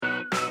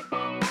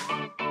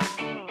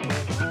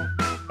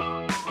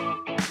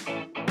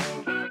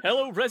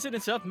Hello,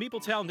 residents of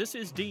Meepletown. This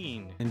is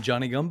Dean. And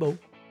Johnny Gumbo.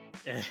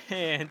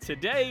 And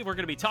today we're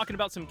going to be talking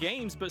about some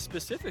games, but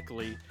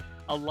specifically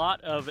a lot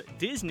of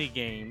Disney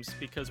games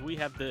because we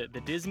have the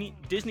Disney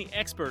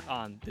expert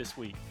on this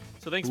week.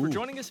 So thanks for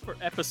joining us for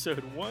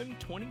episode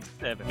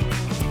 127.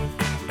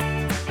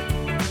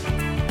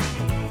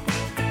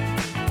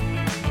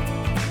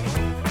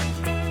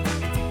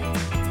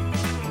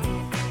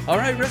 All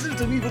right,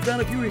 residents of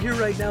Meepletown, if you were here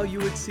right now, you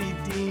would see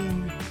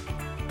Dean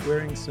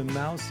wearing some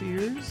mouse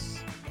ears.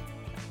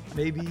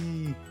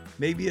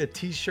 Maybe a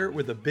T-shirt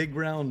with a big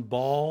round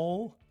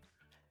ball.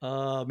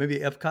 Maybe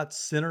Epcot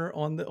Center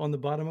on the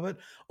bottom of it.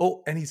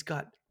 Oh, and he's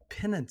got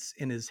pennants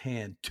in his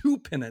hand. 2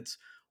 pennants.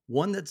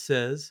 One that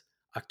says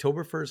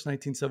October 1st,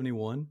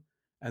 1971,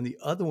 and the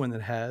other one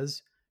that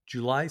has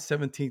July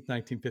 17th,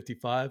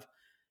 1955.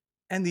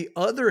 And the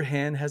other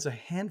hand has a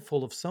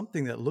handful of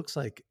something that looks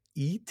like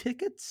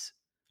e-tickets.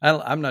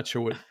 I'm not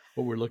sure what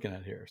we're looking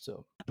at here.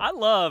 So I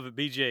love,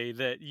 BJ,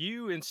 that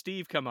you and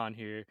Steve come on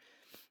here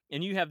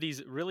and you have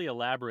these really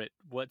elaborate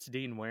 "What's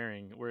Dean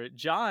wearing?" where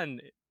John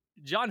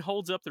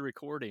holds up the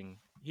recording.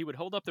 He would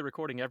hold up the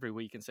recording every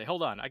week and say,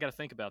 "Hold on, I got to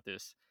think about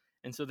this."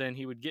 And so then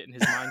he would get in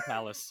his mind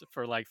palace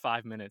for like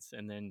 5 minutes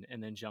and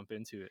then jump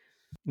into it.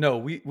 no,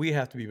 we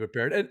have to be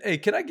prepared. And hey,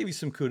 can I give you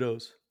some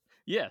kudos?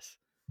 Yes.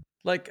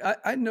 Like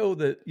I know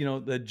that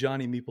that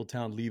Johnny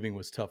Meepletown leaving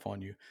was tough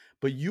on you,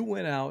 but you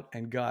went out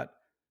and got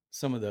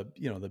some of the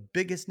the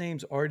biggest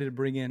names already to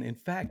bring in. In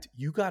fact,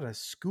 you got a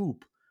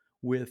scoop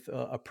with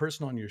a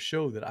person on your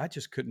show that I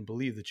just couldn't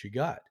believe that you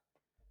got.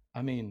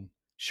 I mean,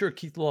 sure,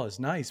 Keith Law is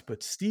nice,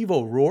 but Steve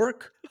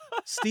O'Rourke,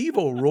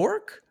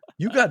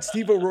 you got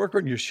Steve O'Rourke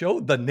on your show,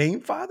 the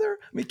Name Father.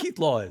 I mean, Keith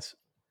Law is,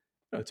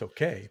 it's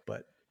okay,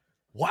 but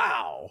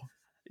wow.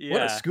 Yeah.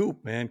 What a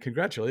scoop, man.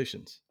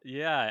 Congratulations.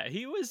 Yeah,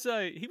 he was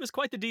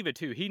quite the diva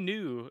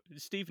too.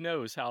 Steve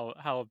knows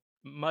how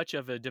much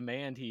of a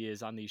demand he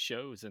is on these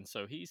shows, and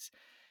so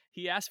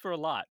he asked for a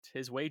lot.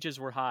 His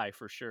wages were high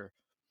for sure.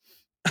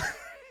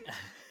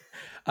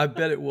 I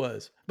bet it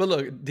was. But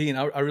look, Dean,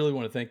 I really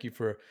want to thank you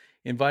for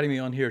inviting me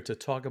on here to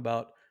talk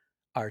about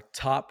our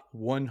top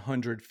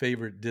 100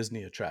 favorite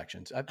Disney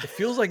attractions. It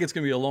feels like it's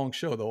going to be a long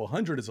show, though.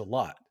 100 is a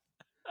lot.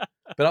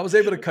 But I was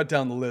able to cut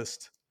down the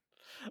list.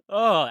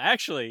 Oh,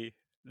 actually,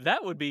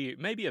 that would be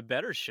maybe a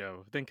better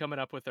show than coming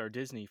up with our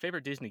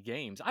favorite Disney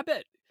games. I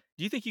bet.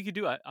 Do you think you could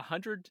do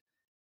 100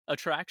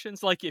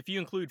 attractions? Like if you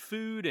include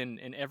food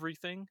and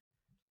everything,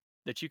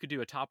 that you could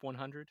do a top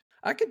 100?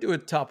 I could do a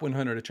top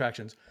 100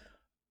 attractions.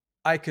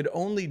 I could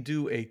only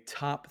do a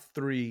top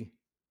 3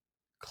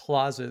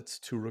 closets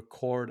to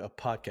record a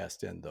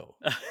podcast in, though.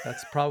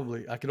 That's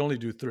probably, I could only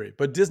do 3.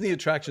 But Disney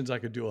attractions, I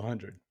could do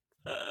 100.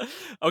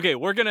 Okay,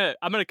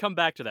 I'm gonna come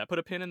back to that. Put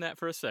a pin in that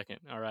for a second.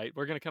 All right,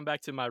 we're gonna come back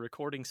to my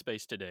recording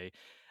space today.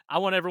 I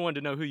want everyone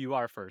to know who you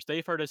are first.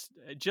 They've heard us,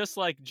 just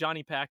like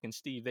Johnny Pack and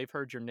Steve. They've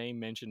heard your name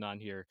mentioned on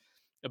here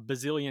a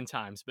bazillion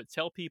times. But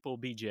tell people,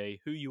 BJ,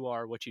 who you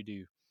are, what you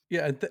do.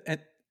 Yeah,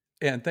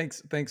 and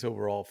thanks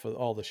overall for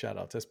all the shout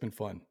outs. That's been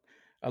fun.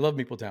 I love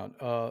Meepletown.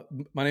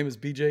 My name is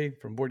BJ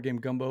from Board Game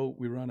Gumbo.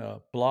 We run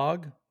a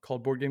blog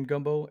called Board Game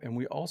Gumbo, and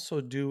we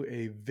also do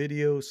a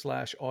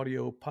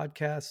video/audio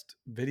podcast,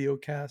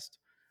 videocast,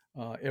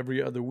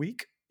 every other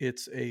week.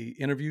 It's a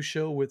interview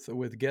show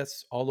with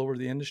guests all over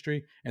the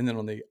industry, and then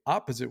on the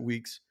opposite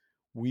weeks,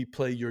 we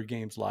play your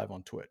games live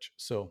on Twitch.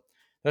 So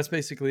that's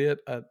basically it.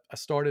 I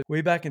started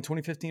way back in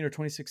 2015 or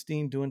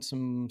 2016 doing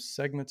some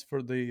segments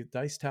for the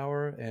Dice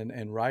Tower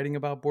and writing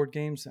about board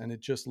games. And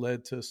it just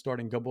led to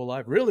starting Gumbo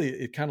Live. Really,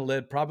 it kind of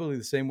led probably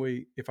the same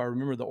way, if I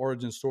remember the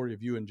origin story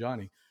of you and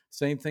Johnny.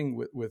 Same thing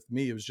with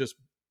me. It was just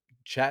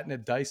chatting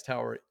at Dice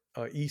Tower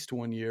East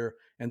one year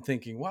and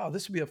thinking, wow,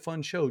 this would be a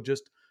fun show.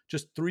 Just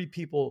 3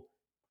 people,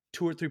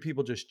 2 or 3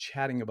 people just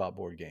chatting about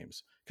board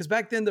games. Because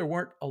back then there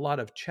weren't a lot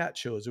of chat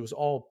shows. It was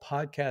all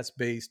podcast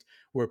based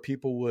where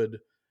people would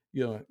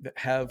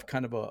have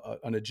kind of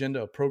an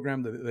agenda, a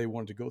program that they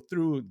wanted to go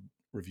through,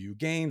 review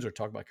games or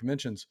talk about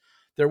conventions.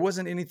 There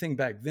wasn't anything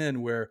back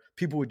then where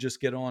people would just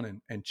get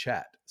on and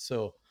chat.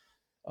 So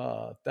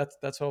that's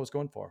what I was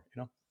going for,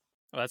 Well,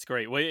 that's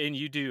great. Well, and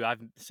you do, I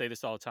say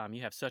this all the time,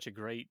 you have such a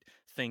great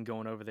thing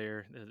going over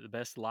there, the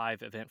best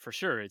live event for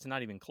sure. It's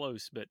not even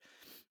close, but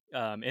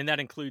and that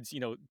includes,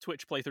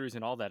 Twitch playthroughs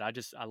and all that. I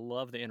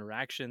love the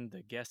interaction,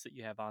 the guests that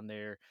you have on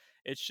there.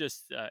 It's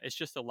just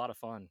a lot of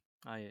fun.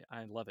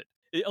 I love it.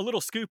 A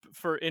little scoop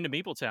for into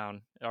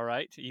Meepletown. All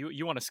right,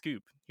 you want a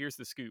scoop? Here's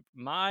the scoop.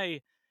 My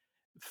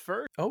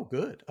first Oh,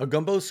 good. A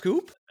gumbo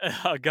scoop?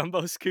 a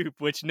gumbo scoop,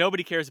 which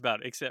nobody cares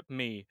about except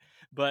me.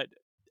 But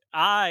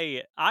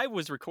I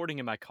was recording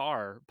in my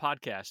car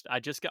podcast. I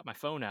just got my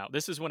phone out.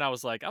 This is when I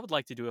was like, I would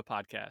like to do a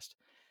podcast,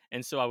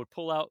 and so I would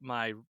pull out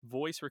my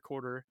voice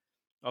recorder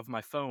of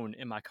my phone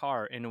in my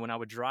car, and when I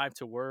would drive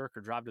to work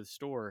or drive to the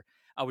store,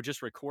 I would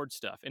just record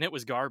stuff, and it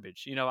was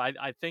garbage.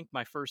 I think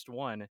my first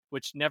one,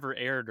 which never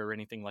aired or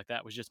anything like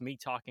that, was just me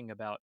talking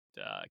about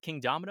King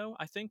Domino.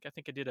 I think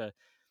I did a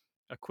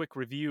quick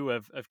review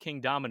of King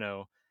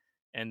Domino,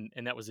 and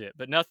that was it.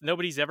 But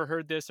nobody's ever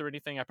heard this or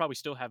anything. I probably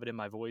still have it in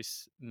my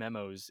voice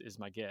memos, is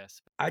my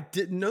guess. I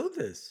didn't know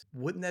this.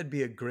 Wouldn't that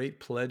be a great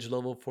pledge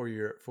level for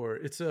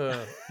it's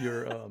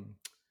your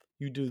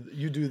you do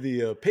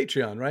the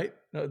Patreon, right?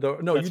 No,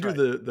 you That's do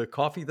right. the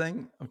coffee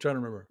thing. I'm trying to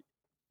remember.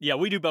 Yeah,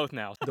 we do both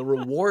now. The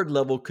reward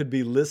level could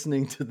be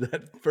listening to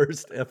that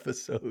first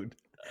episode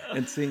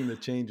and seeing the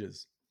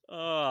changes.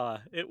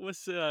 It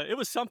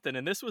was something,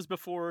 and this was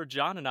before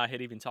John and I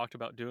had even talked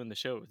about doing the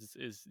show.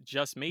 Is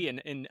just me,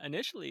 and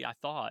initially I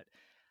thought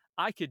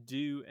I could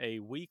do a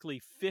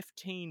weekly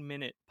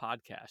 15-minute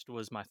podcast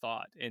was my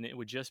thought, and it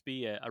would just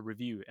be a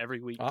review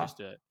every week, Ah,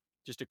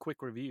 just a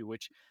quick review,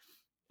 which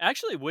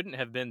actually wouldn't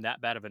have been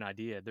that bad of an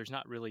idea. There's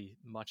not really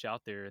much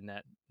out there in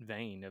that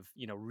vein of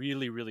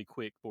really really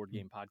quick board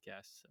game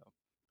podcasts. So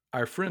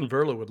our friend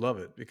well, Verla would love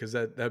it because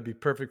that'd be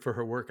perfect for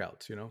her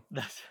workouts, you know?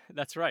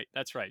 that's right,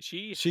 that's right.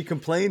 She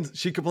complains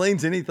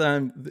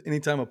anytime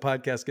a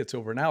podcast gets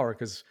over an hour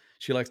because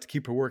she likes to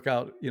keep her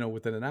workout,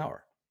 within an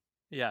hour.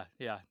 Yeah,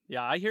 yeah,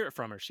 yeah. I hear it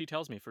from her. She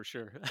tells me for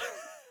sure.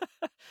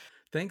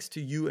 Thanks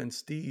to you and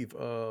Steve,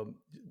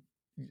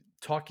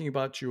 talking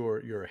about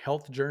your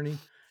health journey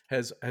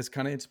has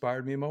kind of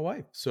inspired me and my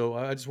wife. So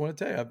I just want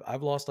to tell you,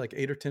 I've lost like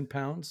 8 or 10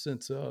 pounds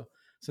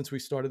since we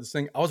started this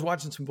thing. I was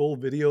watching some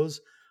old videos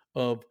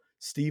of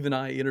Steve and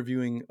I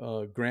interviewing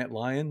Grant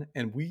Lyon,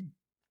 and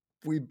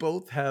we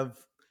both have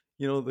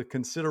the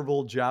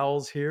considerable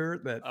jowls here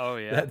that Oh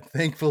yeah, that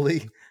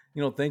thankfully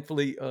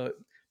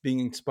being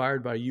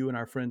inspired by you and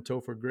our friend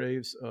Topher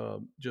Graves,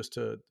 just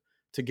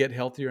to get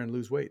healthier and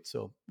lose weight.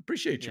 So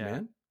appreciate you, yeah.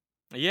 man.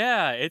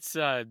 Yeah,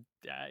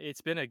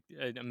 it's been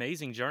an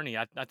amazing journey.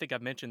 I think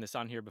I've mentioned this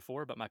on here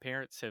before, but my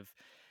parents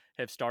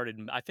have started.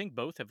 I think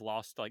both have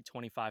lost like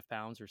 25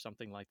 pounds or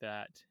something like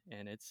that,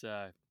 and it's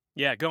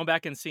yeah, going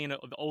back and seeing the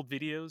old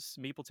videos,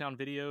 Meepletown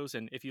videos,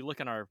 and if you look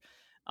on our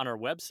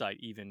website,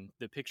 even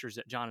the pictures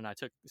that John and I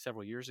took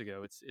several years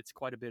ago, it's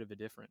quite a bit of a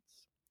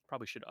difference.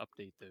 Probably should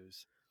update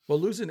those. Well,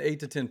 losing 8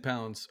 to 10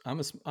 pounds,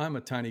 I'm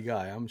a tiny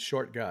guy. I'm a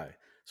short guy.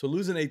 So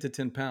losing 8 to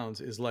 10 pounds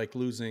is like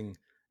losing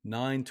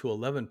 9 to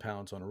 11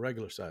 pounds on a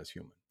regular size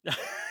human.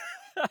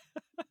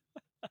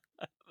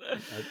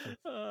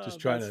 I'm just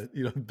trying That's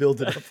to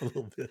build it up a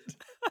little bit.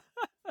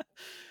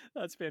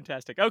 That's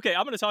fantastic. Okay,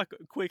 I'm going to talk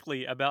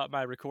quickly about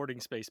my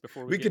recording space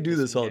before we We get could do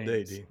into this some all day,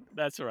 games. Dean.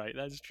 That's right.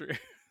 That's true.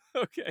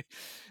 Okay.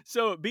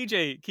 So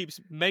BJ keeps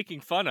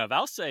making fun of,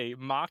 I'll say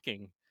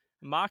mocking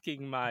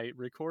my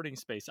recording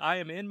space. I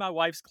am in my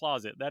wife's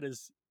closet. That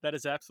is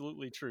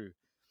absolutely true.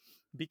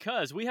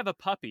 Because we have a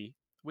puppy.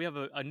 We have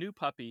a new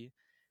puppy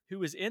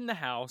who is in the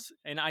house,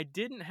 and I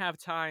didn't have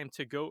time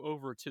to go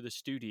over to the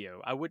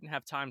studio. I wouldn't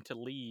have time to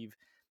leave.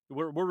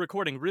 We're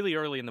recording really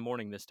early in the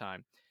morning this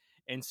time.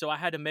 And so I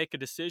had to make a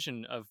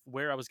decision of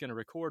where I was going to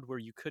record where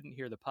you couldn't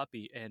hear the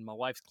puppy, and my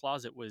wife's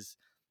closet was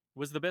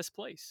the best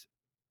place.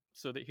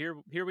 So that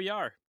here we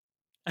are.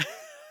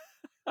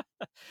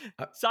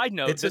 Uh, Side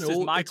note, this is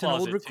my it's an old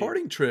closet too.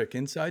 recording trick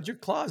inside your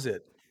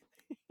closet.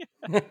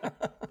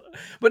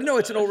 But no,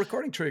 it's an old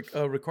recording trick,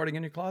 recording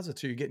in your closet.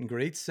 So you're getting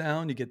great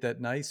sound. You get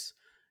that nice,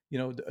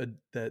 that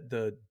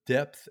the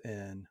depth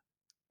and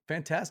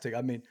fantastic.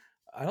 I mean,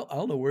 I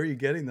don't know where you're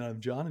getting that. I'm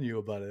joning you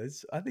about it.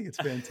 I think it's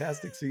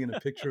fantastic seeing a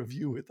picture of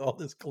you with all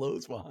this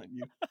clothes behind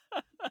you.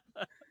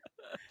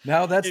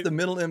 Now that's It- the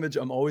mental image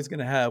I'm always going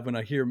to have when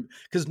I hear,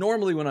 because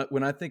normally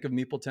when I think of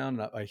Meepletown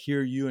and I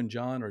hear you and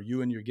John or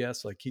you and your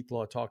guests like Keith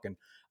Law talking,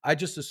 I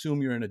just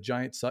assume you're in a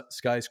giant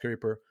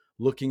skyscraper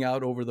looking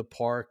out over the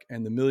park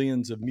and the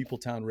millions of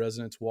Meepletown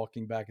residents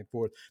walking back and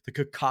forth, the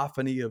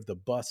cacophony of the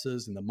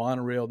buses and the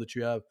monorail that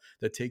you have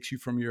that takes you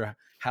from your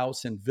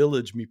house in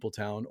Village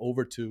Meepletown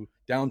over to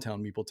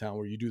downtown Meepletown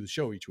where you do the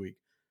show each week.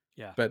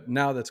 yeah. But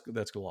now that's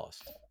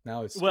lost.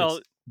 Now it's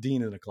Well,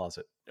 Dean in a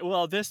closet.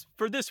 this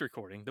for this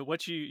recording, the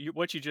what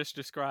you just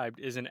described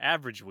is an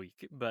average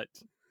week, but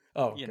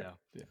Oh, you okay. know,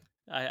 Yeah.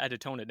 I had to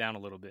tone it down a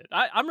little bit.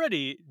 I'm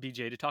ready,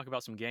 BJ, to talk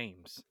about some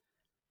games.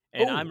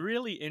 And I'm Oh,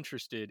 really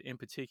interested in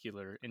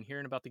particular in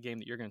hearing about the game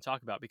that you're going to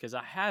talk about because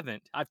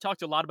I've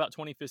talked a lot about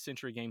 25th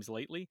century games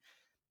lately,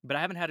 but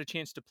I haven't had a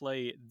chance to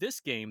play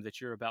this game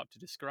that you're about to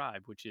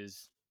describe, which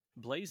is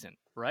Blazon,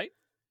 right?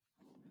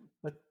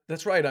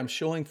 That's right. I'm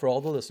showing for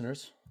all the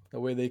listeners. That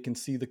way they can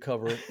see the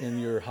cover in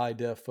your high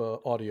def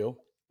audio.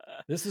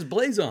 This is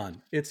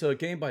Blazon. It's a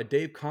game by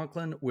Dave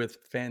Conklin with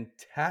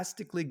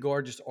fantastically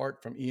gorgeous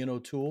art from Ian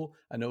O'Toole.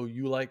 I know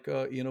you like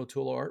Ian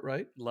O'Toole art,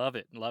 right? Love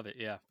it. Love it.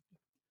 Yeah.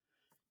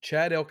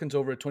 Chad Elkins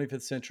over at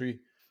 25th Century,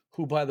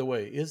 who, by the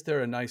way, is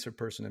there a nicer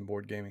person in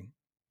board gaming?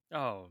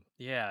 Oh,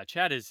 yeah.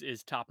 Chad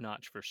is top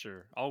notch for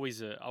sure.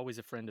 Always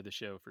a friend of the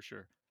show for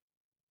sure.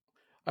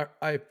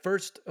 I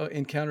first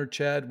encountered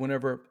Chad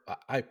whenever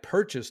I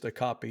purchased a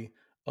copy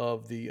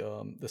of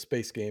the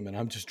space game, and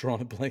I'm just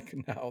drawing a blank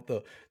now.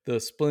 The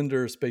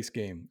Splendor space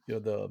game.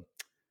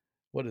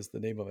 What is the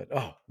name of it?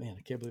 Oh man,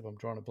 I can't believe I'm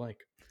drawing a blank.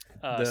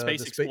 The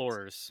Space space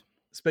Explorers.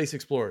 Space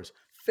Explorers,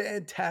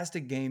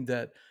 fantastic game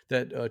that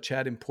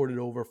Chad imported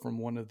over from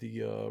one of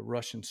the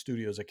Russian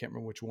studios. I can't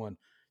remember which one.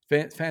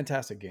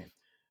 Fantastic game.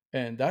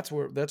 and that's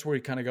where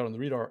he kind of got on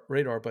the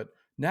radar. But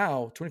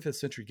now 25th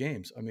century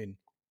games, I mean,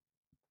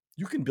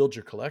 you can build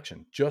your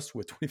collection just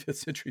with 25th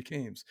century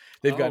games.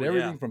 They've got Oh yeah.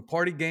 everything from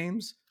party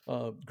games,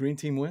 green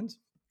team wins,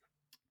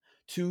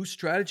 to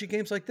strategy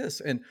games like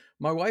this. And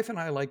my wife and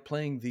I like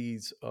playing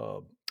these.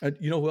 And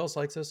you know who else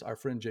likes this? Our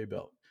friend Jay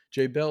Bell.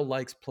 Jay Bell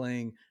likes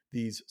playing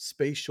these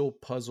spatial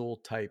puzzle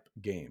type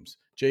games.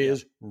 Jay Yep.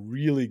 is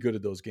really good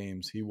at those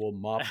games. He will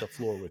mop the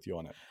floor with you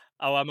on it.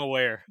 Oh, I'm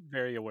aware,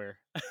 very aware.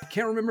 I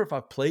can't remember if I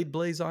played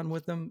Blazon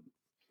with them.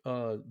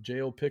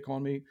 Jay will pick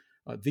on me.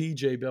 The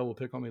Jay Bell will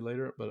pick on me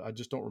later, but I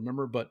just don't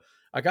remember. But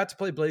I got to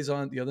play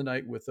Blazon the other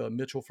night with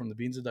Mitchell from the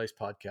Beans and Dice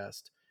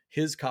podcast.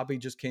 His copy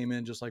just came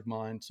in just like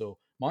mine. So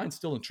mine's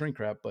still in shrink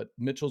wrap, but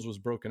Mitchell's was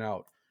broken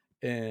out.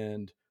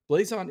 And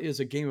Blazon is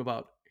a game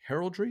about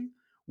heraldry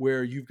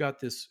where you've got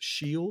this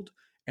shield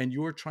and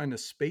you're trying to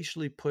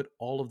spatially put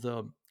all of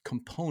the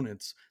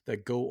components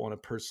that go on a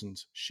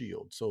person's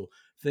shield. So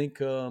think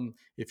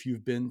if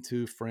you've been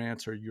to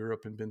France or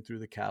Europe and been through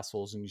the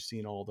castles and you've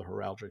seen all the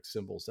heraldic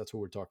symbols, that's what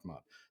we're talking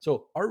about.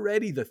 So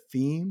already the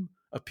theme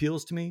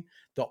appeals to me.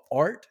 The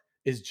art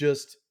is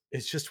just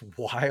it's just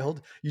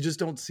wild. You just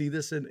don't see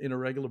this in a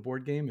regular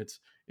board game.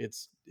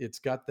 It's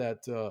got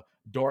that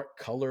dark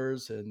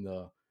colors and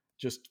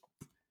just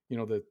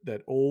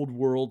that old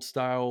world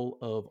style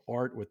of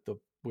art with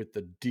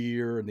the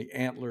deer and the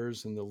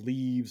antlers and the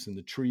leaves and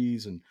the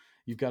trees, and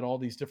you've got all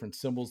these different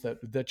symbols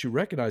that you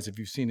recognize if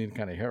you've seen any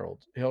kind of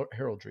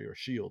heraldry or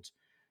shields.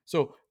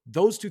 So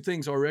those two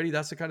things already,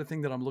 that's the kind of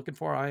thing that I'm looking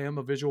for. I am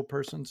a visual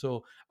person,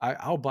 so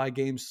I'll buy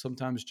games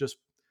sometimes just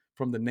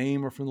from the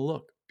name or from the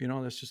look.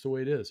 That's just the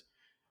way it is.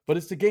 But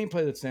it's the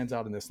gameplay that stands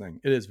out in this thing.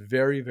 It is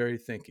very, very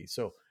thinky.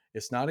 So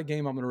it's not a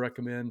game I'm going to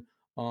recommend.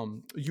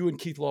 You and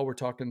Keith Law were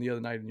talking the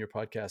other night in your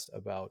podcast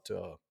about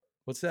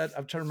what's that?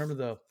 I'm trying to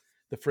remember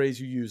the phrase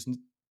you used.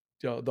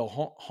 The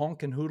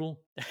honk and hoodle.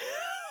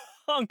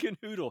 Honk and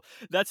Hoodle.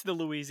 That's the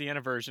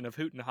Louisiana version of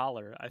Hoot and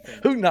Holler, I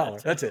think. Hoot and holler.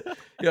 That's it.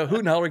 Yeah, hoot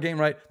and holler game,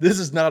 right? This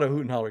is not a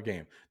hoot and holler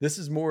game. This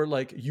is more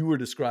like you were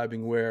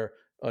describing, where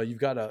you've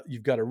got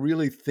to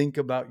really think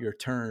about your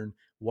turn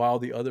while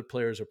the other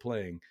players are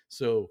playing.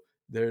 So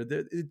there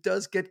it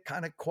does get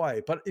kind of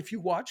quiet. But if you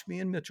watch me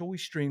and Mitchell, we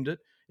streamed it.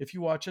 If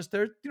you watch us,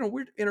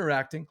 we're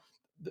interacting.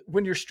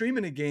 When you're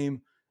streaming a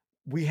game,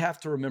 we have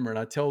to remember, and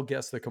I tell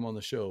guests that come on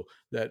the show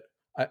that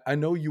I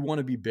know you want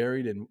to be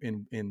buried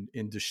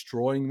in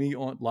destroying me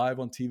on live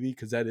on TV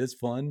because that is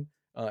fun.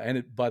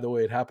 And by the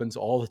way, it happens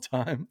all the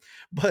time.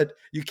 But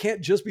you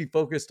can't just be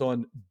focused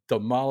on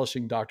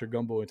demolishing Dr.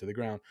 Gumbo into the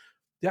ground.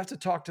 You have to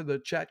talk to the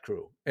chat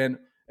crew. And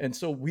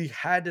so we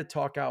had to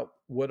talk out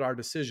what our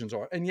decisions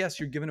are. And yes,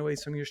 you're giving away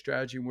some of your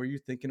strategy and where you're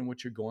thinking and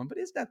what you're going. But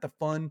isn't that the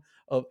fun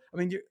of? I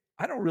mean,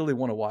 I don't really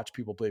want to watch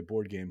people play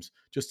board games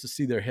just to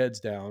see their heads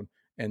down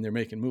and they're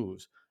making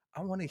moves.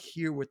 I want to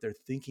hear what they're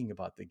thinking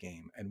about the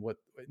game and what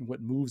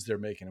moves they're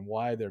making and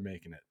why they're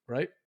making it.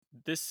 Right?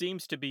 This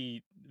seems to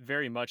be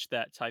very much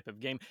that type of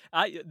game.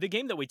 The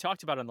game that we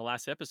talked about on the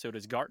last episode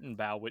is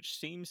Gartenbau, which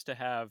seems to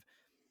have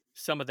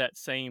some of that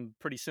same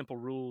pretty simple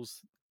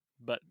rules,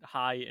 but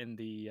high in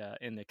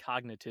the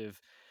cognitive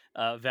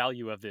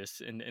value of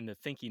this and the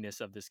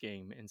thinkiness of this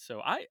game. And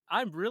so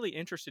I'm really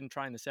interested in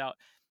trying this out.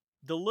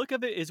 The look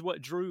of it is what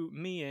drew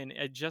me in,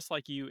 just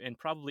like you and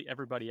probably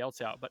everybody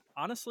else out. But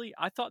honestly,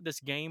 I thought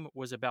this game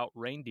was about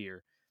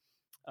reindeer,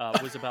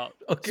 was about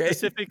Okay.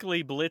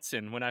 specifically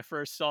Blitzen. When I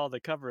first saw the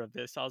cover of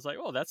this, I was like,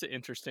 "Oh, that's an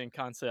interesting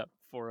concept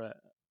for a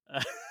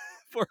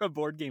for a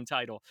board game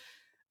title."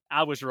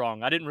 I was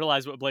wrong. I didn't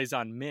realize what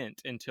Blazon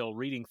meant until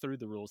reading through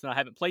the rules. And I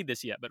haven't played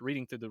this yet, but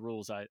reading through the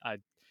rules,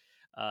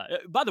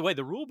 by the way,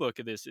 the rule book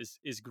of this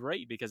is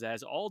great because it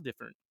has all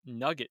different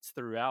nuggets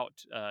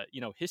throughout.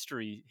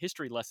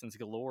 History lessons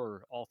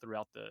galore all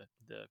throughout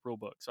the rule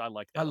book. So I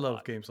like I that a love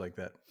lot. games like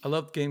that. I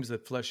love games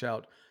that flesh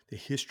out the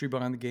history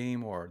behind the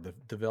game or the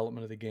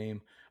development of the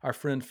game. Our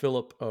friend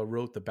Philip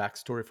wrote the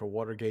backstory for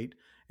Watergate,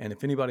 and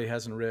if anybody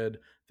hasn't read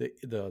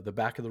the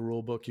back of the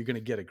rule book, you're going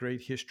to get a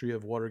great history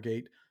of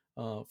Watergate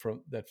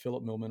from that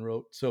Philip Millman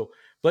wrote. So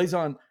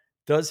Blazon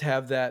does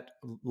have that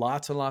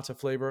lots and lots of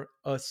flavor.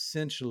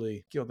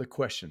 Essentially, the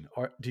question: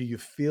 do you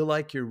feel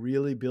like you're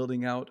really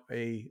building out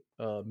a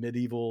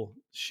medieval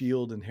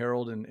shield and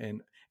herald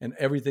and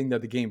everything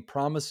that the game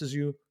promises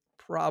you?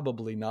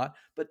 Probably not.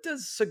 But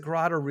does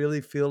Sagrada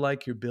really feel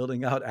like you're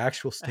building out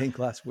actual stained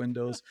glass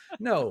windows?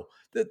 No.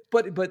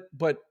 But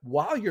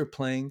while you're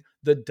playing,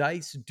 the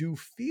dice do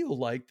feel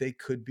like they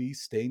could be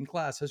stained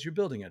glass as you're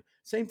building it.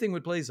 Same thing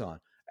with Blazon.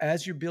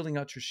 As you're building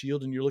out your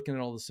shield and you're looking at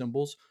all the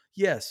symbols,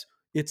 yes,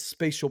 it's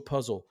spatial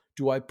puzzle.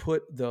 Do I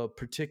put the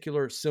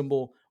particular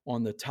symbol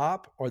on the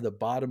top or the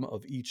bottom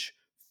of each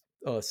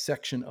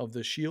section of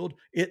the shield?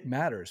 It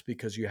matters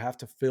because you have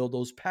to fill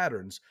those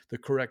patterns the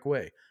correct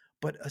way.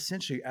 But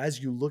essentially, as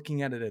you're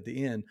looking at it at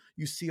the end,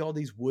 you see all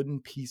these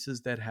wooden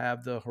pieces that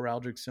have the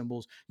heraldic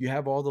symbols. You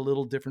have all the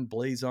little different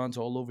blazons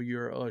all over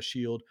your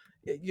shield.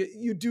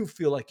 You do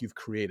feel like you've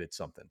created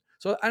something.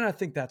 So, and I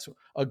think that's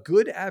a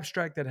good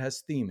abstract that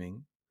has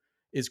theming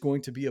is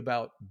going to be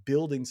about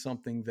building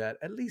something that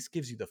at least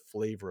gives you the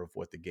flavor of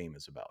what the game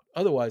is about.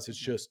 Otherwise, it's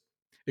Mhm. just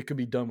it could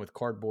be done with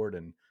cardboard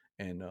and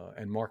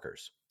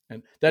markers,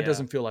 and that Yeah.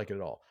 doesn't feel like it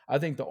at all. I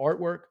think the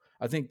artwork,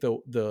 I think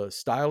the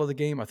style of the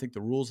game, I think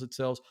the rules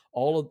itself,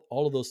 all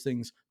of those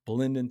things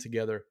blend in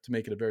together to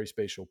make it a very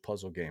spatial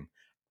puzzle game.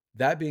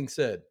 That being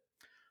said,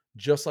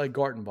 just like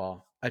Garten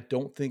Ball, I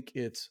don't think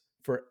it's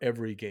for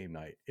every game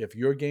night. If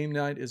your game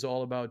night is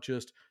all about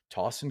just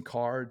tossing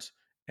cards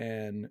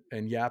and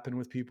yapping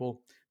with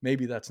people,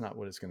 maybe that's not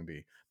what it's going to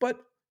be. But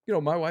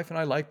my wife and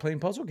I like playing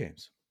puzzle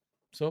games,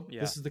 so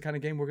Yeah. this is the kind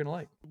of game we're going to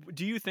like.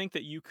 Do you think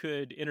that you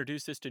could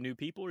introduce this to new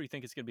people, or you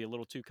think it's going to be a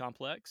little too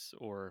complex?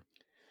 Or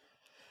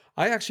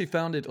I actually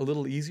found it a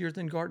little easier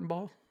than Garten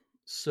Ball,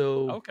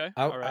 so okay,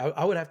 I, all right.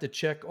 I, I would have to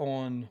check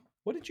on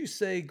what did you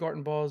say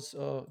Garten Ball's.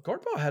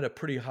 Garten Ball had a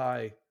pretty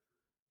high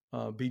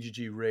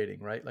BGG rating,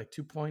 right? Like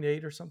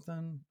 2.8 or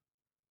something.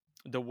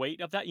 The weight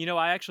of that,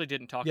 I actually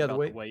didn't talk Yeah, the about the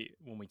weight. weight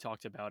when we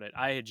talked about it.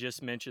 I had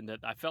just mentioned that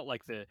I felt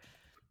like the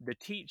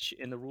teach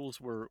and the rules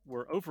were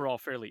overall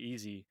fairly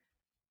easy,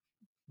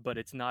 but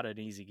it's not an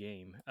easy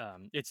game.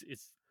 It's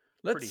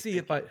Let's pretty see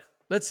if I thinking.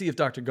 let's see if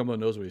Dr. Gumbo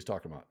knows what he's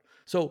talking about.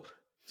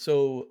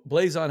 So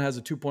Blazon has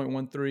a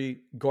 2.13,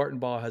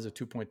 Gartenbaugh has a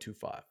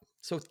 2.25.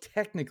 So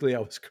technically I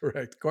was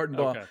correct.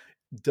 Gartenbaugh Okay.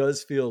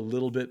 does feel a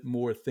little bit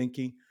more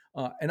thinky.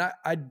 And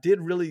I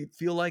did really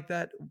feel like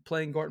that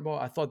playing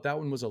Gartenbaugh. I thought that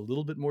one was a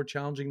little bit more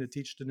challenging to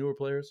teach to newer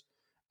players.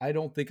 I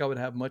don't think I would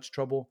have much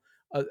trouble.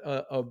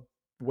 A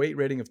weight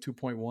rating of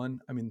 2.1.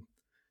 I mean,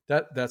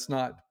 that's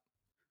not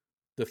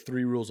the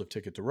three rules of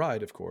Ticket to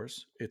Ride, of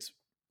course. It's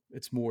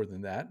more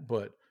than that,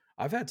 but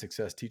I've had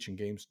success teaching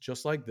games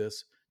just like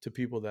this to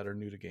people that are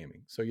new to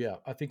gaming. So yeah,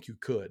 I think you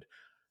could.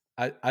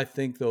 I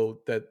think though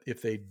that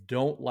if they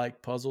don't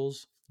like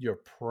puzzles, you're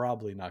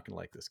probably not going to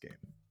like this game.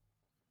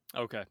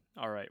 Okay.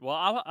 All right.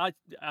 Well,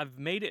 I've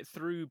made it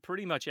through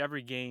pretty much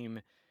every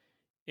game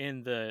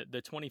in the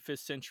 25th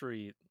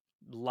century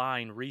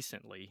line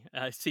recently.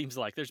 It seems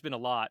like there's been a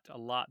lot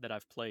that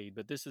I've played,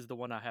 but this is the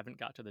one I haven't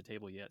got to the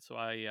table yet. So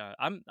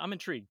I'm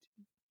intrigued.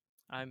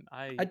 I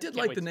I did can't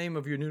like wait. the name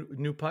of your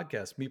new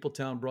podcast,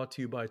 Meepletown, brought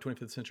to you by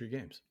 25th Century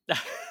Games.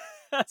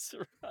 That's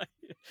right.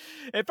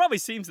 It probably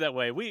seems that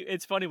way.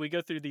 It's funny we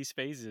go through these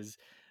phases.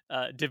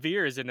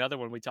 Devere is another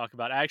one we talk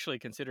about. I actually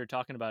considered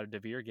talking about a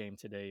Devere game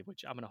today,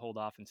 which I'm going to hold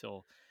off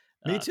until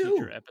Me a future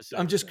too. I'm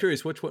episode. just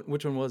curious, which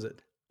one was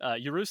it?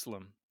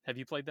 Jerusalem. Have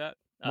you played that?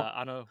 Mo- No,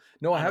 I I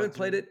know haven't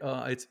played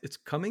Zero. it. It's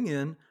coming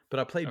in, but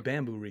I played Okay.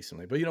 Bamboo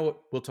recently. But you know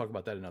what? We'll talk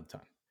about that another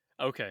time.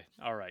 Okay.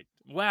 All right.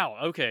 Wow.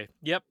 Okay.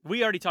 Yep.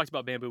 We already talked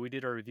about Bamboo. We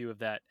did our review of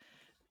that.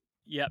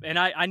 Yep. And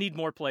I need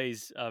more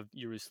plays of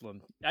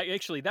Jerusalem.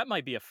 Actually, that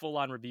might be a full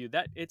on review.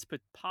 That it's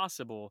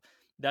possible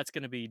that's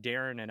going to be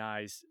Darren and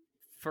I's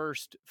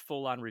first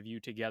full on review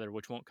together,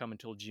 which won't come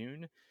until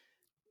June.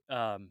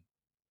 Um.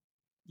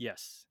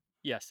 Yes.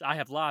 Yes. I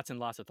have lots and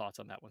lots of thoughts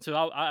on that one, so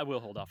I will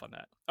hold off on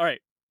that. All right.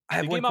 I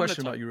The have one game I'm going to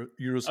question talk. about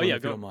Oh Jerusalem, yeah.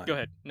 if you don't Go mind.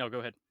 ahead. No. Go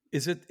ahead.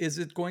 Is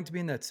it going to be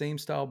in that same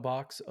style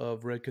box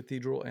of Red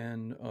Cathedral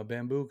and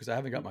Bamboo? Because I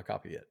haven't got my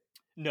copy yet.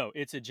 No,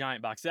 it's a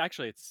giant box.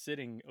 Actually, it's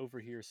sitting over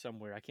here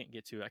somewhere. I can't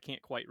get to it. I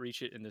can't quite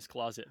reach it in this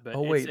closet, but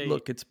Oh it's wait, a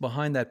look, it's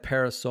behind that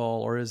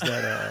parasol, or is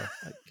that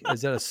a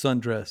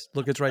sundress?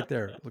 Look, it's right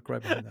there. Look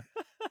right behind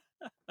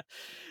that.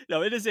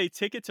 No, it is a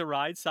Ticket to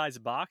Ride size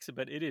box,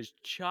 but it is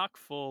chock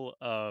full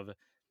of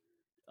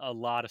a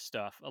lot of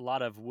stuff, a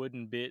lot of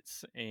wooden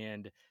bits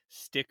and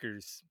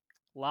stickers.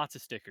 Lots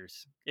of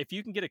stickers. If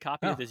you can get a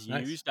copy of Oh, this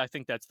nice. used, I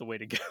think that's the way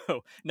to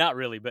go. Not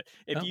really, but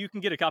if Oh, you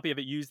can get a copy of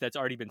it used that's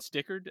already been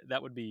stickered,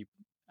 that would be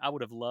I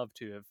would have loved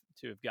to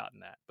have gotten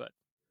that, but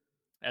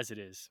as it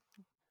is,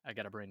 I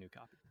got a brand new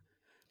copy.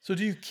 so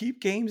do you keep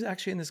games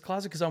actually in this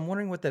closet? Because I'm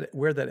wondering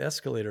where that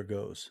escalator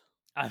goes.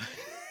 I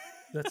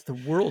That's the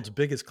world's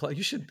biggest closet.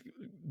 You should,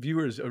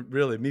 viewers,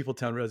 really,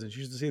 Meepletown residents,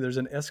 you should see there's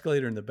an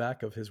escalator in the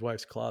back of his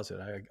wife's closet.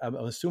 I'm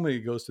assuming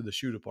it goes to the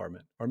shoe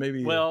department, or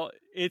Well,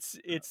 it's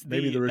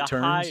maybe the the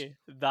returns.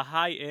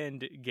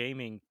 high-end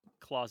gaming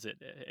closet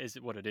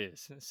is what it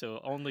is. So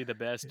only the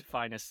best,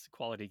 finest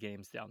quality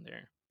games down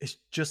there. It's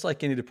just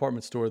like any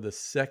department store. The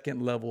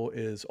second level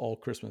is all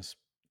Christmas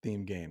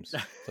themed games.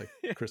 It's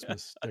like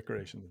Christmas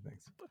decorations and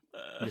things.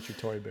 You get your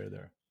toy bear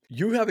there.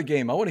 You have a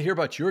game. I want to hear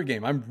about your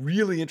game. I'm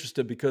really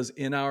interested because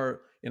in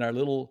our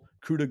little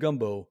crew to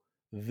gumbo,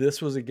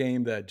 this was a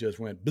game that just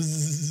went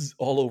bzzz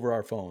all over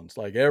our phones.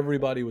 Like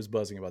everybody was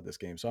buzzing about this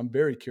game. So I'm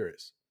very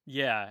curious.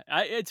 Yeah,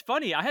 it's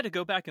funny. I had to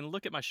go back and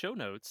look at my show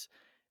notes,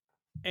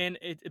 and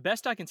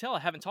best I can tell, I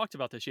haven't talked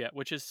about this yet,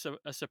 which is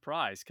a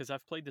surprise because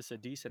I've played this a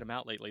decent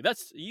amount lately.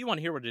 That's you want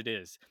to hear what it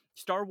is?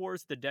 Star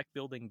Wars: The Deck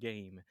Building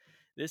Game.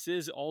 This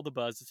is all the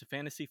buzz. It's a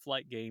fantasy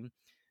flight game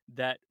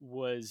that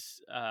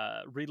was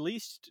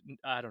released.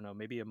 I don't know,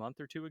 maybe a month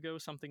or two ago,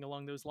 something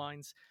along those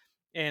lines.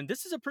 And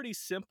this is a pretty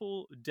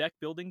simple deck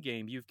building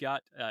game. You've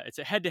got it's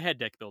a head-to-head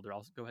deck builder.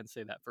 I'll go ahead and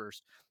say that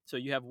first. So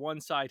you have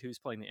one side who's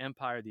playing the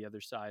Empire, the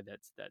other side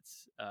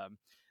that's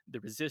the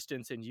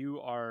Resistance, and you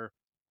are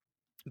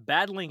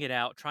battling it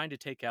out, trying to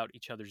take out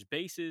each other's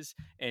bases.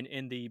 And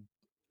in the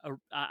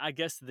I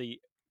guess the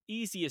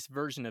easiest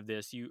version of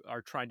this, you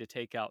are trying to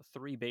take out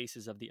 3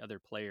 bases of the other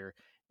player,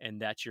 and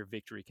that's your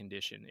victory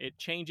condition. It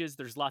changes,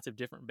 there's lots of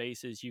different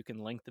bases, you can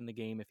lengthen the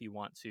game if you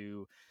want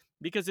to,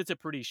 because it's a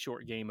pretty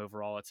short game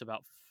overall, it's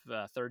about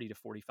 30 to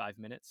 45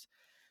 minutes,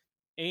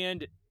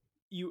 and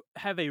you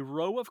have a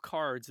row of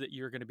cards that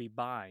you're gonna be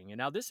buying, and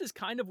now this is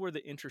kind of where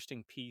the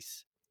interesting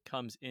piece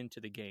comes into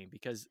the game,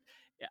 because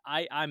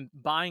I'm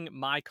buying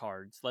my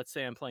cards. Let's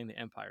say I'm playing the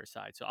Empire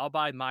side, so I'll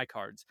buy my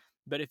cards,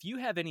 but if you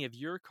have any of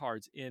your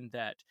cards in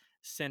that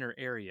center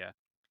area,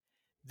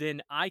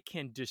 then I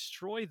can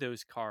destroy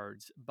those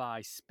cards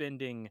by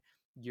spending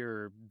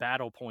your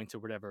battle points or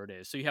whatever it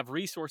is. So you have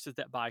resources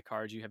that buy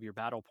cards, you have your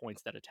battle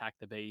points that attack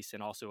the base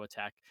and also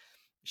attack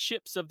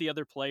ships of the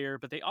other player,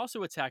 but they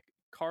also attack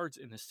cards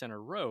in the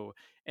center row.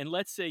 And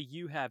let's say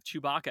you have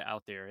Chewbacca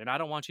out there, and I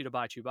don't want you to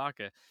buy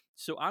Chewbacca.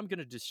 So I'm going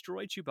to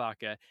destroy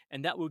Chewbacca,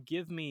 and that will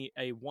give me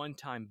a one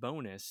time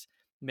bonus,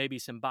 maybe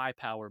some buy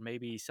power,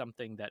 maybe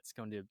something that's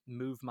going to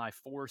move my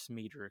force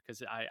meter,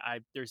 because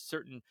there's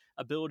certain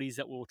abilities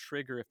that will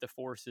trigger if the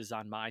force is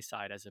on my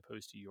side as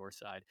opposed to your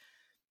side.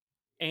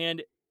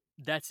 And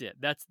that's it.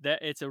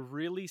 It's a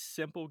really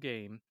simple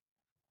game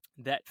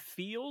that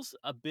feels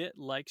a bit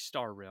like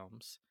Star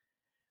Realms,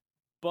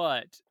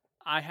 but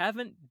I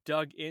haven't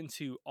dug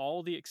into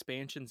all the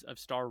expansions of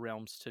Star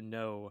Realms to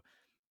know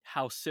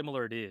how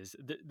similar it is.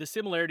 The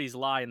similarities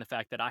lie in the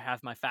fact that I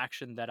have my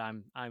faction that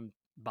I'm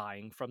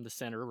buying from the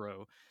center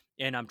row,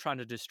 and I'm trying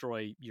to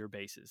destroy your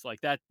bases.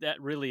 Like that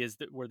really is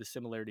where the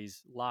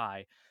similarities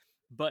lie.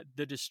 But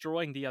the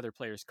destroying the other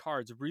player's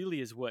cards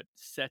really is what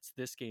sets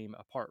this game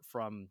apart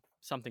from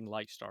something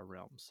like Star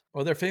Realms.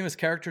 Are there famous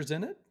characters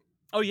in it?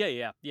 Oh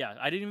yeah.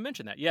 I didn't even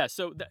mention that. Yeah,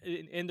 so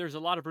and there's a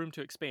lot of room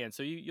to expand.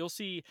 So you'll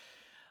see.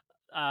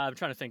 I'm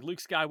trying to think. Luke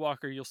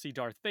Skywalker, you'll see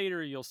Darth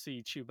Vader, you'll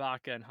see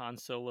Chewbacca and Han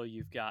Solo.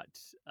 You've got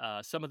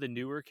some of the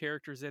newer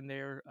characters in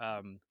there.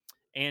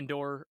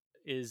 Andor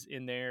is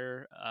in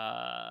there.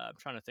 I'm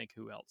trying to think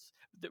who else.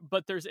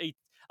 But there's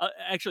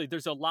actually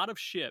there's a lot of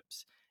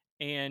ships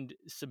and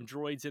some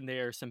droids in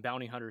there, some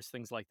bounty hunters,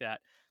 things like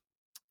that.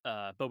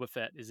 Boba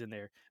Fett is in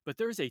there, but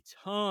there's a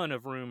ton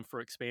of room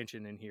for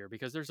expansion in here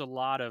because there's a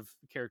lot of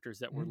characters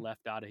that were Mhm.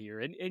 left out of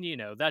here, and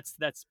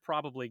that's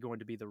probably going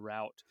to be the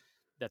route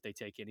that they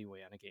take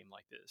anyway on a game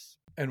like this.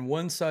 And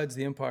one side's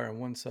the Empire and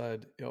one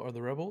side are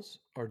the Rebels,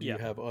 or do you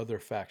Yeah, have other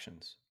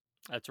factions?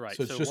 that's right.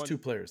 So it's So just one, 2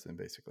 players then,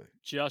 basically.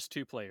 just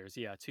two players.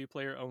 Yeah, two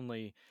player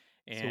only,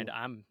 and So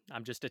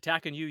I'm just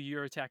attacking you.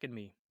 You're attacking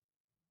me.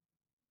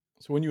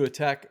 so when you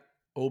attack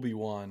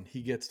Obi-Wan,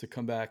 he gets to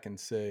come back and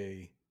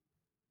say,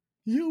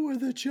 "You were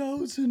the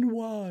chosen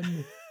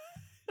one,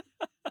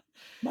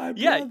 my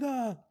Yeah,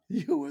 brother.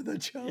 You were the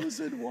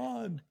chosen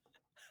one."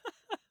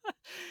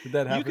 Did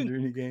that you happen can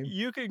during the game?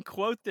 you can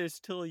quote this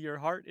till your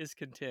heart is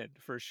content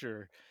for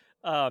sure.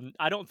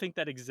 I don't think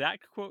that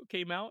exact quote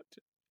came out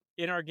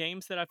in our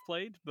games that I've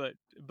played, but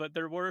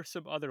there were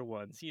some other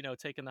ones,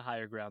 taking the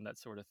higher ground, that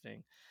sort of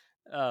thing.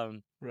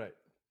 Um, Right.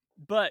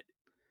 but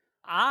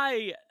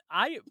I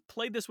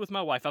played this with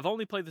my wife. I've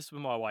only played this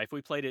with my wife.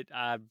 We played it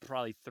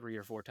probably 3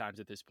 or 4 times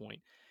at this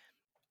point.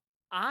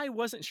 I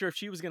wasn't sure if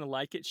she was going to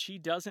like it. She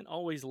doesn't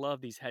always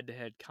love these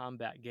head-to-head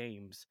combat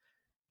games,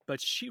 but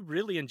she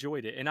really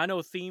enjoyed it. And I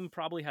know theme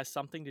probably has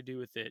something to do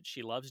with it.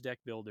 She loves deck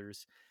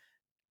builders.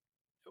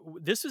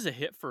 This is a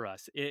hit for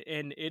us,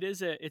 and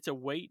it's a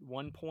weight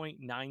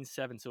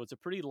 1.97, so it's a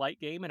pretty light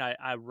game. And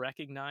I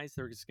recognize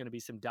there's going to be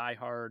some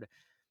diehard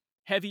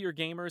heavier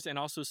gamers and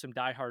also some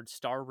diehard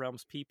Star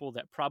Realms people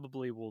that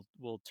probably will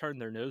turn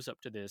their nose up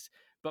to this.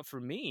 But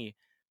for me,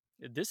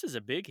 this is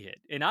a big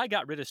hit. And I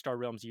got rid of Star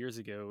Realms years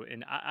ago,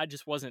 and I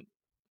just wasn't.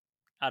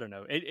 I don't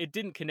know. It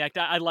didn't connect.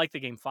 I like the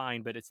game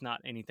fine, but it's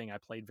not anything I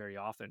played very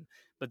often.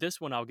 But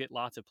this one, I'll get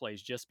lots of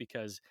plays just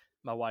because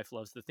my wife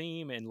loves the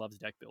theme and loves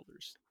deck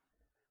builders.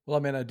 Well, I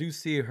mean, I do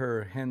see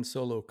her Han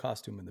Solo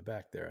costume in the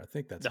back there. I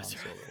think that's Han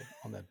That's right.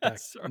 Solo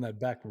That's on right. that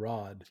back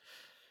rod.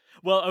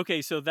 Well,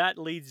 okay, so that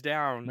leads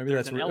down. Maybe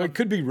it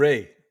could be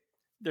Ray.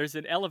 There's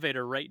an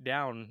elevator right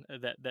down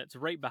that's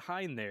right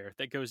behind there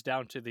that goes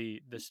down to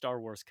the Star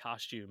Wars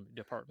costume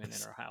department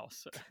in our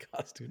house. The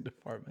costume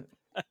department.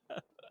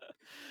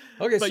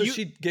 Okay, But so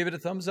she gave it a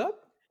thumbs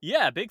up.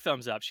 yeah, big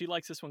thumbs up. She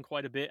likes this one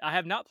quite a bit. I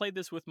have not played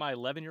this with my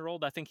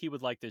 11-year-old. I think he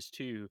would like this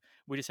too.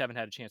 We just haven't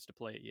had a chance to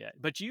play it yet.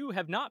 But you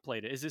have not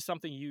played it. Is this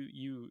something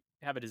you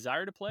have a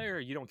desire to play, or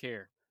you don't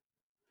care?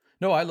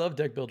 No, I love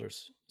deck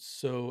builders.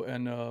 So,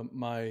 and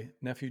my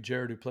nephew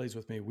Jared, who plays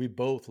with me, we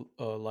both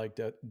like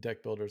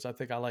deck builders. I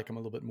think I like him a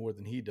little bit more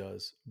than he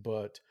does.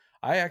 But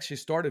I actually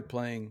started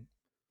playing,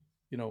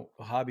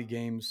 hobby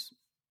games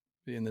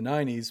in the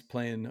 '90s,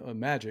 playing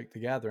Magic: The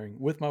Gathering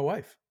with my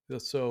wife.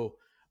 So,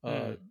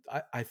 Hmm.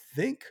 I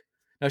think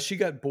now she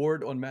got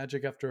bored on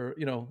Magic after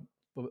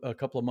a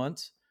couple of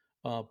months,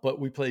 but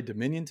we played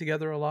Dominion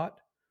together a lot.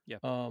 Yeah.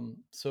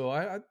 So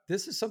I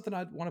this is something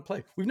I'd want to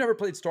play. We've never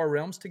played Star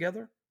Realms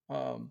together,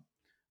 um,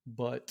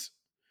 but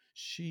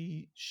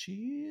she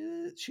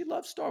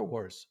loves Star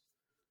Wars.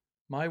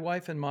 My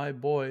wife and my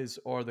boys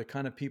are the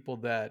kind of people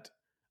that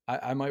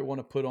I might want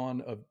to put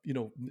on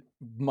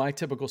my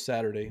typical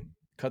Saturday,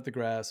 cut the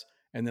grass,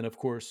 and then of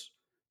course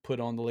put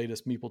on the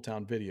latest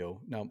Meepletown video.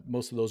 Now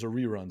most of those are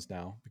reruns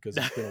now because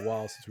it's been a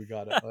while since we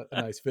got a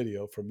nice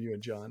video from you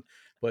and John.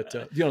 But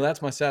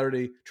that's my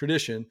Saturday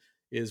tradition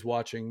is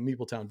watching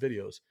Meepletown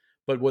videos.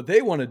 But what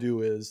they want to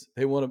do is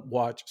they want to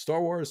watch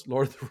Star Wars,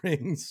 Lord of the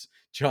Rings,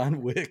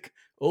 John Wick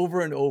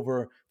over and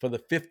over for the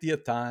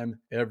 50th time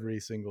every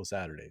single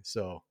Saturday.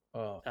 So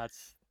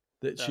That's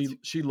that that's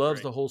she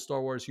loves great. the whole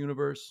Star Wars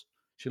universe.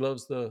 She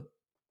loves the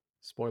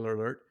spoiler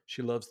alert.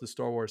 She loves the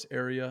Star Wars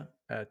area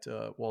at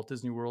Walt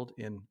Disney World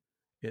in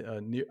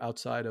near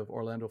outside of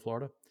Orlando,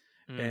 Florida,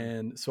 Mm.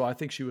 and so I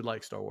think she would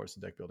like Star Wars: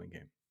 The Deck Building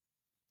Game.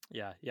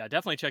 Yeah, yeah,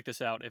 definitely check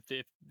this out.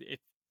 If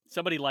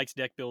somebody likes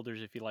deck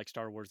builders, if you like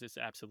Star Wars, it's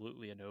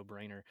absolutely a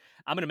no-brainer.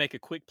 I'm gonna make a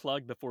quick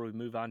plug before we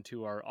move on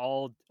to our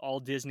all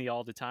Disney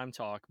all the time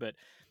talk, but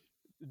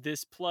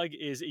this plug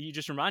is you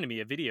just reminded me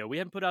a video. We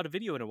haven't put out a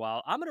video in a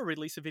while. I'm gonna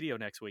release a video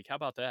next week. How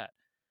about that?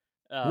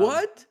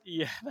 What?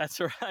 Yeah, that's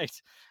right.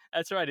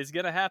 That's right. It's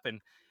gonna happen.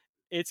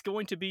 It's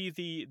going to be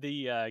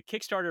the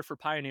Kickstarter for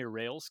Pioneer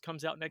Rails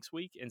comes out next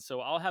week, and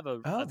so I'll have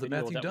Oh, a the video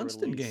Matthew that we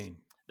Dunstan release. game.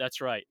 That's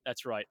right,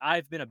 that's right.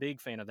 I've been a big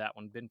fan of that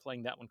one, been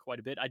playing that one quite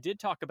a bit. I did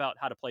talk about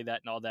how to play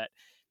that and all that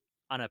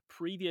on a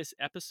previous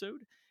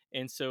episode,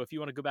 and so if you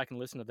wanna go back and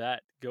listen to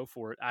that, go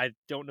for it. I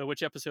don't know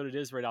which episode it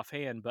is right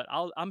offhand, but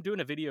I'm doing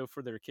a video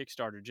for their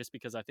Kickstarter just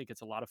because I think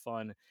it's a lot of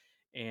fun,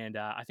 and,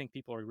 I think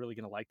people are really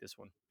gonna like this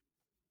one.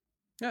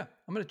 Yeah,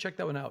 I'm going to check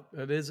that one out.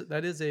 That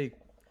is a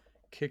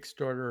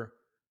Kickstarter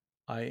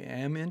I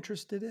am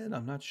interested in.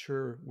 I'm not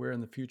sure where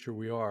in the future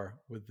we are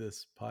with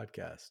this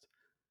podcast.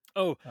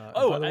 Oh, And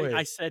oh, by the I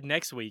way, said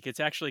next week. It's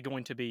actually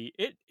going to be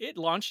it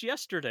launched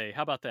yesterday.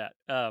 How about that?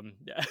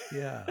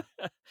 yeah,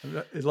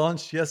 it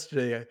launched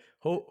yesterday.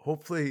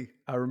 Hopefully,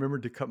 I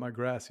remembered to cut my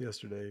grass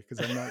yesterday because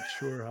I'm not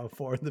sure how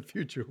far in the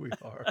future we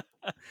are.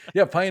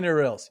 Yeah, Pioneer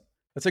Rails.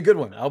 That's a good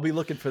one. I'll be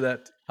looking for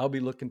that. I'll be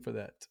looking for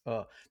that.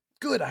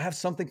 Good. I have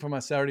something for my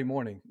Saturday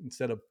morning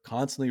instead of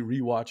constantly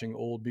rewatching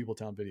old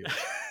Beebletown videos.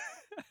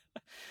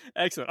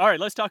 Excellent. All right,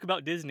 let's talk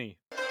about Disney.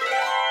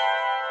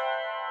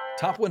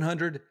 Top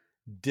 100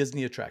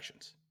 Disney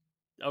attractions.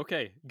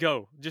 Okay,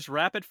 go. Just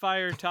rapid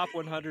fire top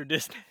 100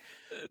 Disney.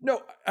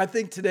 No, I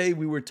think today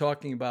we were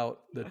talking about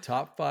the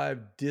top 5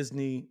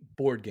 Disney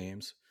board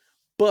games,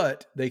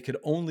 but they could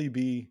only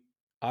be.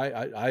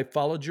 I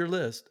followed your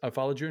list. I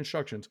followed your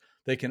instructions.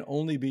 They can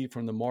only be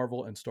from the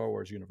Marvel and Star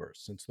Wars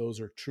universe, since those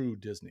are true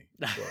Disney.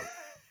 So,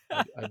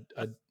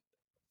 I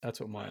that's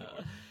what mine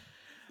are.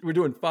 We're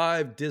doing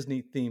 5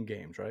 Disney themed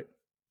games, right?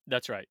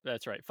 That's right.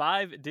 That's right.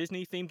 5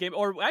 Disney themed game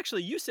or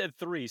actually you said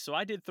 3, so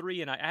I did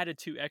 3 and I added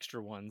 2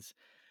 extra ones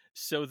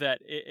so that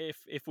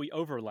if we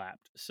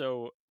overlapped.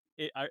 So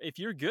if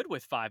you're good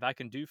with 5, I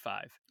can do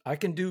 5. I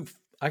can do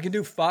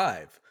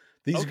 5.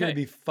 These are going to Okay.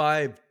 be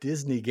 5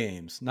 Disney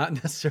games, not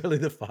necessarily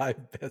the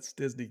 5 best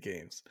Disney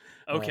games.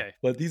 Okay.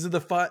 But these are the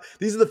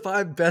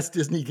 5 best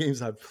Disney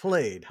games I've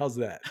played. How's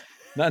that?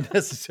 Not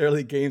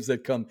necessarily games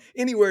that come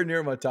anywhere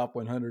near my top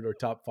 100 or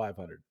top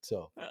 500.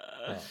 So,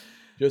 Uh, uh,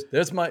 just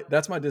that's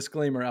my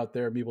disclaimer out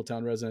there,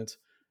 Meepletown residents.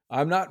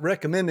 I'm not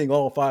recommending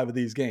all 5 of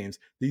these games.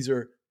 These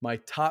are my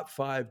top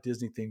 5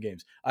 Disney themed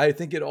games. I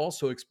think it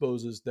also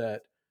exposes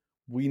that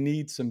we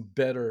need some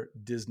better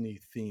Disney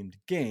themed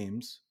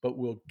games, but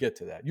we'll get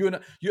to that. You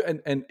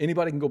and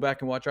anybody can go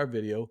back and watch our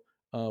video.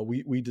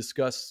 We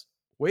discuss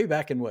way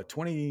back in what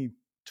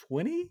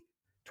 2020,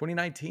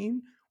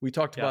 2019. We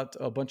talked yeah, about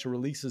a bunch of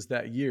releases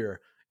that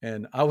year,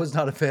 and I was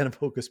not a fan of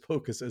Hocus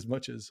Pocus as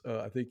much as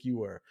I think you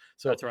were.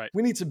 So that's right.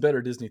 we need some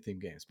better Disney themed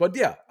games. But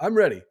yeah, I'm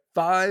ready.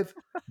 5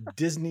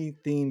 Disney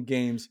themed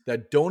games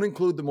that don't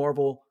include the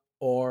Marvel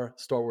or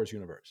Star Wars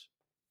universe,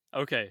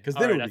 Okay. because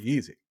All then it right. would be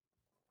easy.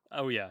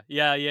 Oh yeah.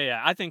 Yeah, yeah,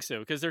 yeah. I think so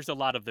because there's a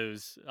lot of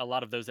those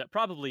that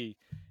probably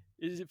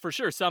is for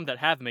sure some that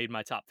have made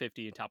my top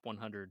 50 and top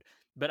 100.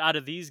 But out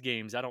of these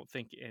games, I don't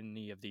think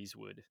any of these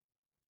would Well,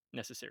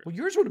 necessarily.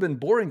 yours would have been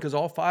boring because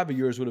all 5 of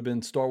yours would have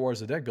been Star Wars: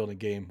 The Deck Building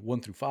Game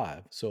 1 through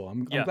 5. So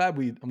I'm Yeah. glad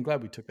we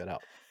took that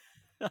out.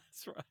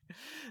 That's right.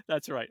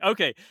 That's right.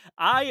 Okay.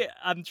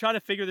 I'm trying to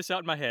figure this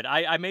out in my head.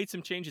 I made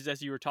some changes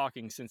as you were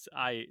talking since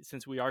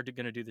we are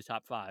going to do the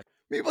top 5.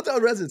 People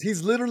tell residents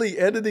he's literally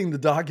editing the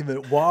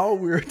document while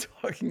we're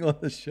talking on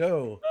the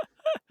show.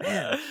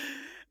 Man,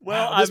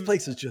 Well, wow, I'm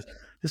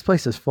this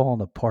place has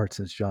fallen apart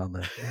since John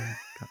left. Man.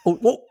 Oh,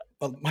 whoa,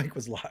 Mike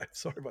was live.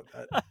 Sorry about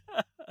that.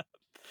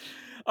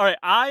 All right,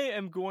 I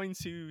am going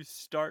to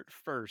start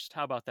first.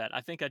 How about that?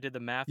 I think I did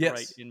the math right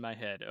Yes, in my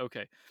head.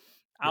 Okay.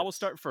 I will yes.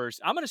 start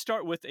first. I'm going to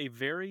start with a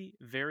very,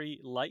 very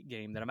light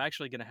game that I'm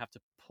actually going to have to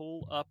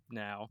pull up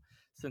now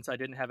since I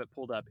didn't have it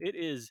pulled up. It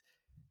is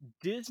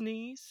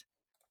Disney's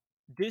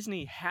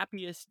Disney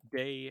Happiest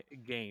Day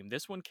game.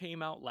 This one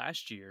came out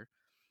last year.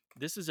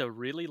 This is a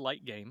really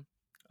light game,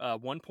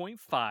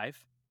 1.5,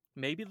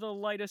 maybe the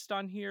lightest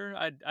on here.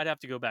 I'd have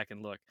to go back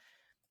and look.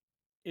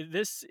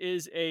 This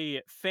is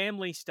a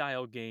family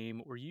style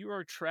game where you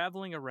are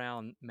traveling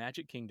around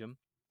Magic Kingdom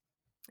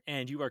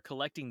and you are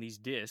collecting these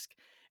discs.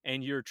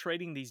 and you're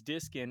trading these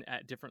disc in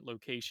at different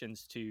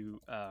locations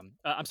to.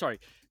 I'm sorry,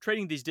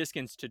 trading these disc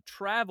ins to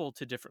travel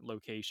to different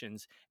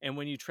locations, and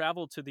when you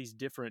travel to the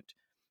different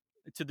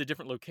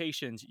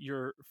locations,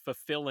 you're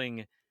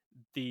fulfilling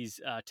these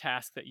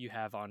tasks that you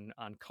have on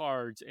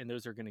cards, and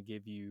those are going to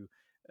give you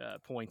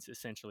points.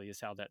 Essentially, is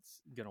how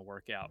that's going to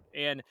work out.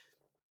 And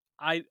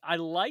I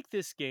like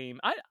this game.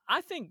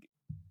 I think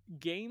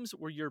games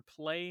where you're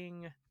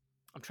playing.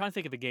 I'm trying to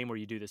think of a game where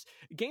you do this.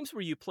 Games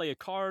where you play a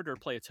card or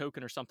play a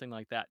token or something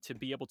like that to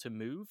be able to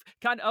move.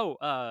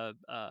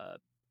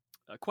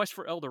 Quest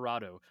for El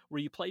Dorado,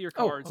 where you play your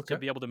Oh, cards to okay.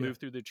 be able to Yeah. move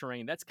through the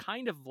terrain. That's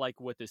kind of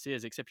like what this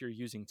is, except you're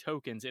using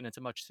tokens, and it's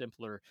a much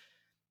simpler.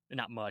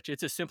 Not much.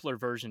 It's a simpler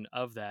version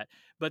of that.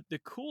 But the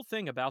cool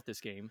thing about this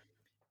game,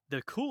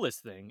 the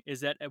coolest thing, is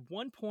that at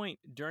one point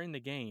during the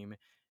game,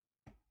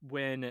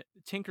 when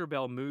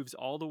Tinkerbell moves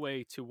all the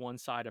way to one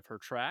side of her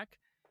track,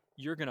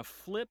 you're going to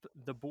flip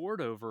the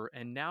board over,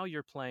 and now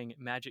you're playing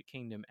Magic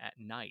Kingdom at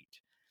night.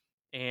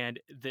 And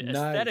the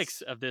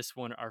aesthetics Nice. of this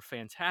one are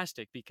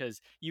fantastic because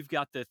you've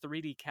got the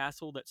 3D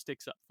castle that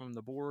sticks up from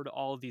the board,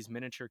 all of these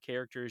miniature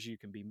characters. You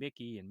can be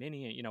Mickey and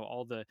Minnie, and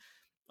all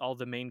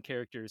the main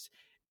characters,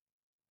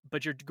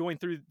 but you're going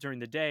through during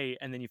the day,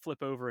 and then you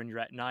flip over and you're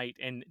at night,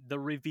 and the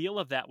reveal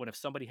of that, when if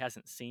somebody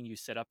hasn't seen you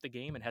set up the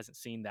game and hasn't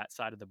seen that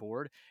side of the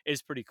board,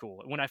 is pretty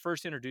cool. When I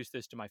first introduced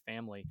this to my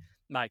family,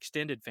 my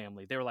extended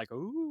family, they were like,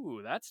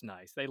 "Ooh, that's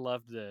nice." They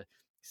loved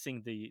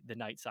seeing the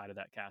night side of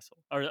that castle,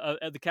 or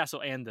the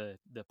castle and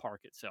the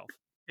park itself.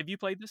 Have you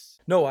played this?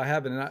 No, I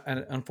haven't,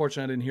 and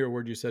unfortunately, I didn't hear a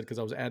word you said because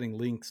I was adding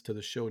links to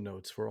the show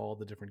notes for all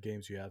the different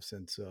games you have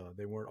since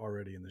they weren't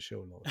already in the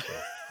show notes. So,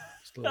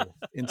 just a little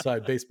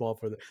inside baseball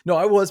for the. No,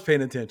 I was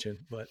paying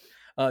attention, but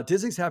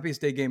Disney's Happiest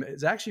Day game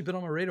has actually been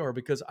on my radar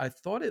because I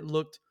thought it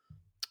looked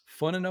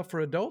fun enough for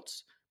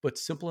adults, but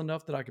simple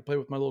enough that I could play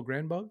with my little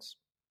grandbugs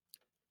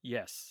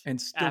Yes, and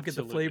still get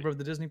the flavor absolutely. of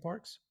the Disney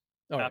parks.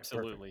 All right, perfect.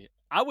 Absolutely.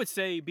 I would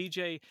say,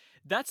 BJ,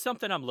 that's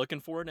something I'm looking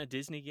for in a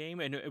Disney game,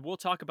 and we'll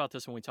talk about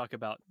this when we talk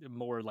about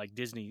more like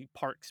Disney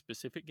park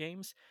specific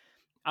games.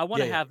 I want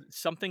Yeah, to yeah. have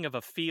something of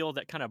a feel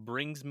that kind of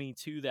brings me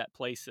to that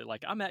place that,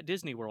 like, I'm at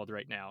Disney World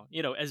right now,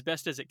 as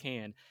best as it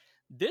can.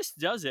 This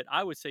does it,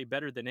 I would say,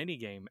 better than any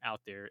game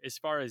out there as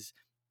far as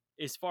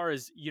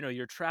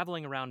you're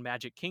traveling around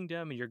Magic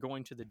Kingdom, and you're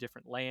going to the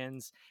different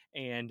lands,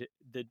 and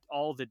the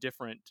all the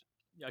different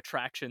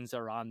attractions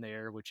are on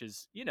there, which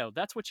is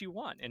that's what you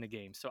want in a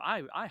game. So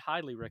I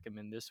highly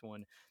recommend this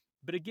one.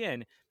 But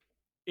again,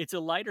 it's a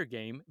lighter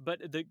game, but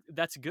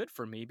that's good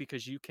for me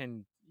because you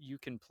can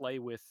play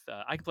with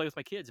I can play with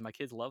my kids, and my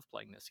kids love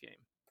playing this game.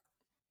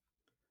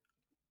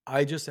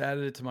 I just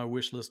added it to my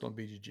wish list on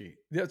BGG.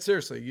 Yeah,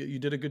 seriously, you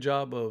did a good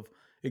job of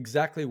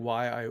exactly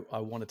why I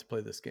wanted to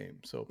play this game.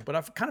 So, but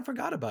I kind of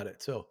forgot about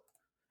it. So,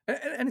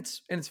 and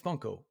it's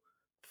Funko.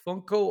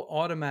 Funko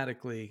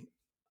automatically,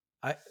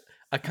 I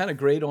I kind of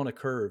grade on a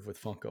curve with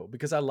Funko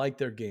because I like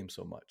their game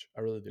so much.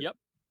 I really do. Yep.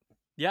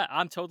 Yeah,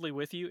 I'm totally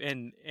with you.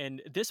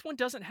 And this one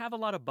doesn't have a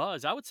lot of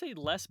buzz. I would say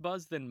less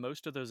buzz than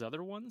most of those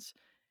other ones,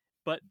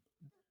 but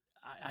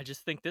I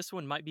just think this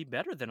one might be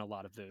better than a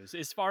lot of those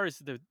as far as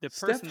the Steph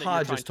person that you're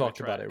Hodges trying to talked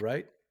about it,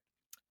 attract.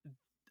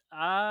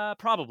 right?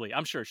 Probably.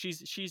 I'm sure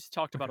she's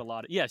talked about Okay. a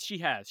lot. Yes, she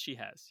has. She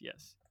has.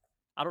 Yes.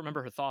 I don't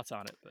remember her thoughts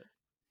on it, but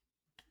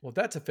Well,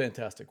 that's a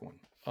fantastic one.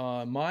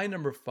 My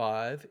number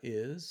five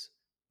is,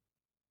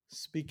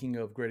 speaking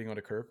of grading on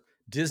a curve,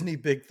 Disney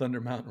Big Thunder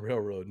Mountain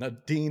Railroad. Now,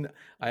 Dean,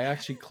 I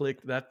actually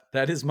clicked that.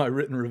 That is my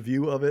written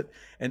review of it,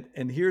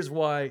 and here's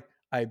why.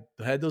 I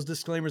had those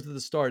disclaimers at the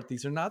start.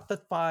 These are not the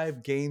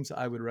five games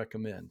I would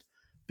recommend.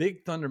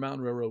 Big Thunder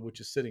Mountain Railroad,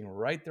 which is sitting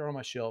right there on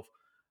my shelf,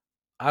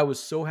 I was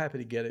so happy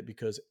to get it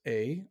because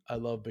I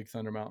love Big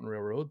Thunder Mountain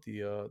Railroad,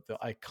 the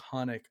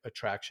iconic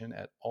attraction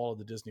at all of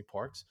the Disney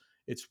parks.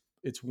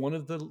 It's one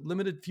of the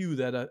limited few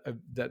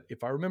that,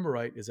 if I remember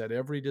right, is at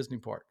every Disney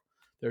park.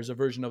 There's a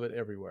version of it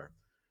everywhere.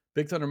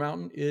 Big Thunder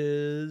Mountain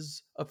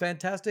is a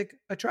fantastic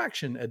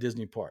attraction at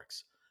Disney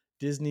parks.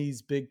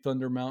 Disney's Big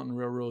Thunder Mountain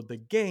Railroad, the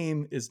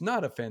game, is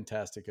not a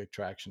fantastic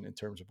attraction in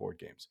terms of board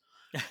games.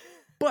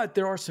 But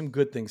there are some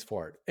good things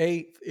for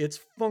it. It's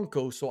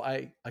Funko, so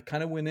I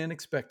kind of went in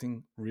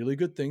expecting really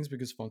good things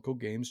because Funko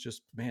games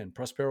just, man,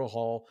 Prospero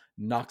Hall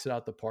knocks it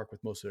out the park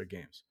with most of their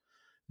games.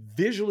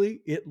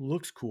 Visually, it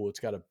looks cool. It's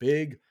got a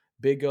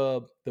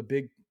the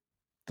big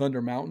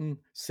Thunder Mountain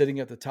sitting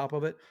at the top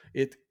of it.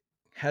 It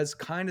has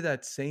kind of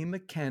that same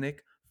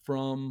mechanic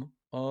from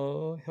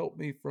help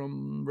me,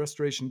 from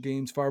Restoration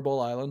Games Fireball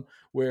Island,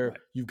 where right.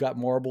 you've got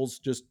marbles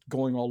just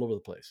going all over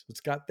the place. It's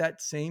got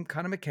that same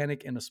kind of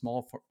mechanic in a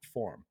small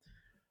form.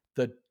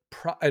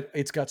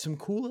 It's got some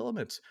cool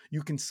elements.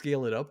 You can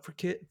scale it up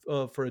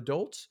for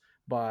adults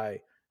by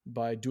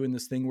doing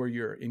this thing where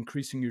you're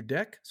increasing your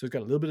deck. So it's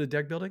got a little bit of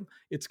deck building.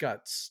 It's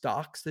got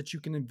stocks that you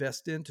can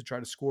invest in to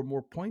try to score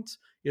more points.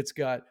 It's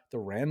got the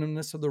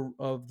randomness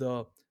of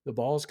the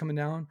balls coming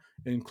down,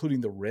 including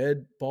the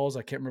red balls.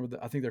 I can't remember.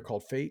 I think they're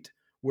called Fate,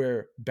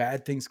 where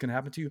bad things can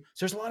happen to you.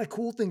 So there's a lot of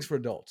cool things for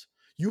adults.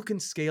 You can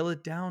scale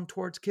it down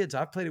towards kids.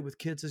 I've played it with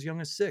kids as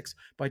young as 6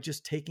 by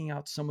just taking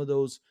out some of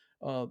those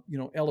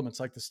elements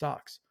like the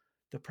stocks.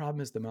 The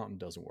problem is the mountain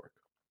doesn't work,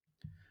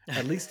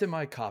 at least in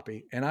my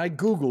copy. And I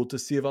Googled to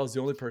see if I was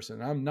the only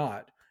person, and I'm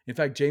not. In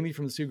fact, Jamie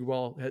from the Secret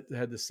Ball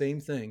had the same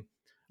thing.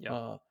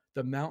 Yep.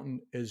 The mountain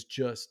is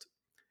just,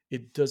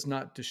 it does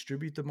not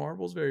distribute the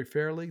marbles very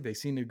fairly. They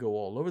seem to go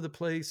all over the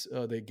place.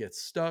 They get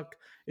stuck.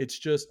 It's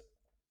just,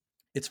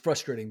 it's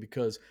frustrating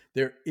because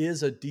there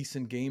is a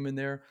decent game in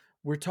there.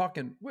 We're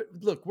talking,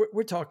 look,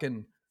 we're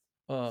talking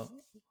uh,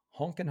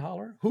 honk and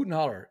holler, hoot and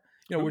holler.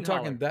 Hoot We're and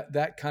talking holler.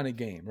 that kind of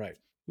game, right?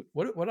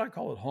 What do I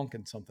call it?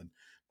 Honking something,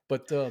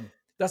 but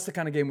that's the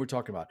kind of game we're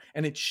talking about,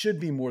 and it should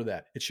be more of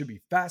that. It should be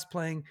fast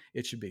playing.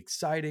 It should be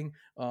exciting,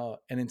 and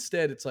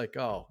instead, it's like,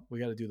 oh, we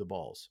got to do the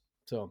balls,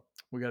 so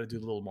we got to do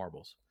the little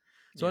marbles.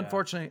 So Yeah.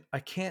 unfortunately, I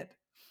can't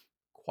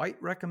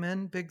quite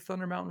recommend Big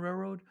Thunder Mountain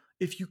Railroad.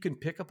 If you can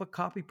pick up a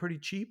copy pretty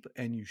cheap,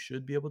 and you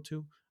should be able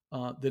to,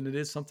 then it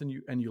is something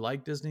you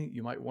like Disney.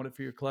 You might want it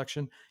for your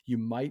collection. You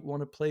might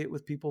want to play it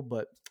with people,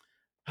 but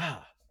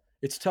ah,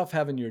 it's tough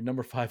having your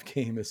number 5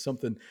 game as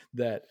something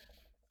that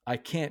I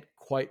can't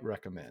quite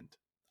recommend.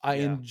 I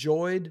Yeah.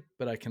 enjoyed,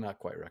 but I cannot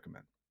quite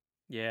recommend.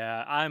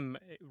 Yeah. I'm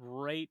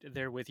right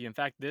there with you. In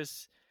fact,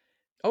 this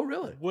Oh,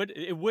 really?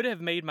 would have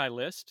made my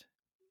list.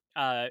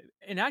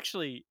 And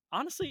actually,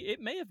 honestly, it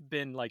may have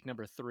been like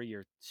number 3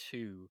 or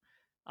 2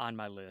 on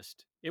my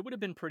list. It would have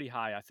been pretty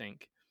high, I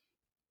think,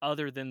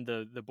 other than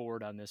the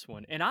board on this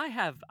one. And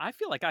I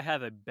feel like I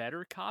have a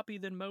better copy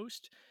than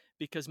most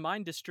because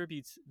mine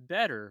distributes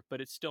better,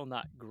 but it's still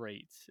not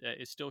great.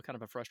 It's still kind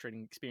of a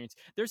frustrating experience.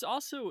 There's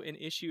also an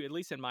issue, at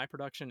least in my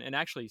production, and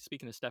actually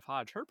speaking of Steph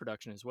Hodge, her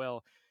production as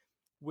well,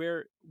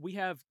 where we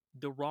have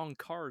the wrong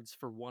cards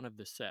for one of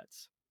the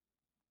sets.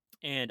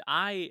 And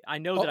I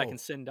know that I can Uh-oh.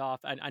 send off.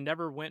 I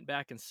never went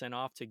back and sent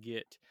off to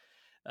get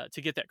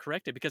that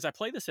corrected because I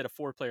play this at a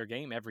 4-player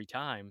game every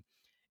time,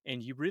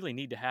 and you really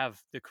need to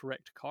have the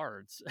correct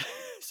cards.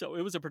 So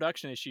it was a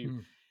production issue Hmm.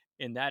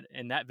 in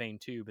that vein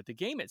too. But the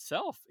game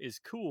itself is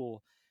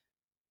cool.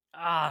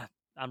 Ah,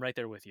 I'm right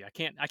there with you. I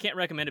can't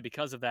recommend it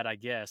because of that, I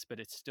guess, but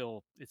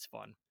it's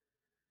fun.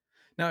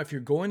 Now, if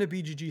you're going to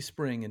BGG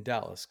Spring in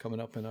Dallas coming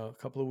up in a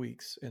couple of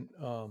weeks,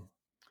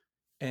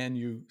 and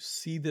you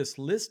see this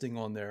listing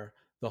on there,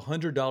 the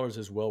 $100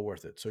 is well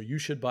worth it. So you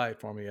should buy it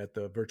for me at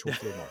the virtual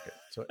flea market.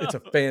 So it's a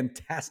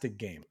fantastic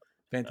game.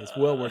 Fantastic.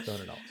 Well uh, worth the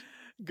 $100.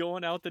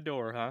 Going out the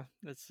door, huh?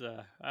 That's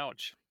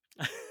ouch.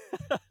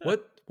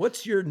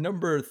 What's your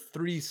number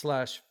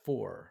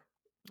 3/4?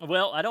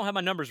 Well, I don't have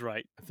my numbers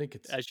right, I think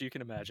it's as you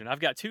can imagine. I've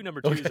got 2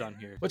 number 2s okay. on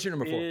here. What's your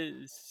number 4?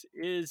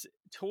 Is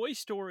Toy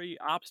Story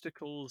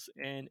Obstacles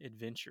and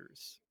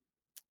Adventures.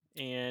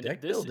 And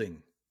Deck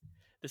building.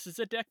 this is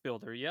a deck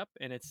builder, yep,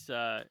 and it's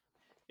a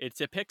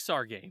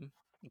Pixar game.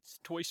 It's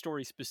Toy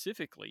Story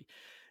specifically.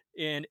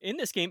 And in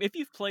this game, if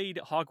you've played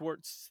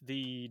Hogwarts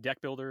the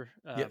deck builder,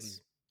 Yes.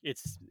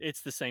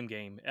 it's the same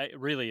game.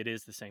 Really, it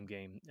is the same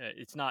game.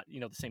 It's not,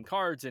 the same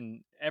cards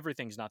and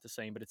everything's not the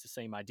same, but it's the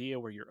same idea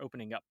where you're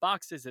opening up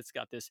boxes. It's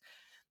got this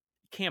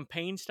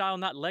campaign style,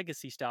 not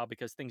legacy style,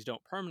 because things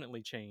don't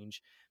permanently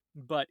change.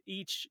 But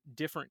each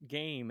different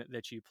game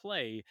that you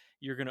play,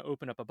 you're going to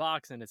open up a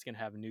box and it's going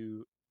to have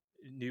new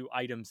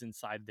items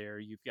inside there.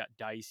 You've got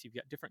dice, you've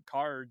got different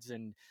cards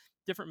and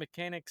different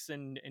mechanics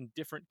and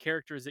different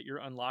characters that you're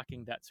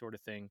unlocking, that sort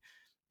of thing.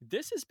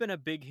 This has been a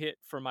big hit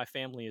for my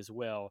family as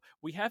well.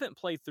 We haven't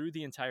played through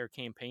the entire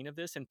campaign of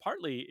this, and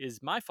partly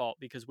is my fault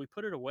because we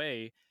put it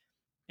away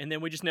and then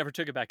we just never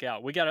took it back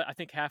out. We got it, I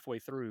think, halfway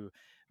through.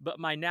 But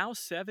my now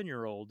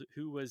 7-year-old,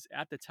 who was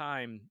at the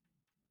time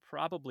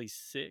probably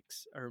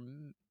 6 or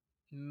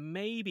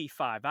maybe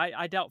 5,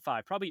 I doubt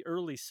 5, probably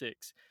early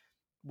 6,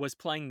 was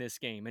playing this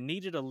game and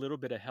needed a little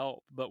bit of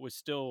help, but was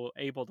still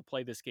able to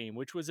play this game,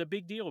 which was a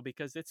big deal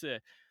because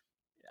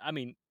I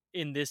mean,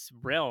 in this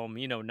realm,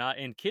 not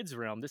in kids'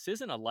 realm, this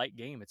isn't a light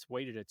game. It's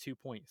weighted at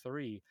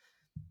 2.3.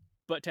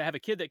 But to have a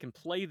kid that can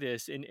play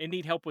this and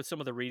need help with some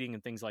of the reading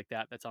and things like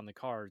that that's on the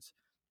cards,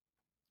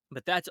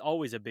 but that's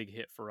always a big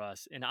hit for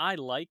us. And I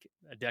like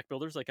deck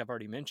builders, like I've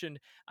already mentioned.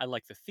 I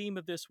like the theme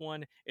of this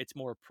one. It's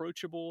more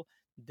approachable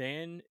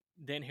than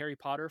Harry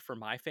Potter for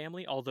my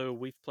family. Although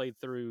we've played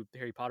through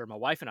Harry Potter, my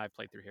wife and I have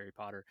played through Harry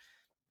Potter,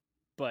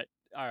 but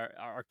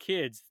our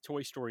kids,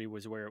 Toy Story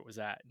was where it was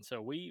at, and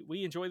so we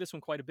enjoy this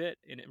one quite a bit.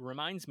 And it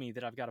reminds me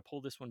that I've got to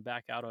pull this one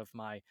back out of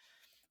my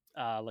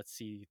let's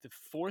see, the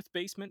fourth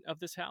basement of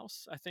this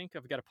house. I think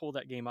I've got to pull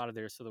that game out of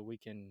there so that we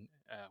can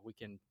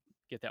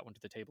get that one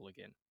to the table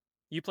again.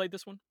 You played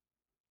this one?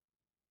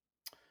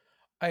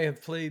 I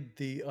have played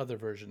the other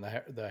version,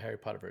 the Harry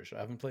Potter version.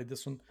 I haven't played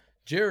this one.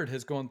 Jared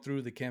has gone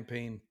through the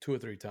campaign 2 or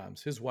 3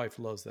 times. His wife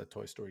loves that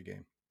Toy Story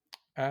game.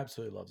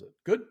 Absolutely loves it.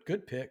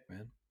 Good pick,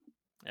 man.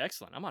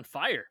 Excellent. I'm on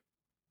fire.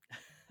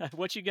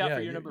 What you got Yeah,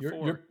 for your number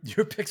four?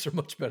 your picks are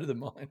much better than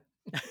mine.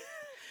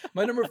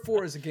 My number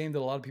 4 is a game that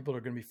a lot of people are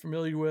going to be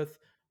familiar with.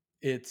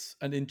 It's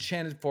an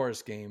Enchanted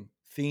Forest game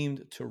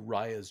themed to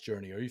Raya's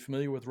journey. Are you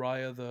familiar with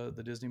Raya,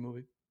 the Disney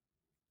movie?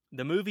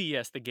 The movie,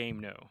 yes. The game,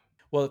 no.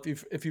 Well,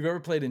 if you've ever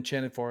played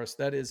Enchanted Forest,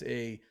 that is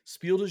a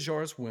Spiel des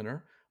Jahres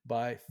winner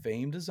by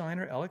famed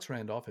designer Alex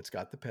Randolph. It's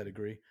got the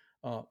pedigree,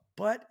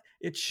 but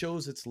it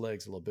shows its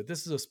legs a little bit.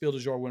 This is a Spiel des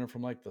Jahres winner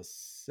from like the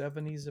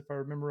 70s, if I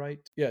remember right.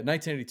 Yeah,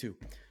 1982.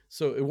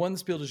 So it won the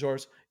Spiel des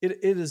Jahres. It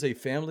is a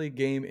family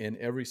game in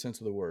every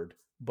sense of the word,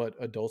 but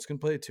adults can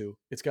play it too.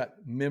 It's got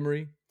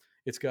memory.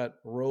 It's got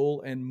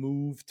roll and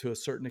move to a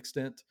certain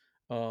extent,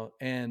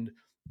 and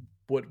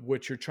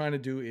what you're trying to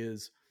do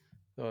is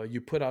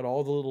you put out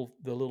all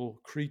the little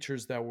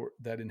creatures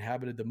that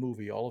inhabited the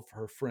movie, all of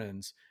her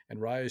friends, and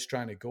Raya is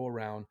trying to go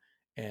around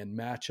and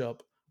match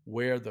up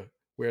where the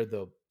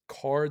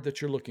card that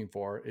you're looking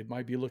for. It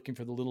might be looking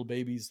for the little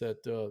babies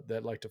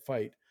that like to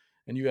fight,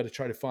 and you got to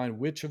try to find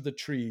which of the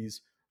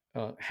trees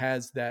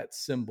has that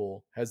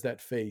symbol, has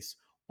that face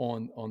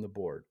on the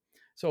board.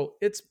 So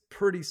it's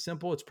pretty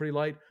simple. It's pretty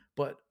light,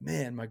 but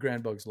man, my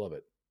grandbugs love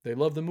it. They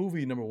love the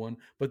movie, number one,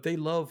 but they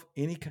love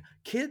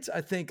kids.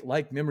 I think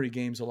like memory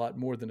games a lot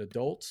more than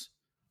adults,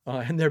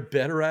 and they're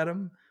better at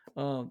them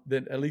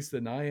than at least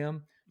than I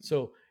am.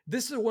 So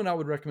this is one I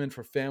would recommend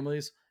for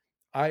families.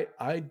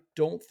 I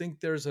don't think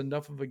there's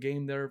enough of a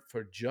game there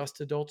for just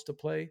adults to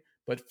play,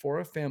 but for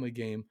a family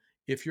game,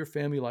 if your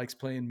family likes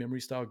playing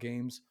memory style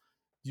games,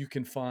 you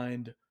can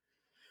find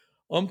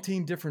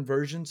umpteen different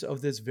versions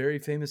of this very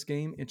famous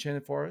game,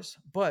 Enchanted Forest.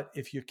 But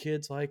if your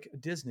kids like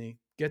Disney,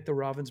 get the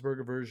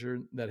Ravensburger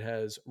version that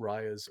has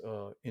Raya's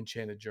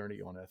Enchanted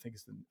Journey on it. I think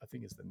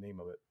it's the name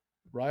of it.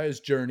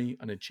 Raya's Journey,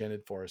 an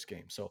Enchanted Forest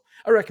game. So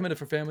I recommend it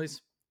for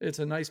families. It's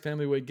a nice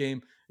family weight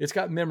game. It's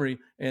got memory,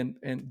 and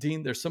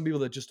Dean, there's some people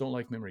that just don't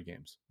like memory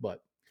games, but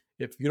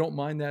if you don't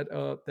mind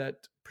that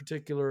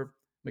particular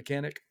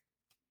mechanic,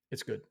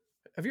 it's good.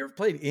 Have you ever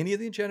played any of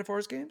the Enchanted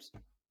Forest games?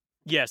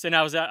 Yes, and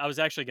I was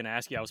actually going to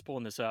ask you. I was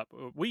pulling this up.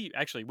 We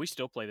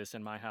still play this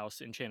in my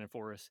house, Enchanted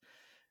Forest,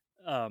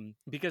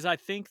 because I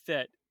think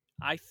that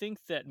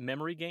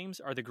memory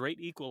games are the great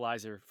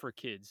equalizer for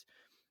kids.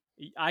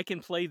 I can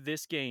play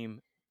this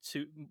game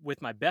to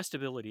with my best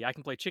ability. I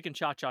can play Chicken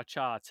Cha Cha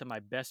Cha to my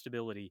best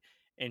ability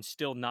and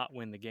still not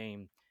win the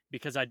game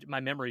because my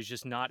memory is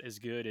just not as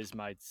good as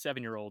my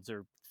 7 year olds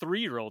or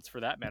 3 year olds for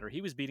that matter.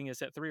 He was beating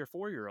us at 3 or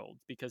 4 year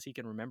olds because he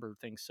can remember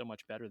things so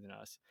much better than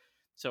us.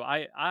 So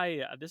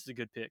this is a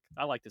good pick.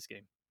 I like this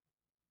game.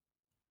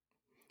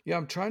 Yeah,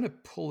 I'm trying to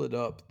pull it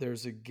up.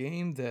 There's a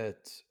game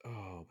that,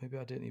 oh, maybe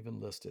I didn't even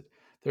list it.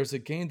 There's a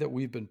game that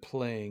we've been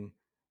playing.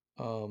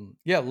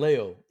 Yeah,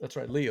 Leo. That's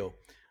right, Leo.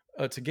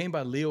 It's a game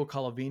by Leo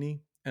Colavini,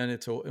 and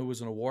it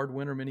was an award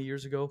winner many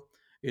years ago.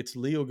 It's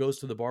Leo Goes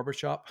to the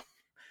Barbershop.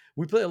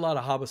 We play a lot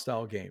of Hobby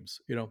style games,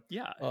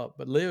 Yeah,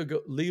 but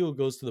Leo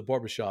Goes to the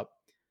Barbershop.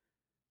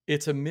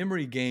 It's a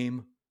memory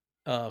game,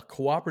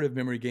 cooperative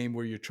memory game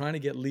where you're trying to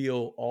get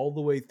Leo all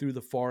the way through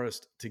the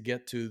forest to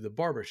get to the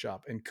barber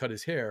shop and cut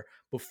his hair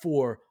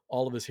before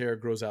all of his hair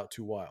grows out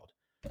too wild.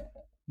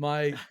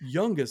 My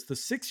youngest, the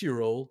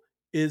 6-year old,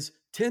 is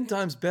 10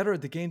 times better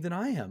at the game than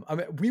I am. I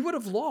mean, we would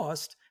have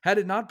lost had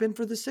it not been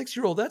for the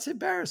 6-year old. That's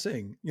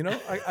embarrassing.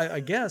 I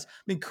guess. I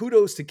mean,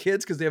 kudos to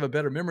kids because they have a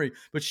better memory.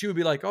 But she would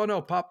be like, "Oh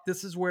no, Pop,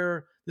 this is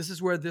where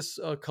this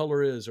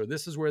color is, or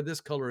this is where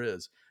this color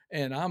is."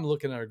 And I'm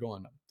looking at her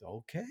going,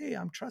 "Okay,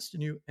 I'm trusting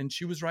you." And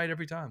she was right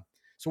every time.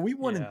 So we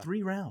won in yeah.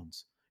 3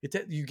 rounds.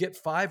 You get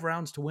 5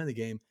 rounds to win the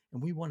game,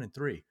 and we won in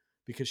three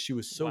because she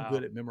was so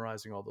good Wow, at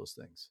memorizing all those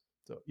things.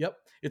 So, yep,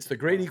 it's the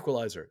great wow.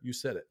 equalizer. You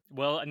said it.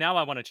 Well, now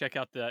I want to check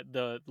out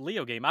the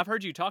Leo game. I've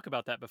heard you talk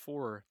about that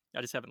before. I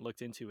just haven't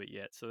looked into it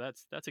yet. So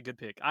that's a good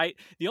pick.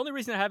 The only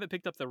reason I haven't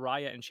picked up the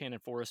Raya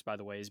Enchanted Forest, by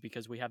the way, is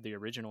because we have the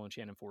original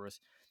Enchanted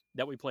Forest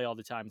that we play all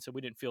the time. So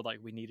we didn't feel like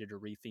we needed a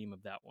retheme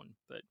of that one.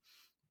 But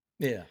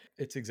Yeah,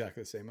 it's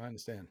exactly the same. I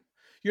understand.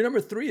 Your number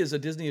three is a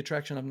Disney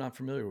attraction I'm not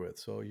familiar with,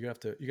 so you have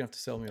to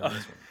sell me on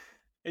this one.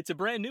 it's a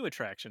brand new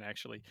attraction,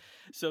 actually.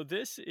 So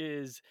this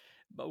is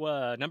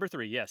number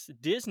three. Yes,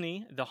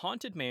 Disney, the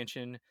Haunted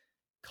Mansion,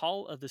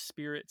 Call of the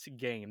Spirits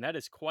game. That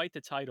is quite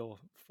the title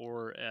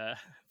for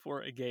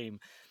for a game.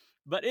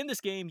 But in this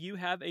game, you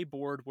have a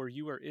board where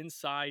you are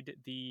inside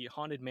the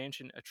Haunted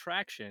Mansion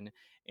attraction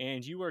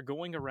and you are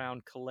going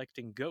around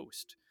collecting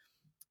ghosts.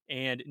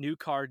 And new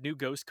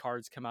ghost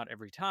cards come out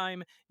every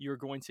time. You're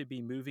going to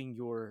be moving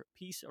your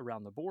piece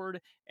around the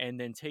board and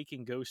then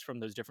taking ghosts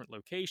from those different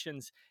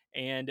locations.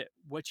 And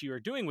what you are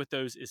doing with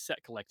those is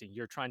set collecting.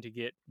 You're trying to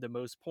get the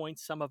most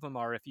points. Some of them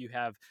are if you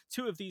have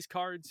two of these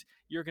cards,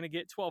 you're going to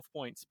get 12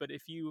 points. But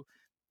if you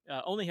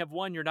only have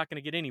one, you're not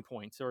going to get any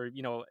points. Or,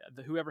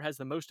 whoever has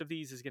the most of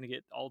these is going to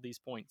get all these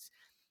points.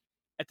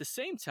 At the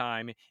same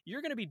time,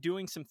 you're going to be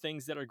doing some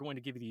things that are going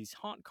to give you these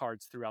haunt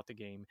cards throughout the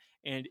game.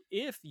 And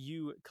if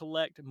you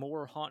collect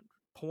more haunt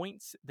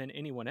points than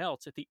anyone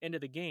else at the end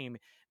of the game,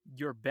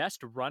 your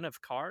best run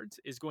of cards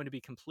is going to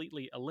be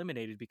completely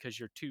eliminated because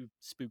you're too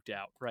spooked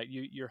out, right?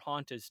 Your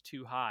haunt is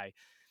too high.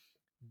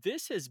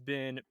 This has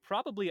been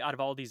probably out of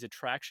all these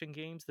attraction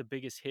games the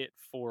biggest hit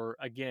for,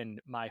 again,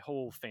 my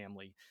whole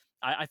family.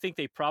 I think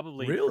they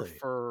probably Really?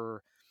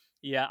 prefer,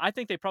 yeah, I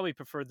think they probably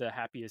prefer the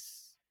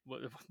happiest.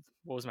 what,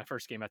 what was my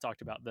first game I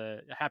talked about?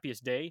 The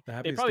Happiest Day. The They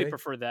Happiest probably Day?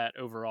 prefer that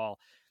overall.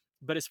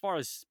 But as far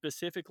as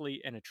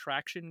specifically an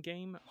attraction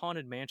game,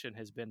 Haunted Mansion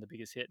has been the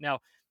biggest hit. Now,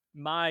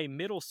 my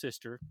middle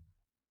sister,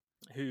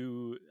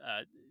 who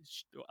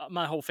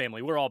my whole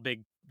family, we're all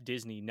big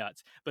Disney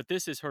nuts, but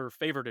this is her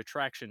favorite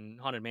attraction.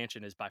 Haunted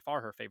Mansion is by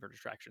far her favorite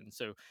attraction.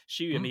 So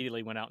she Mm.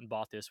 immediately went out and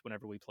bought this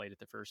whenever we played it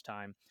the first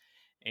time,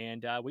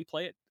 and we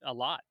play it a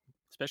lot,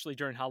 especially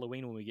during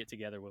Halloween when we get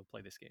together. We'll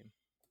play this game.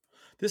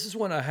 This is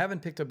one I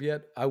haven't picked up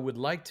yet. I would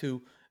like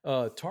to.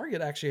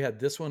 Target actually had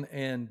this one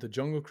and the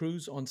Jungle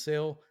Cruise on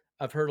sale.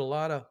 I've heard a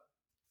lot of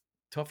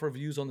tough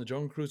reviews on the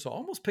Jungle Cruise, so I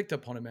almost picked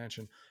up Haunted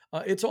Mansion.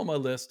 It's on my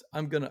list.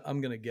 I'm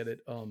gonna get it.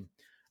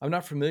 I'm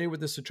not familiar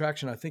with this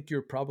attraction. I think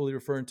you're probably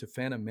referring to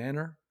Phantom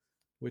Manor,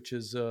 which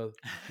is the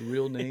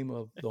real name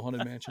of the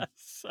Haunted Mansion.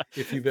 So-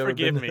 If you've ever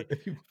been, Forgive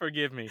me,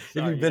 forgive me. if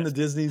you've Sorry, been to yes.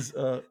 Disney's,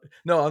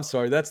 no, I'm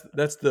sorry. That's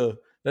the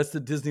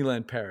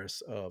Disneyland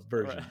Paris Right.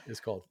 version. It's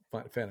called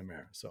Phantom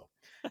Manor. So,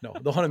 no,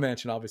 the Haunted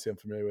Mansion. Obviously, I'm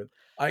familiar with.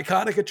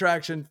 Iconic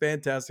attraction,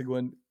 fantastic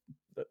one.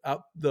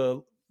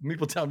 The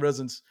Meepletown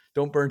residents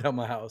don't burn down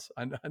my house.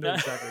 I know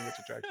exactly which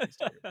attraction he's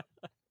talking about.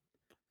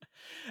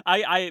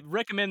 I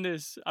recommend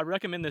this. I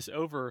recommend this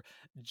over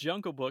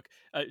Jungle Book,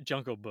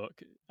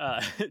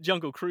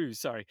 Jungle Cruise.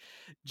 Sorry,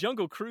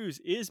 Jungle Cruise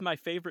is my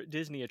favorite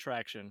Disney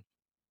attraction,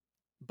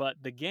 but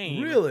the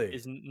game Really?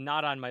 is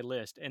not on my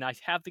list. And I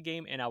have the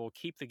game, and I will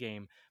keep the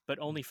game, but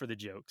only for the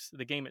jokes.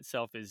 The game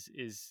itself is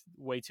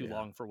way too Yeah.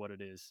 long for what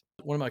it is.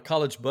 One of my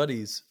college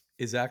buddies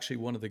is actually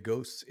one of the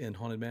ghosts in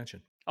Haunted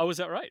Mansion. Oh, is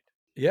that right?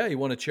 Yeah, he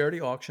won a charity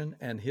auction,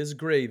 and his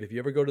grave. If you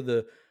ever go to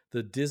the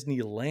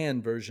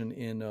Disneyland version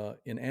in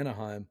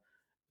Anaheim,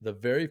 the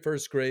very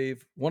first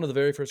grave, one of the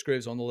very first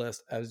graves on the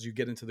list, as you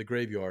get into the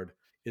graveyard,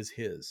 is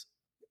his.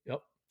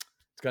 Yep,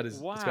 it's got his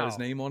Wow,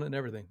 name on it and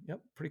everything. Yep,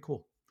 pretty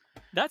cool.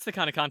 that's the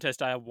kind of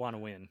contest I want to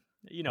win.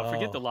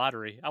 Forget the Oh,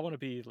 lottery. I want to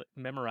be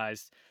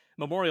memorized,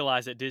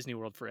 memorialized at Disney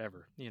World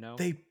forever. Or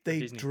they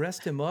Disney.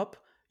 dressed him up.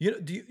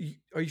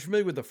 Are you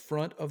familiar with the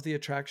front of the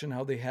attraction?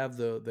 How they have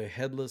the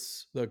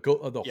headless, the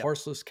Yep.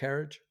 horseless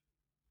carriage?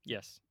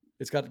 Yes.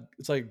 It's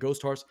like a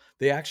ghost horse.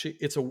 They actually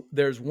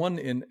there's one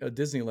in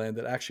Disneyland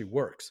that actually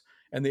works,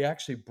 and they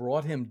actually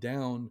brought him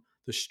down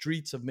the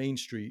streets of Main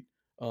Street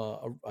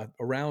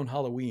around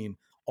Halloween,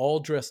 all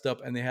dressed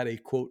up, and they had a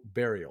quote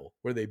burial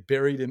where they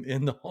buried him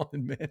in the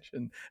haunted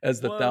mansion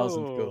as the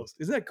thousandth Whoa, ghost.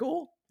 Isn't that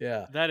cool?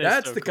 Yeah, that is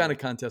that's so the kind cool. of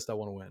contest I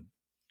want to win.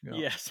 Yeah,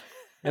 Yes.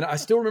 and I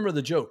still remember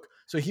the joke.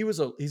 So he's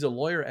a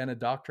lawyer and a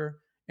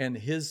doctor, and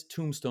his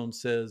tombstone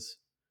says,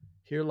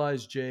 "Here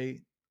lies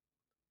Jay,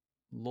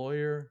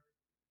 lawyer,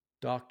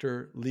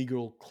 doctor,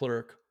 legal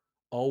clerk,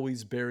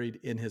 always buried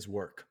in his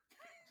work."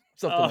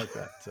 Something Oh, like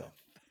that. So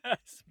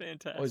that's always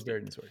fantastic. buried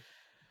in his work.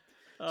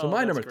 So Oh,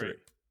 my that's number three. great.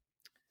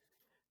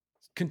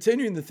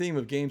 Continuing the theme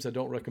of games I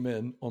don't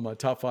recommend on my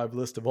top five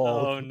list of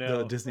all Oh the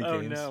no. Disney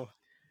Oh games. no.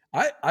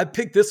 I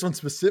picked this one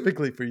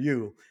specifically for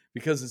you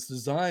because it's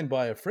designed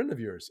by a friend of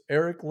yours,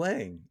 Eric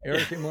Lang,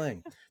 Eric M.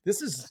 Lang.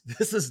 This is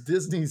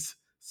Disney's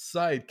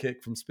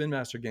sidekick from Spin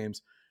Master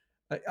Games.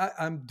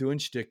 I'm doing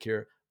shtick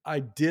here. I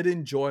did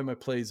enjoy my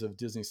plays of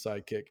Disney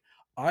Sidekick.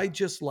 I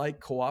just like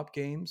co-op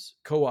games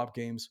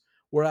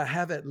where I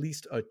have at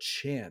least a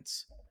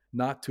chance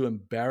not to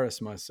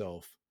embarrass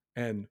myself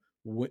and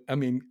I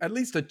mean, at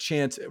least a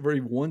chance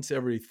once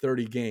every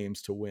 30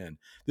 games to win.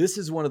 This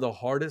is one of the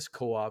hardest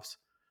co-ops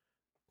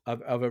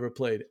I've ever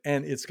played,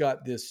 and it's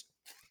got this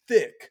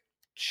thick,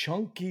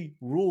 chunky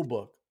rule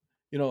book.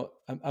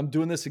 I'm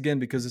doing this again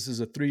because this is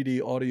a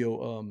 3D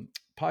audio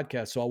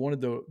podcast, so I wanted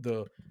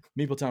the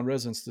Meepletown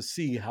residents to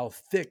see how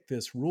thick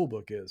this rule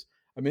book is.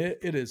 I mean,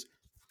 it is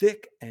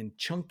thick and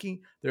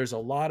chunky. There's a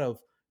lot of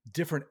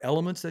different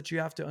elements that you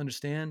have to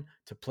understand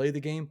to play the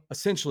game.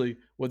 Essentially,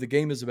 what the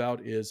game is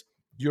about is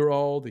you're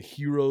all the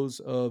heroes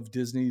of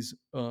Disney's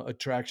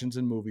attractions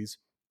and movies.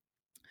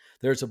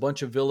 There's a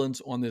bunch of villains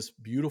on this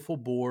beautiful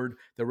board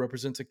that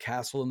represents a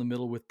castle in the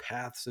middle with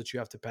paths that you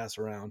have to pass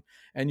around.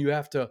 And you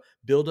have to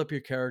build up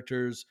your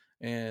characters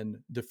and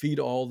defeat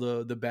all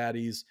the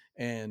baddies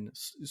and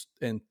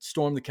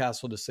storm the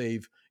castle to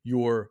save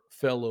your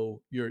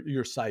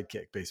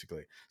sidekick,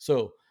 basically.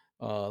 So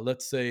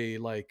let's say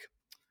like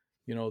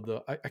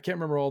I can't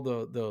remember all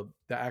the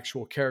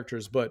actual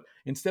characters, but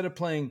instead of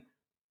playing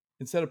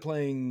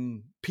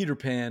Peter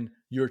Pan,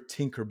 you're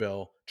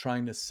Tinkerbell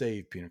trying to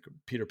save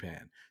Peter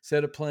Pan.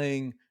 Instead of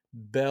playing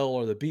Belle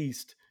or the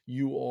Beast,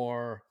 you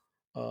are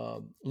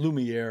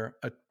Lumiere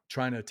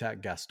trying to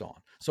attack Gaston.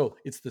 So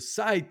it's the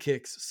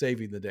sidekicks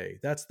saving the day.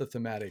 That's the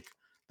thematic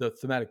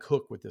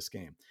hook with this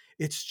game.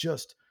 It's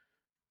just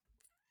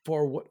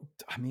for what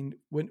I mean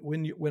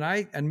when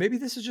I and maybe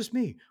this is just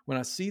me when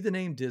I see the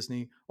name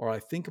Disney or I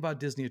think about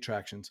Disney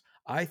attractions,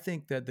 I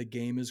think that the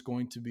game is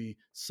going to be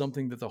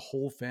something that the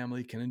whole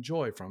family can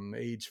enjoy from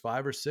age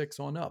 5 or 6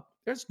 on up.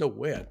 There's no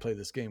way I'd play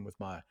this game with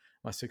my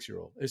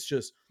 6-year-old. It's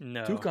just too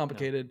No, no.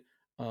 complicated.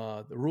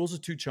 The rules are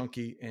too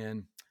chunky,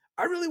 and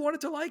I really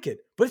wanted to like it,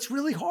 but it's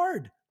really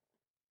hard.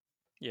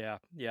 Yeah,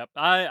 yep.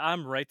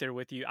 I'm right there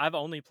with you. I've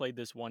only played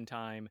this one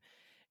time,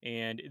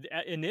 And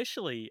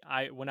initially,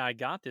 I when I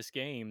got this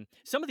game,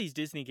 some of these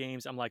Disney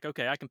games, I'm like,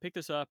 okay, I can pick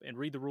this up and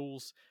read the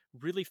rules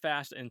really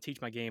fast and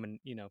teach my game, and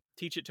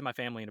teach it to my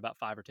family in about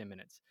 5 or 10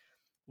 minutes.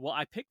 Well,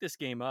 I picked this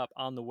game up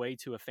on the way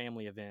to a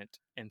family event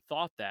and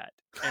thought that,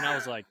 and I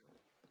was like,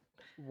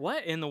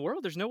 what in the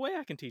world? There's no way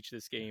I can teach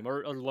this game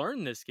or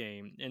learn this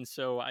game. And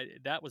so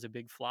that was a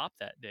big flop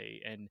that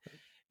day. And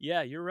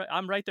yeah, you're right.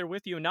 I'm right there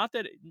with you. Not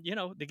that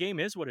the game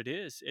is what it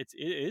is. It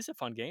is a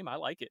fun game. I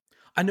like it.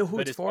 I know who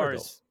But it's as for, far though.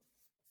 as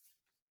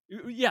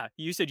yeah,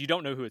 you said you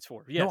don't know who it's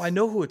for. No, I Yes.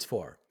 know who it's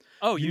for.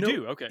 Oh, You you know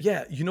do. Okay.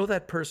 yeah, you know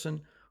that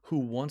person who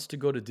wants to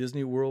go to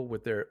Disney World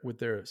with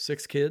their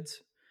 6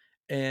 kids,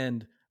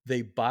 and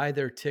they buy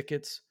their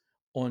tickets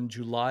on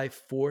July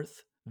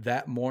 4th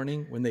that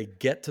morning when they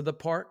get to the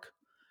park?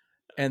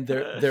 And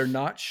they're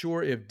not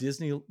sure if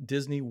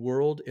Disney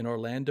World in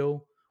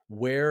Orlando,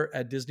 where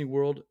at Disney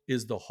World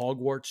is the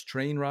Hogwarts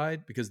train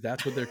ride, because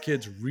that's what their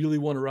kids really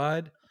want to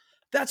ride.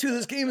 That's who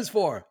this game is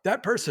for.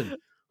 That person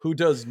who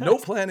does no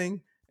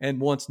planning and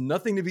wants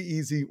nothing to be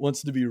easy,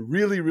 wants to be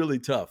really, really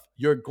tough.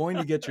 You're going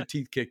to get your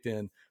teeth kicked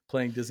in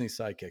playing Disney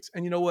sidekicks.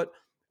 And you know what?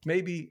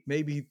 Maybe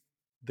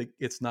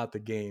it's not the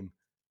game.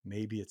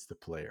 Maybe it's the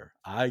player.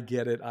 I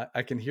get it.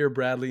 I can hear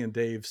Bradley and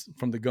Dave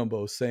from the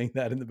Gumbo saying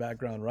that in the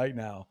background right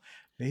now.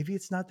 Maybe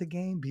it's not the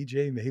game,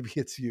 BJ. Maybe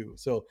it's you.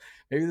 So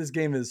maybe this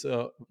game is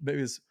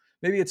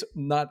maybe it's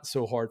not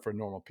so hard for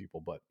normal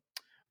people. But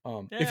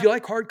if Yeah, you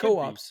like hard could be.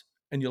 co-ops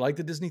and you like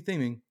the Disney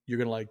theming, you're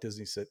gonna like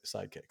Disney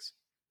sidekicks.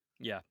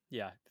 Yeah,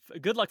 yeah.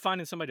 Good luck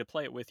finding somebody to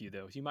play it with you,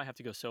 though. You might have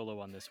to go solo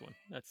on this one.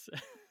 That's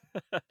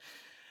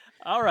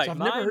all So right. I've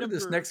never heard of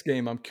this next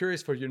game. I'm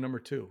curious for your number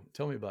two.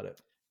 Tell me about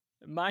it.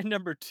 My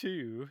number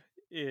two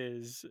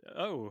is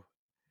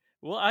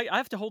well, I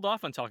have to hold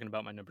off on talking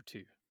about my number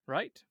two,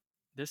 right?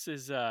 This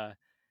is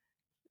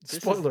this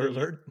is Spoiler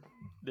alert.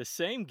 the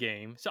same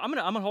game. So I'm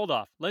gonna hold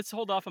off. Let's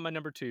hold off on my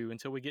number two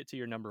until we get to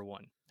your number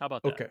one. How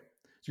about that? Okay.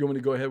 So you want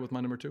me to go ahead with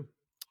my number two?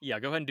 Yeah,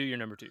 go ahead and do your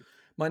number two.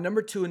 My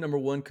number two and number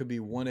one could be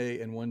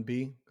 1A and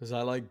 1B because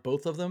I like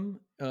both of them,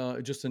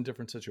 just in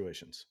different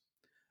situations.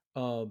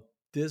 uh,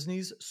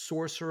 Disney's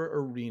Sorcerer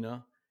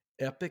Arena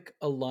Epic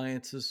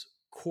Alliances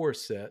core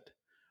set,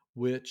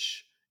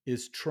 which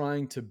is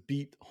trying to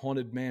beat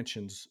Haunted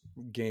Mansion's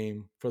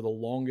game for the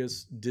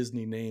longest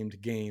Disney named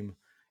game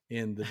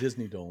in the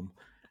Disney Dome.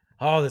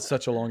 Oh, that's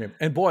such a long game.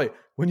 And boy,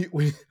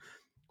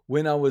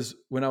 when I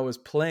was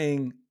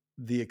playing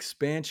the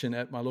expansion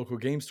at my local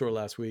game store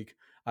last week,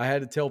 I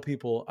had to tell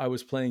people I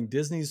was playing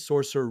Disney's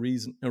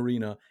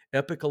Arena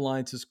Epic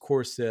Alliances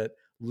core set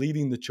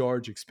leading the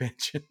charge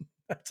expansion.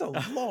 That's a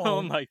Oh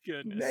long my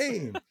goodness.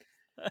 name,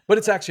 but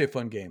it's actually a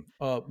fun game.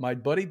 My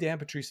buddy Dan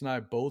Patrice and I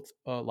both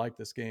like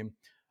this game.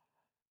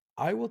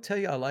 I will tell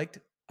you, I like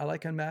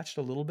Unmatched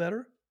a little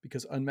better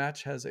because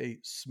Unmatched has a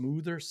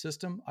smoother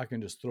system. I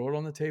can just throw it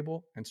on the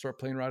table and start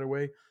playing right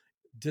away.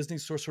 Disney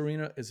Source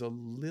Arena is a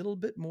little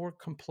bit more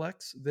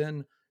complex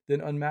than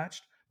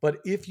Unmatched. But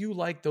if you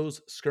like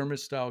those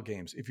skirmish style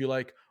games, if you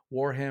like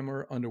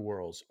Warhammer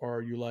Underworlds,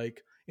 or you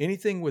like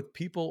anything with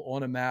people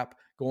on a map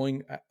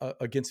going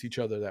against each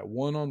other, that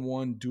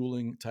one-on-one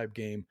dueling type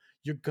game,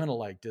 you're gonna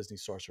like Disney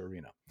Sorcerer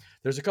Arena.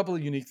 There's a couple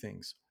of unique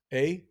things.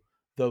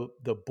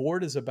 The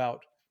board is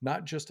about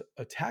not just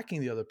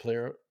attacking the other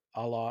player,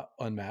 a la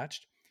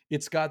Unmatched.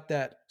 It's got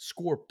that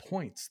score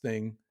points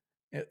thing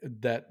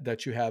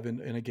that you have in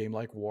a game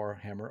like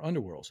Warhammer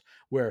Underworlds,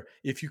 where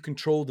if you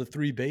control the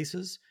three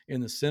bases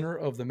in the center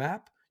of the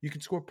map, you can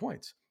score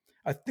points.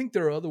 I think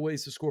there are other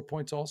ways to score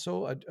points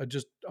also.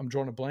 I'm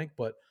drawing a blank,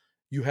 but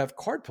you have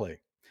card play.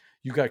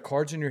 You got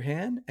cards in your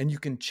hand, and you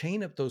can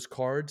chain up those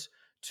cards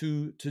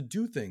to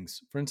do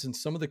things. For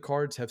instance, some of the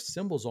cards have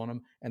symbols on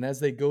them, and as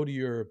they go to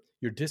your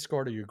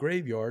discard or your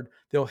graveyard,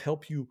 they'll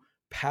help you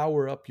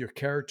power up your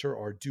character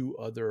or do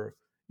other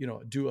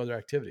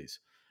activities.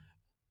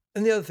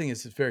 And the other thing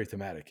is it's very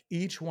thematic.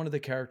 Each one of the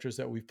characters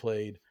that we've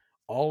played,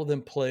 all of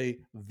them play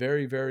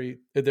very.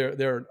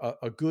 They're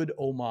a good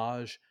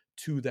homage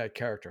to that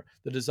character.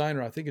 The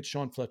designer, I think it's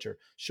Sean Fletcher.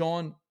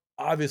 Sean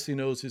obviously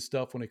knows his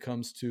stuff when it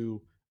comes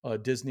to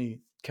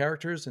Disney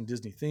characters and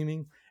Disney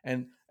theming,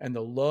 and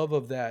the love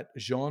of that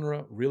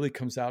genre really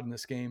comes out in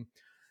this game.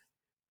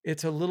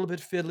 It's a little bit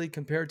fiddly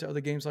compared to other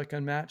games like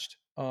Unmatched.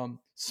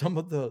 Some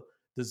of the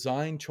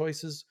design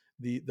choices,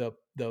 the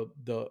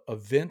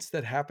events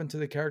that happen to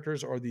the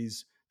characters are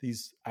these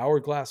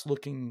hourglass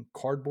looking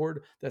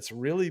cardboard that's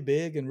really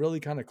big and really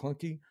kind of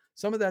clunky.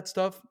 Some of that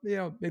stuff,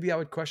 maybe I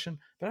would question,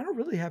 but I don't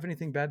really have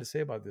anything bad to say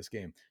about this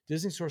game.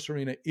 Disney Source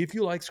Arena, if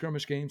you like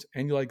skirmish games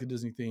and you like the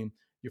Disney theme,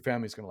 your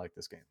family's going to like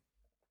this game.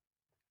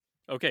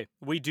 Okay,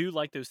 we do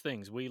like those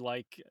things. We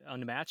like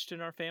Unmatched in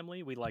our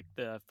family. We like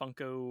the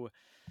Funko,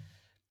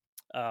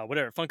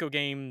 whatever Funko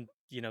game.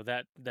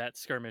 That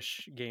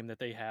skirmish game that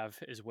they have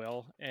as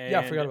well. Yeah,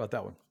 I forgot And about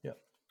that one. Yeah.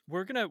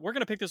 we're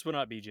gonna pick this one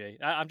up, BJ.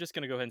 I'm just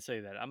gonna go ahead and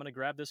say that I'm gonna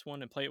grab this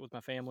one and play it with my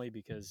family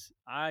because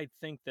I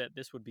think that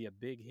this would be a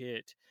big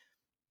hit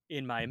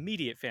in my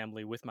immediate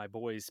family with my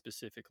boys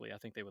specifically. I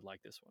think they would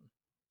like this one.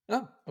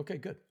 Oh, okay,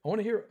 good. I want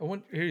to hear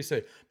you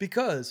say,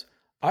 because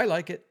I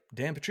like it.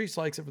 Dan Patrice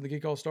likes it from the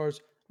Geek All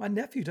Stars. My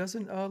nephew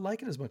doesn't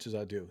like it as much as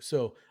I do.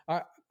 So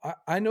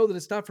I know that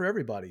it's not for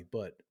everybody,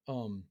 but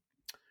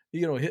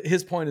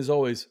his point is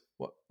always,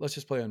 well, let's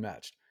just play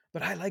unmatched.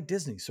 But I like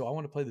Disney, so I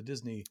want to play these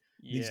Disney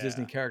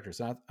Yeah. characters.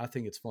 And I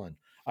think it's fun.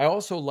 I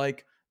also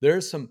like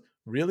there's some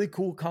really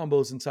cool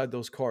combos inside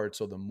those cards.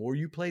 So the more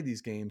you play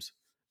these games,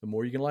 the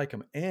more you can like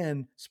them.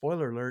 And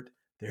spoiler alert,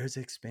 there's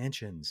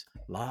expansions,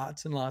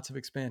 lots and lots of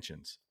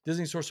expansions.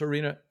 Disney Source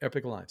Arena,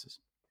 Epic Alliances.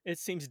 It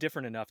seems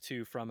different enough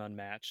too from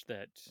Unmatched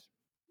that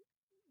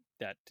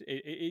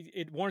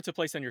it warrants a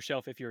place on your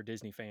shelf if you're a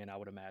Disney fan, I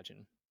would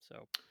imagine.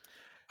 So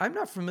I'm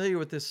not familiar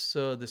with this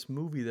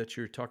movie that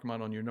you're talking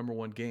about on your number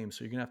one game,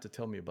 so you're gonna have to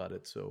tell me about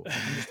it. So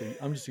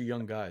I'm just a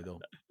young guy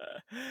though.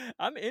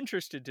 I'm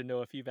interested to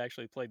know if you've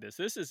actually played this.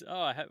 This is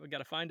I got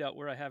to find out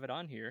where I have it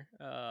on here.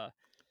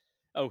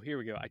 Oh, here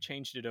we go. I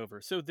changed it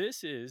over. So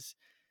this is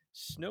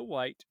Snow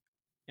White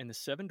and the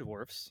Seven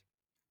Dwarfs,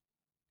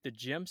 the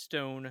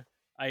gemstone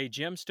a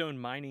gemstone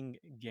mining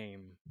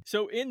game.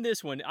 So in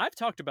this one, I've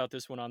talked about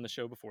this one on the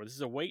show before. This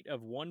is a weight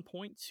of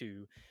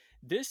 1.2.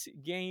 This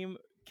game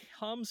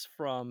comes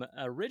from an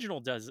original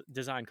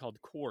design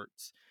called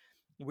Quartz,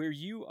 where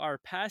you are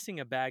passing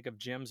a bag of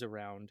gems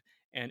around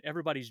and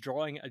everybody's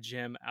drawing a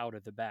gem out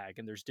of the bag,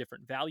 and there's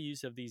different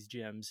values of these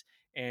gems,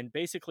 and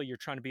basically you're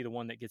trying to be the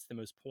one that gets the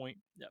most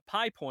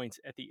pi points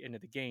at the end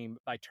of the game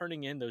by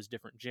turning in those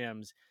different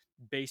gems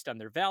based on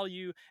their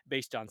value,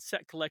 based on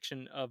set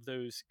collection of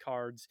those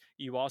cards.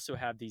 You also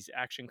have these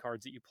action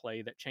cards that you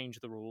play that change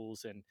the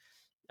rules and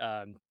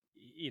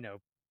you know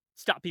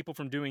stop people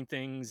from doing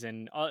things,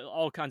 and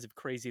all kinds of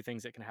crazy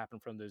things that can happen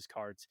from those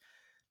cards.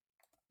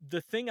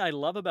 The thing I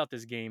love about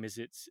this game is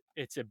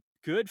it's a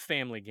good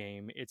family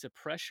game. It's a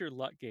pressure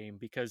luck game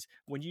because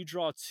when you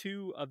draw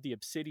two of the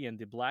obsidian,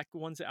 the black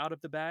ones, out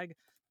of the bag,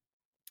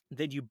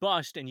 then you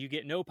bust and you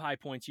get no pie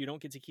points. You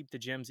don't get to keep the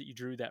gems that you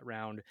drew that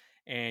round,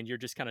 and you're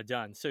just kind of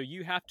done. So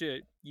you have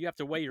to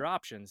weigh your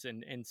options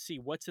and see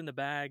what's in the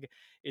bag.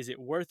 Is it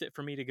worth it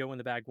for me to go in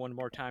the bag one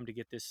more time to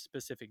get this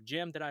specific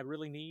gem that I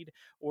really need,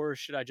 or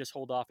should I just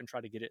hold off and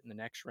try to get it in the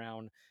next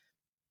round?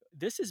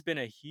 This has been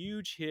a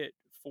huge hit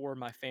for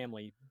my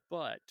family,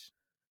 but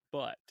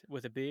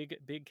with a big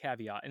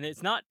caveat, and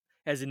it's not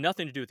has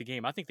nothing to do with the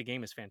game. I think the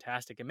game is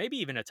fantastic and maybe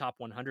even a top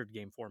 100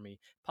 game for me,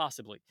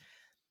 possibly.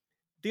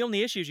 The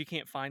only issue is you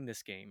can't find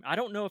this game. I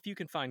don't know if you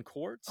can find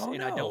Quartz, Oh and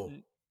no.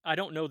 I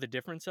don't know the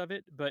difference of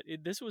it, but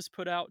this was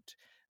put out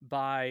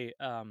by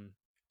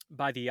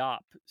by the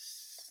op.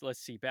 Let's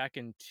see, back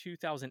in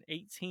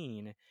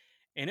 2018,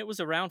 and it was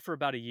around for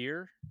about a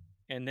year,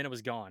 and then it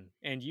was gone.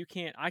 And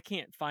I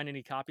can't find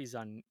any copies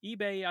on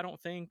eBay, I don't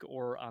think,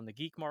 or on the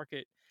geek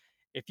market.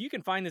 If you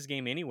can find this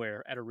game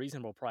anywhere at a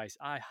reasonable price,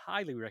 I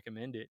highly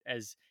recommend it.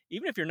 As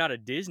even if you're not a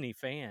Disney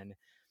fan,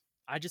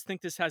 I just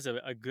think this has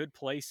a good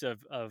place of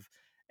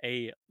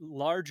a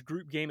large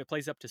group game. It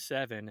plays up to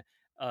seven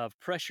of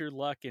pressure,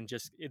 luck, and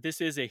just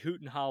this is a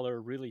hoot and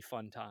holler, really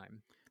fun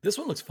time. This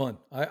one looks fun.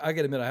 I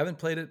gotta admit, I haven't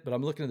played it, but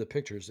I'm looking at the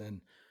pictures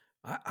and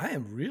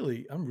I'm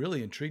really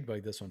intrigued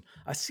by this one.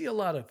 I see a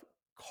lot of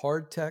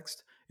card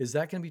text. Is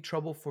that gonna be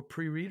trouble for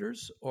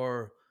pre-readers,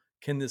 or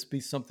can this be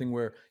something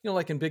where,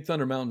 like in Big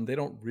Thunder Mountain, they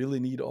don't really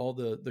need all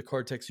the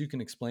card text. You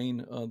can explain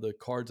the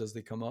cards as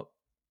they come up.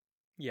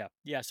 Yeah,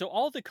 yeah. So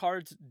all the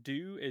cards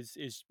do is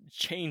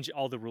change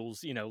all the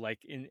rules. Like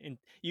in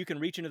you can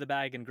reach into the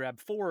bag and grab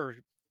four.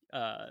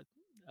 Uh,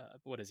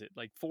 what is it?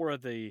 Like four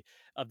of the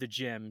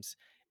gems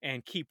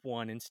and keep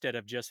one instead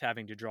of just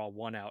having to draw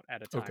one out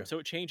at a time. Okay. So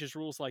it changes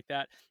rules like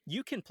that.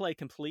 You can play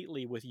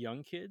completely with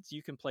young kids.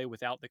 You can play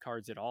without the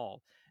cards at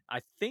all.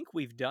 I think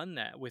we've done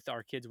that with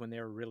our kids when they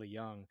were really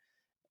young.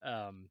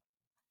 Um,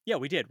 yeah,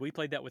 we did. We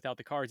played that without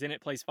the cards, and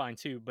it plays fine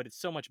too. But it's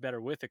so much better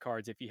with the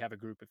cards if you have a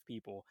group of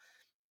people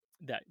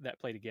that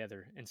play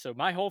together. And so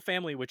my whole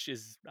family, which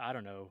is, I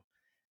don't know,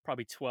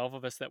 probably 12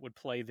 of us that would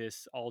play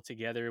this all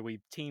together, we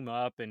team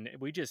up and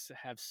we just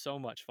have so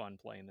much fun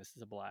playing this.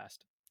 Is a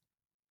blast.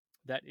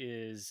 That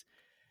is,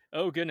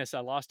 oh goodness,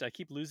 I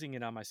keep losing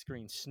it on my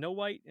screen. Snow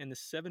White and the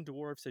Seven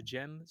Dwarfs, a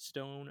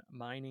gemstone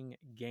mining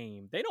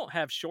game. They don't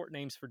have short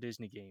names for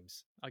Disney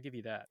games, I'll give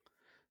you that.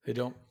 They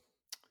don't.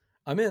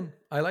 I'm in.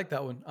 I like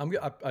that one.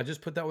 I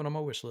just put that one on my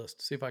wish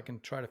list. See if I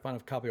can try to find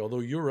a copy. Although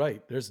you're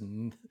right, there's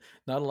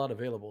not a lot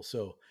available.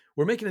 So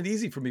we're making it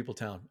easy for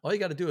Meepletown. All you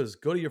got to do is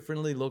go to your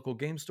friendly local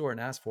game store and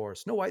ask for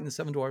Snow White and the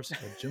Seven Dwarfs, a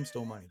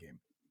Gemstone mining game.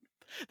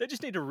 They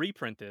just need to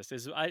reprint this.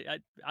 I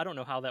don't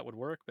know how that would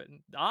work, but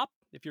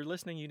if you're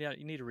listening, you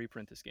need to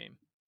reprint this game.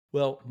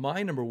 Well,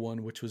 my number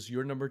one, which was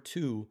your number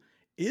two,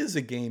 is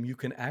a game you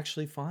can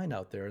actually find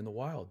out there in the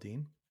wild,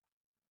 Dean.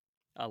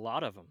 A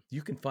lot of them.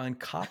 You can find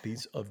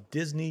copies of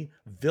Disney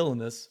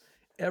Villainous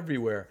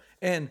everywhere.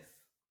 And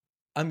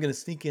I'm going to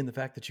sneak in the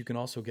fact that you can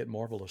also get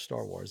Marvel or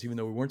Star Wars, even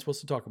though we weren't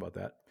supposed to talk about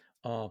that.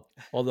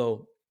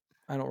 Although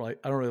I don't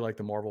really like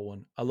the Marvel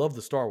one. I love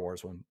the Star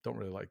Wars one.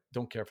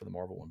 Don't care for the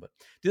Marvel one. But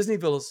Disney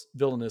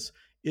Villainous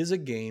is a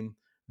game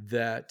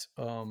that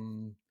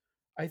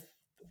I,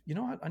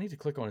 I need to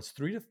click on. It's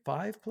 3 to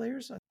 5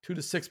 players, 2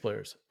 to 6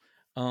 players.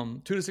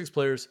 Two to six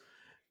players.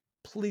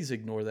 Please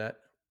ignore that.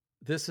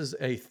 This is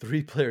a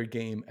three-player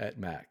game at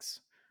max.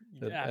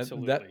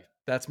 Absolutely.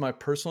 That's my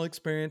personal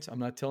experience. I'm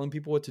not telling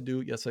people what to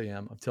do. Yes, I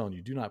am. I'm telling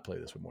you, do not play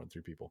this with more than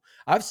three people.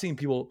 I've seen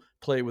people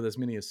play with as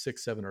many as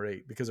six, seven, or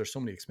eight because there's so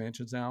many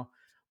expansions now.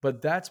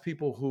 But that's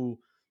people who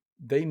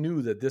they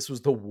knew that this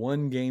was the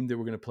one game they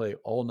were going to play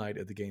all night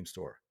at the game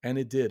store, and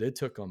it did. It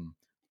took them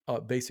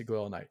basically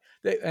all night.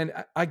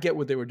 I get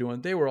what they were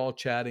doing. They were all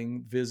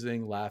chatting,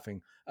 visiting,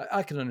 laughing.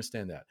 I can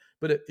understand that.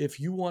 But if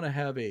you want to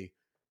have a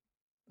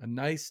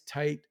nice,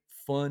 tight,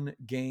 fun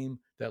game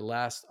that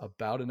lasts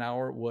about an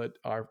hour, what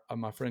our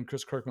my friend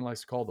Chris Kirkman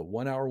likes to call the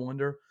 1 hour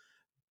wonder.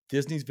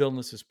 Disney's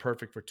Villainous is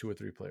perfect for two or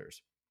three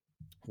players.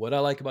 What I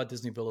like about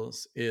Disney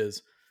Villainous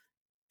is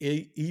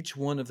each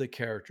one of the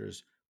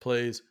characters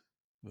plays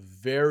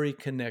very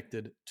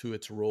connected to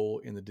its role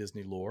in the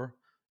Disney lore.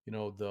 You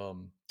know, the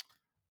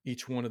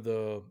each one of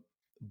the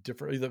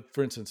different,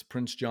 for instance,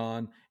 Prince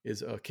John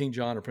is King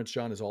John or Prince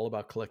John is all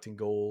about collecting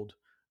gold.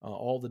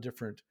 All the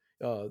different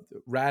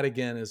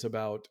Radigan is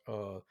about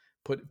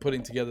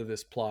putting together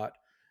this plot,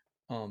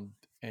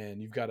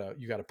 and you got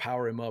to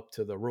power him up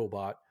to the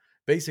robot.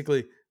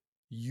 Basically,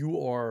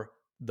 you are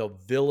the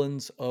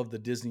villains of the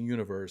Disney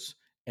universe,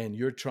 and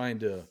you're trying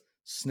to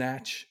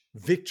snatch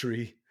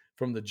victory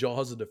from the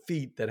jaws of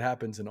defeat that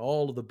happens in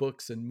all of the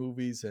books and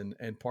movies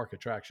and park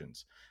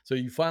attractions. So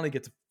you finally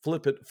get to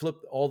flip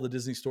all the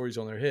Disney stories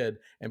on their head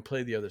and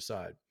play the other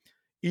side.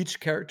 Each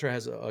character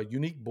has a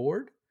unique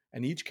board,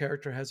 and each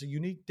character has a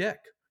unique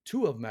deck.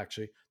 Two of them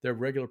actually, their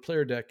regular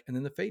player deck and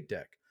then the Fate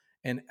deck.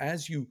 And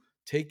as you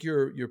take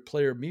your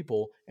player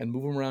meeple and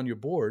move them around your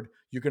board,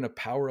 you're going to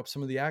power up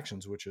some of the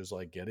actions, which is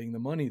like getting the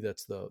money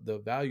that's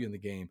the value in the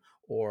game,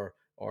 or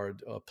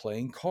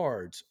playing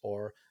cards,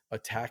 or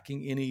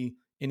attacking any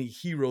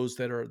heroes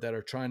that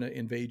are trying to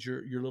invade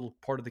your little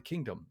part of the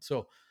kingdom.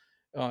 So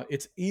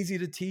it's easy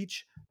to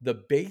teach.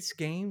 The base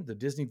game, the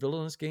Disney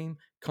Villainous game,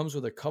 comes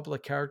with a couple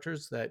of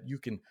characters that you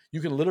can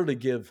literally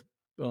give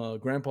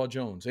Grandpa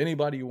Jones,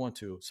 anybody you want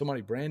to,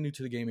 somebody brand new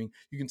to the gaming.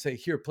 You can say,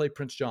 "Here, play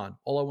Prince John.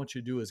 All I want you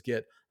to do is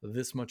get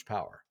this much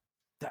power."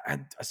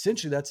 And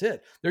essentially, that's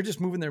it. They're just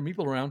moving their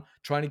meeple around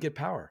trying to get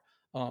power.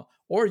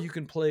 Or you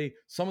can play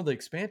some of the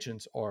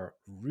expansions are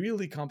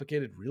really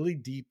complicated, really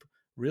deep,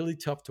 really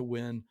tough to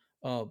win.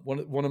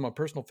 One of my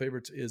personal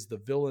favorites is the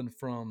villain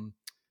from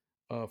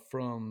the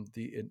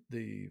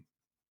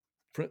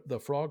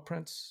Frog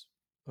Prince,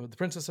 the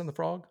Princess and the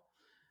Frog.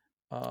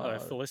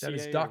 That is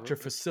Felicia Doctor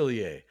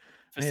Facilier.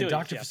 Man, Facilier,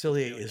 Doctor yeah,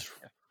 Facilier Facilier, is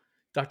yeah.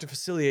 Doctor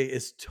Facilier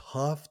is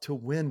tough to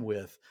win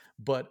with,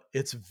 but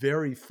it's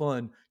very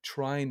fun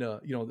trying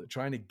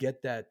to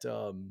get that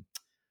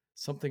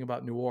something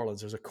about New Orleans.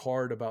 There's a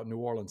card about New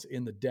Orleans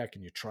in the deck,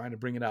 and you're trying to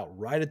bring it out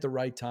right at the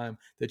right time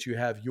that you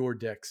have your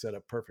deck set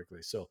up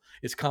perfectly. So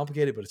it's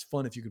complicated, but it's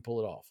fun if you can pull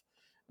it off.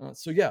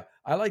 So yeah,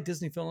 I like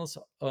Disney films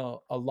a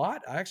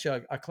lot. I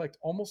collect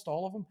almost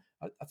all of them.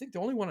 I think the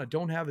only one I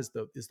don't have is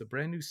the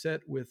brand new set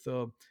with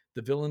the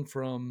villain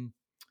from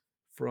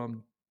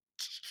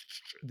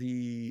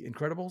the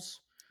Incredibles.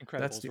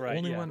 That's Incredibles, the right?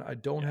 only Yeah, one I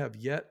don't yeah, have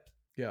yet.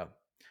 Yeah,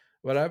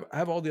 but I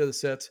have all the other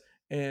sets,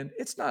 and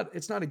it's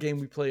not a game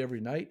we play every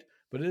night,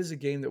 but it is a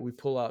game that we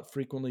pull out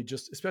frequently,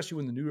 just especially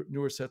when the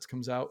newer sets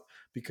comes out,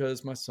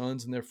 because my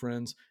sons and their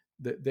friends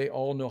they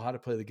all know how to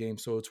play the game.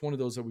 So it's one of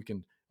those that we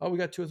can. Oh, we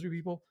got two or three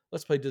people.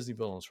 Let's play Disney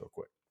Villains real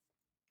quick.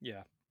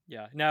 yeah,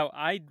 yeah. Now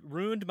I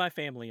ruined my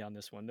family on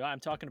this one. I'm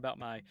talking about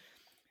my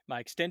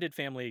extended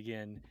family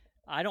again.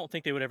 I don't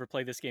think they would ever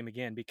play this game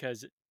again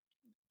because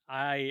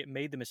I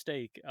made the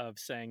mistake of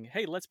saying,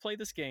 "Hey, let's play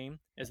this game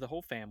as the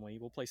whole family.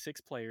 We'll play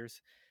 6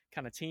 players,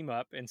 kind of team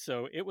up." And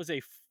so it was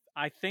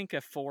I think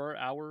a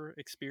 4-hour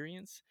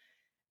experience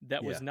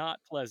that was Yeah, not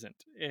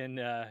pleasant. And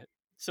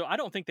so I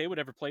don't think they would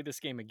ever play this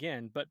game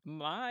again, but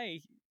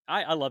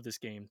I love this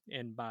game,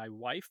 and my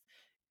wife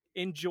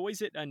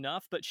enjoys it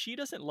enough, but she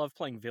doesn't love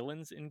playing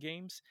villains in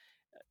games.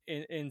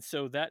 And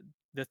so that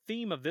the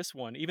theme of this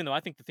one, even though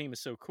I think the theme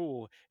is so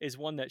cool, is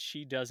one that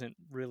she doesn't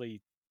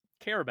really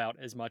care about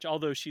as much,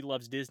 although she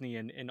loves Disney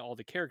and all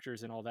the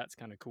characters and all that's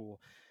kind of cool.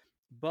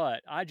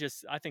 But I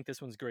think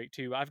this one's great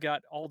too. I've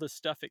got all the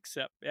stuff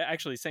except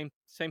actually same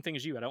thing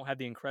as you. I don't have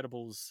the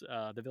Incredibles,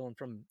 the villain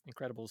from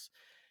Incredibles.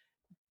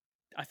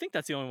 I think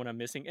that's the only one I'm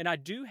missing. And I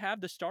do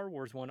have the Star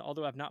Wars one,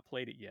 although I've not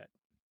played it yet.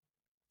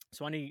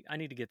 So I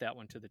need to get that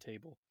one to the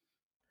table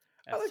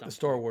I at like the some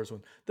Star point. Wars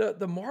one.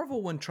 The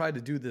Marvel one tried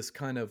to do this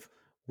kind of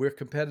we're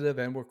competitive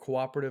and we're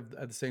cooperative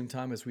at the same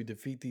time as we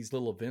defeat these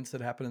little events that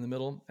happen in the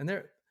middle. And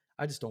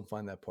I just don't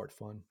find that part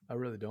fun. I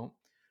really don't.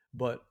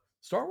 But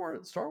Star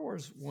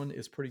Wars one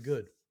is pretty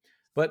good.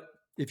 But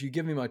if you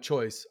give me my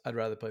choice, I'd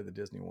rather play the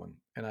Disney one,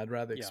 and I'd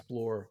rather Yeah.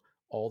 explore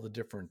all the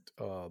different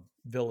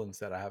villains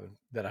that I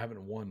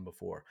haven't won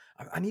before.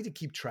 I need to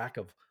keep track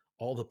of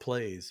all the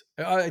plays.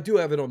 I do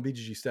have it on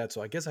BGG stats,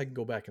 so I guess I can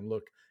go back and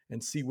look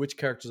and see which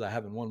characters I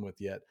haven't won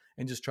with yet,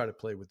 and just try to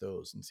play with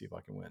those and see if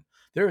I can win.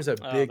 There is a Oh,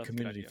 big that's a good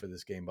community idea. for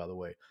this game, by the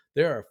way.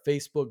 There are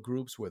Facebook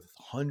groups with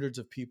hundreds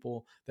of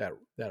people that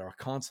are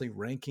constantly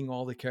ranking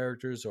all the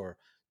characters or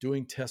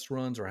doing test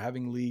runs or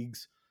having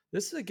leagues.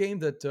 This is a game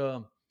that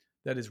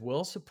that is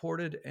well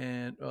supported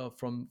and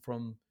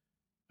from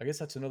I guess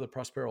that's another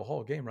Prospero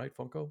Hall game, right?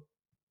 Funko,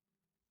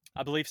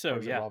 I believe or so.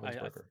 is it Yeah,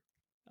 Ravensburger?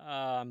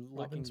 I'm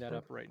looking that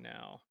up Ravensburger. right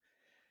now.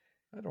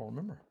 I don't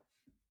remember.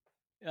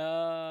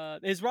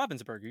 It's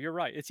Ravensburger. You're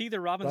right. It's either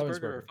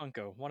Ravensburger or Ravensburger.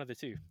 Funko, one of the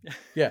two.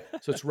 Yeah,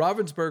 so it's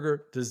Ravensburger,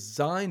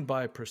 designed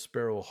by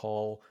Prospero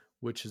Hall,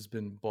 which has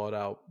been bought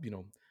out,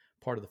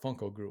 part of the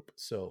Funko Group.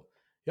 So,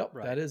 yep,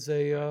 Right,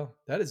 right.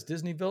 that is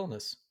Disney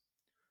villainous.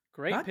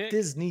 Great Not pick.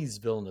 Disney's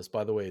villainous,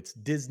 by the way. It's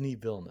Disney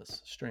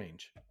villainous.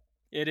 Strange.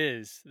 It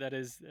is.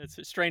 That's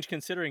strange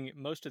considering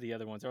most of the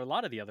other ones, or a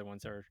lot of the other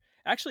ones are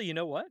actually. You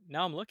know what?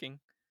 Now I'm looking.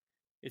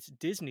 It's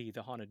Disney,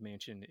 the Haunted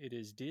Mansion. It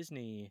is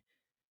Disney.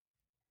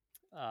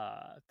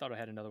 Thought I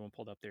had another one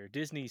pulled up there.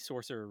 Disney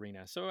Sorcerer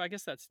Arena. So I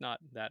guess that's not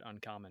that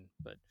uncommon.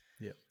 But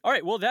Yeah, all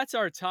right, well, that's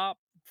our top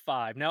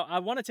five. Now I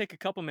want to take a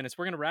couple minutes.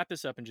 We're going to wrap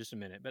this up in just a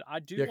minute, but I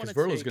do yeah, want because to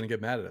Verla's take. going to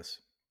get mad at us.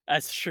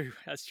 That's true.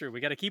 That's true.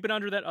 We got to keep it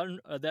under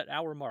that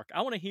hour mark.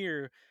 I want to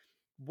hear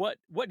what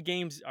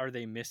games are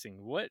they missing?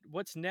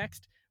 What's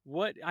next?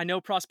 What I know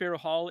Prospero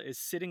Hall is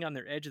sitting on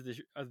their edge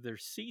of their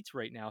seats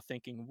right now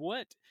thinking,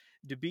 what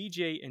do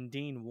BJ and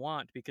Dean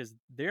want? Because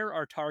they're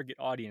our target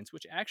audience,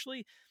 which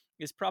actually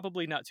is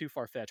probably not too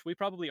far fetched. We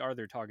probably are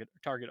their target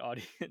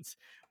audience.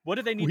 What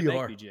do they need to We make,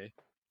 are. BJ?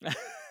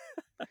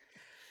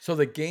 So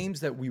the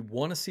games that we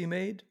want to see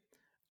made,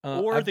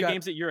 Or I've the got.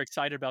 games that you're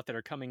excited about that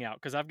are coming out?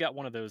 Because I've got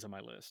one of those on my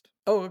list.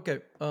 Oh, okay.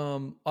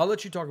 I'll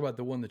let you talk about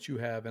the one that you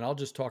have, and I'll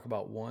just talk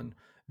about one.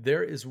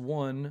 There is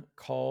one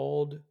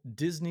called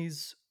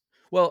Disney's.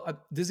 Well,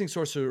 Disney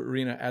Sorcerer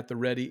Arena at the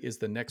Ready is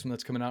the next one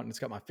that's coming out, and it's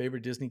got my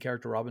favorite Disney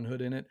character, Robin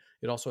Hood, in it.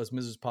 It also has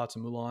Mrs. Potts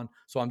and Mulan,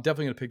 so I'm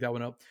definitely going to pick that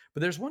one up.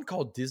 But there's one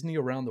called Disney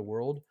Around the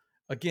World.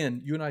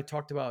 Again, you and I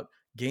talked about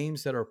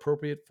games that are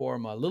appropriate for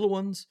my little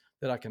ones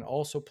that I can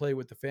also play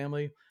with the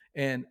family,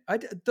 and I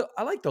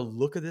like the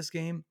look of this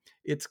game.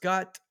 It's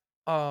got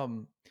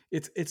um,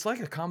 it's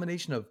like a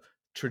combination of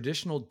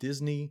traditional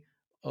Disney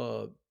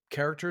uh,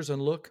 characters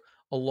and look,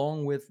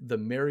 along with the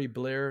Mary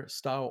Blair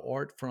style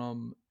art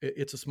from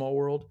It's a Small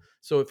World.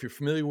 So if you're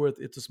familiar with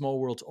It's a Small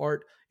World's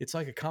art, it's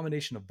like a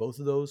combination of both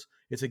of those.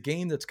 It's a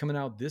game that's coming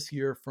out this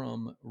year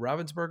from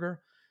Ravensburger.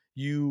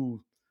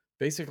 You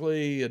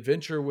basically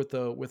adventure with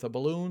a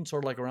balloon,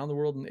 sort of like around the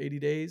world in 80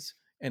 days,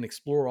 and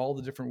explore all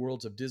the different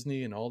worlds of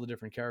Disney and all the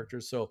different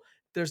characters. So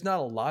there's not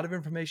a lot of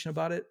information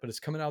about it, but it's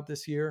coming out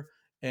this year.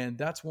 And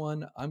that's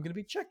one I'm going to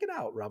be checking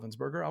out,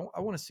 Ravensburger. I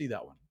want to see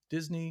that one.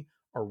 Disney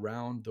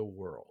Around the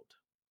World.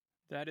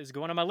 That is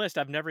going on my list.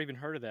 I've never even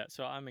heard of that,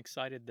 so I'm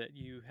excited that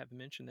you have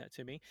mentioned that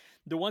to me.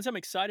 The ones I'm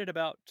excited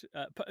about,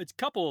 it's a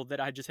couple that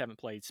I just haven't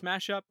played.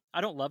 Smash Up.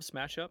 I don't love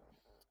Smash Up.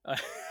 Uh,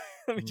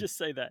 let me Mm, just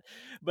say that,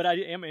 but I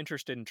am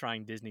interested in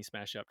trying Disney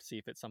Smash Up to see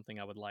if it's something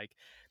I would like.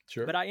 But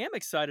sure. I am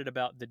excited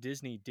about the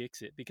Disney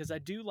Dixit because I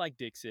do like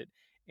Dixit,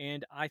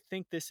 and I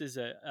think this is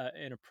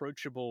an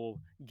approachable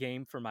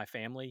game for my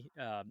family.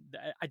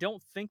 I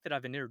don't think that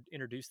I've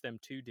introduced them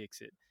to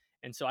Dixit,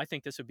 and so I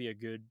think this would be a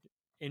good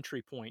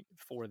entry point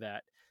for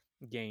that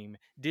game.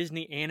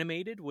 Disney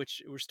Animated,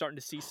 which we're starting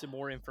to see some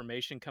more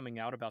information coming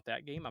out about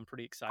that game. I'm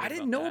pretty I excited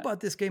didn't about know that. about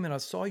this game and I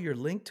saw your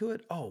link to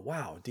it. Oh,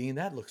 wow, Dean,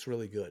 that looks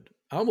really good.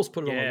 I almost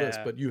put it on my list,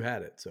 Yeah. but you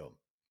had it. So,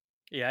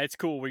 Yeah, it's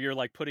cool where you're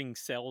like putting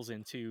cells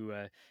into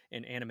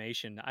an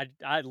animation.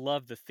 I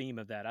love the theme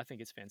of that. I think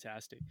it's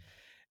fantastic.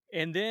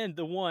 And then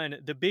the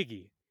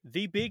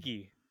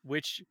biggie,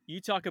 which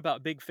you talk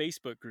about big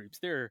Facebook groups.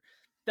 There are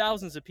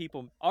thousands of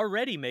people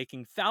already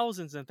making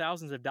thousands and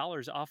thousands of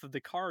dollars off of the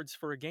cards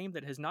for a game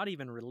that has not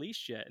even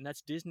released yet, and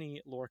that's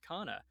Disney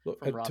Lorcana look,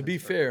 from to be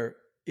Ravensburger. fair,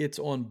 it's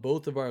on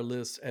both of our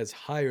lists as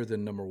higher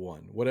than number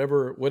one.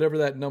 Whatever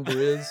that number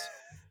is,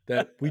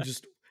 that we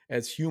just,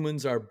 as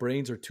humans, our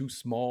brains are too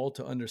small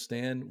to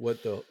understand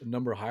what the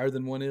number higher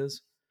than one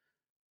is.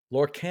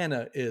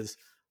 Lorcana is,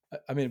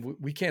 I mean,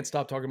 we can't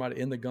stop talking about it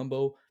in the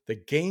gumbo. The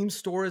game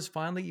store is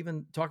finally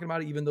even talking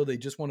about it, even though they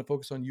just want to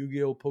focus on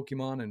Yu-Gi-Oh,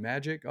 Pokemon, and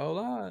Magic.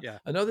 Oh, Yeah.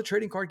 another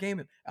trading card game.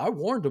 And I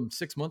warned them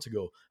 6 months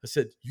ago. I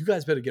said, you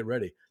guys better get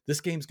ready. This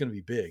game's going to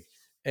be big.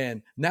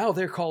 And now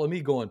they're calling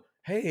me going,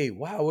 hey,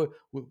 wow,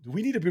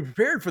 we need to be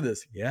prepared for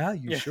this. Yeah,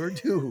 you Yeah. sure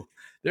do.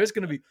 There's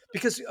going to be,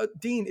 because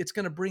Dean, it's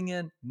going to bring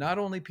in not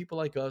only people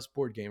like us,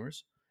 board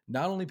gamers,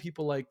 not only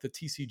people like the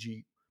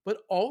TCG, but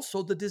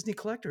also the Disney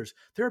collectors.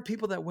 There are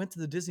people that went to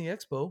the Disney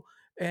Expo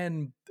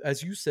and,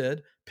 as you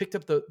said, picked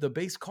up the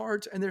base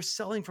cards, and they're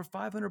selling for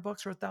 $500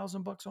 or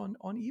 $1,000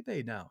 on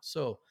eBay now.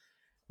 So,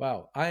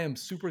 wow, I am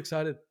super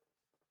excited.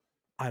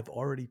 I've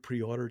already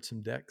pre-ordered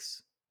some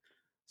decks,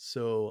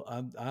 so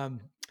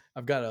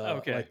I've got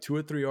Okay. like two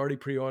or three already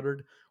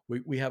pre-ordered.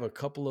 We have a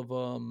couple of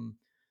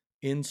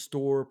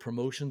in-store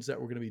promotions that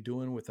we're going to be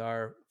doing with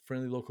our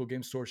friendly local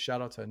game store.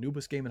 Shout out to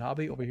Anubis Game and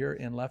Hobby over here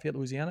in Lafayette,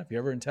 Louisiana. If you're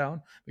ever in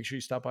town, make sure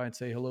you stop by and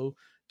say hello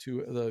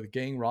to the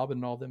gang, Robin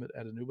and all them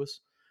at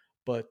Anubis.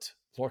 But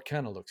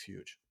Lorcana looks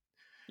huge.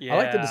 I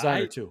like the Yeah.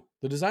 designer too.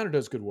 The designer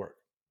does good work.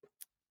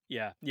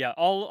 Yeah, yeah,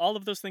 all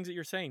of those things that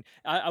you're saying.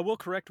 I will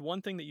correct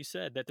one thing that you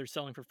said that they're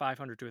selling for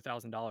 500 to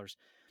 $1,000.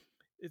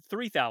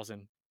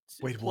 3,000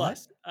 Wait, what?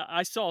 plus.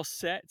 I saw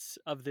sets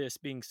of this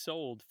being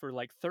sold for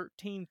like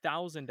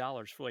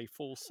 $13,000 for a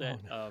full Oh,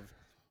 set no.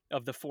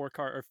 of the 4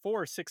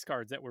 or 6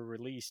 cards that were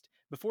released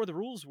before the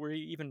rules were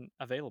even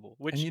available, And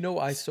which you know,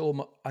 I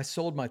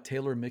sold my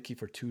Taylor Mickey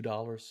for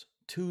 $2.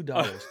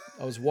 $2.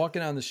 I was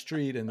walking down the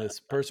street and this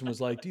person was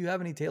like, "Do you have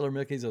any Taylor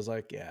Mickeys?" I was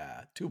like,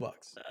 "Yeah, $2."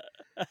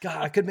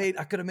 God, I could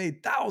have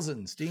made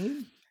thousands,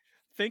 Dean.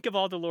 think of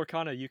all the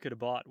Lorcana you could have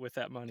bought with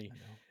that money. I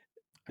know.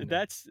 I know.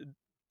 That's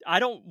I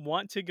don't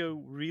want to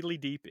go really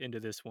deep into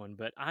this one,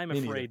 but I'm Me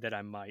neither. afraid that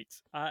I might.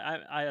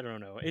 I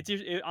don't know.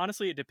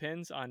 Honestly, it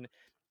depends on.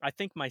 I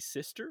think my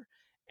sister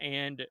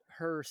and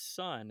her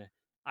son.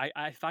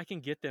 If I can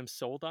get them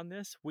sold on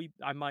this,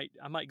 I might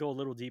go a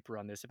little deeper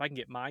on this. If I can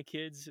get my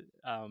kids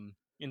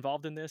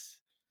involved in this,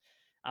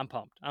 I'm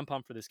pumped. I'm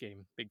pumped for this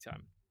game, big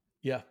time.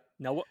 Yeah.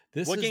 Now,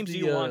 This what is games do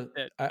the you want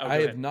that? Oh, I go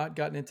have ahead. not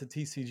gotten into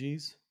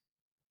TCGs.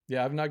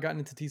 Yeah, I've not gotten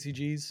into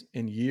TCGs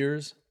in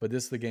years, but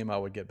this is the game I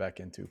would get back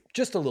into.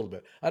 Just a little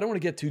bit. I don't want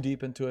to get too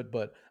deep into it,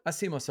 but I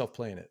see myself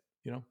playing it,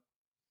 you know?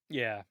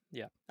 Yeah,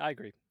 yeah, I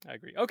agree. I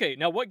agree. Okay,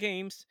 now what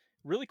games?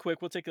 Really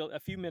quick, we'll take a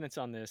few minutes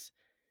on this.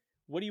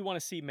 What do you want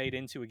to see made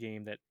into a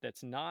game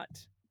that's not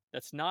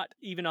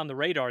even on the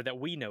radar that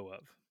we know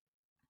of?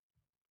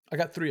 I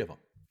got 3 of them,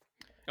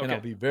 and I'll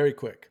Okay, be very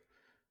quick.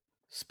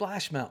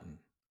 Splash Mountain,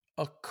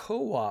 a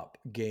co-op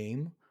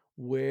game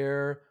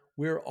where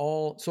we're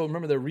all so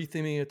remember they're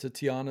retheming it to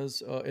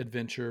Tiana's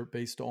adventure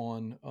based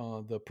on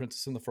the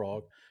Princess and the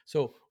Frog.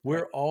 So right.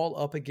 we're all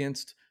up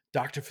against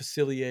Dr.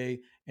 Facilier,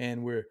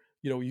 and we're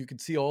you can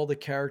see all the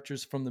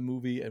characters from the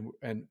movie,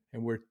 and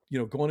we're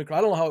going.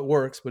 I don't know how it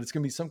works, but it's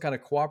going to be some kind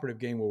of cooperative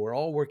game where we're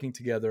all working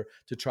together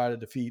to try to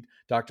defeat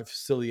Dr.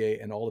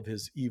 Facilier and all of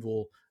his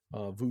evil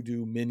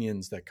voodoo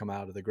minions that come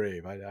out of the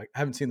grave. I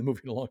haven't seen the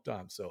movie in a long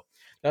time, so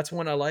that's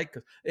one I like.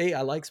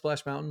 I like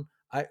Splash Mountain.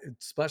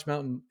 Splash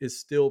Mountain is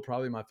still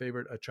probably my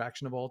favorite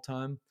attraction of all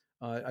time.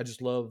 I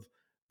just love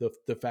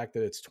the fact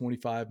that it's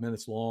 25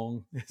 minutes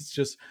long. It's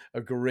just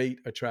a great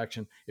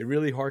attraction. It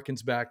really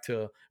harkens back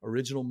to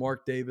original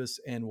Mark Davis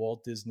and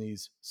Walt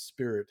Disney's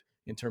spirit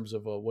in terms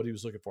of what he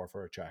was looking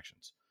for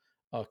attractions.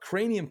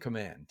 Cranium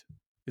Command,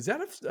 is that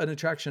an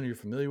attraction you're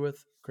familiar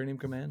with? Cranium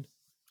Command.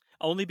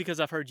 Only because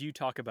I've heard you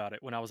talk about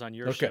it when I was on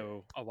your Okay.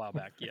 show a while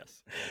back.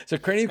 Yes. So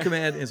Cranium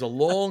Command is a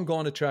long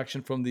gone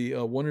attraction from the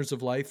Wonders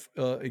of Life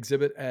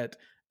exhibit at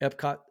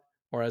Epcot,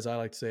 or as I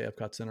like to say,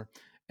 Epcot Center.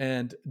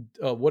 And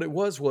what it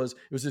was it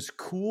was this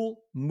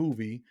cool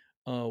movie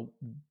uh,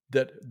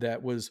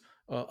 that was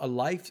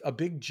a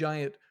big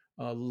giant,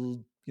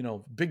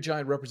 big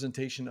giant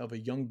representation of a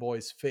young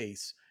boy's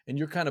face, and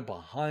you're kind of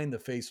behind the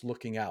face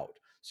looking out,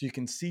 so you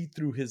can see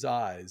through his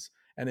eyes.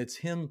 And it's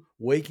him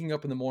waking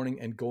up in the morning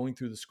and going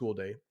through the school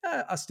day.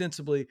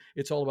 Ostensibly,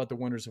 it's all about the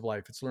wonders of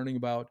life. It's learning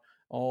about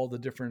all the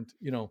different,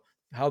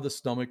 how the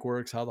stomach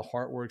works, how the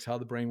heart works, how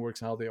the brain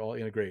works, and how they all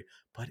integrate.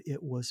 But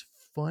it was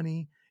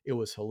funny. It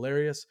was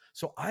hilarious.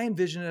 So I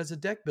envision it as a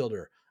deck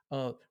builder.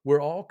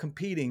 We're all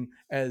competing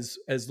as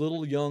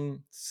little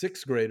young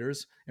sixth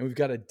graders, and we've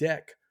got a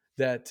deck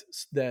that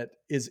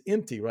is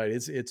empty, right?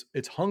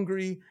 It's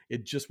hungry.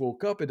 It just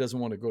woke up. It doesn't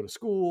want to go to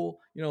school,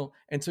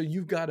 and so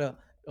you've got to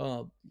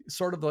uh,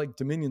 sort of like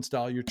Dominion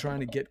style. You're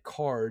trying to get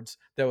cards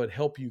that would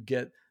help you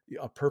get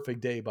a perfect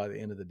day by the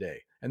end of the day,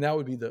 and that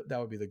would be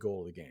the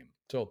goal of the game.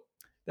 So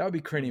that would be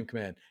Hmm. Cranium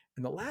Command.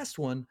 And the last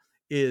one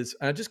is,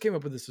 and I just came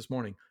up with this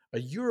morning, a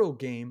Euro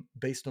game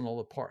based on all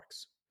the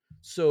parks.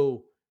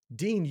 So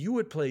Dean, you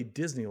would play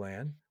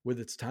Disneyland with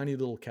its tiny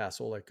little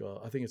castle. Like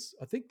I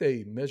think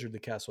they measured the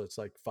castle. It's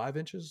like 5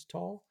 inches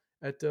tall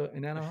at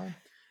in Anaheim.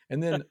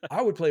 And then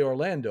I would play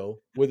Orlando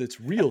with its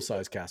real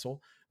size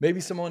castle. Maybe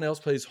someone else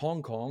plays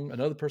Hong Kong.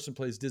 Another person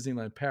plays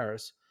Disneyland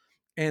Paris.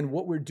 And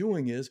what we're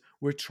doing is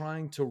we're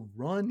trying to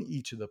run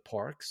each of the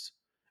parks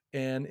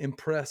and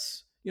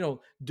impress,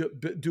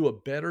 do a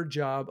better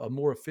job, a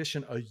more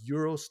efficient, a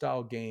Euro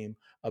style game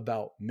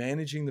about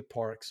managing the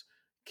parks,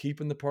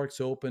 keeping the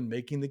parks open,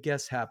 making the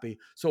guests happy.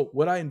 So,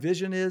 what I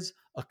envision is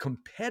a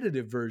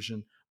competitive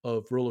version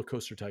of Roller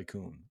Coaster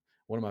Tycoon,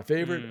 one of my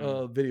favorite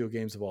Mm. video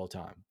games of all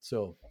time.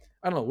 So,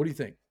 I don't know. What do you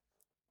think?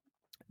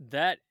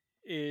 That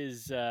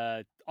is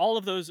all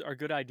of those are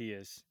good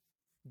ideas.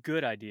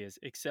 Good ideas,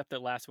 except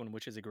that last one,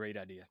 which is a great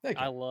idea. Thank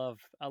you. I love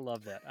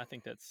that. I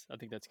think that's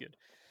good.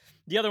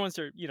 The other ones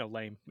are,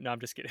 lame. No, I'm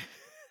just kidding.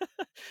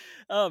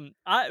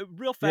 I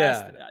real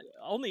fast. Yeah.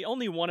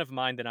 Only one of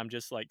mine that I'm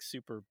just like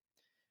super.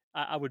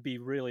 I would be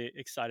really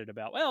excited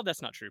about. Well,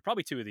 that's not true.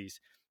 Probably two of these.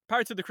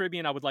 Pirates of the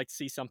Caribbean. I would like to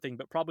see something,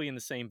 but probably in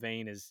the same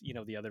vein as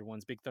the other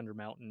ones. Big Thunder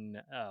Mountain,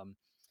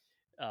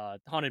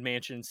 Haunted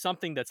Mansion,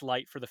 something that's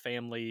light for the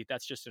family.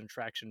 That's just an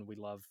attraction we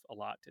love a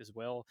lot as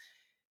well.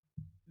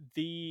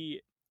 The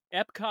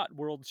Epcot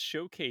World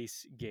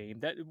Showcase game,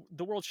 that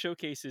the World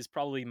Showcase is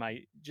probably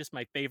my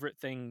favorite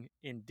thing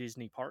in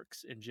Disney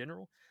parks in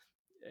general.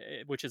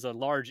 which is a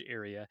large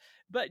area.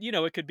 But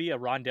it could be a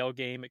rondel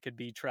game, it could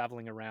be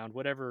traveling around,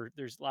 whatever.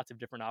 There's lots of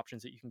different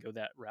options that you can go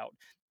that route.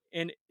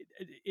 And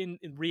in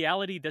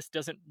reality, this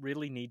doesn't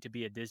really need to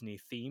be a Disney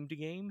themed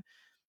game.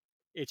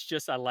 It's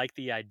just I like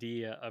the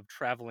idea of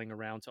traveling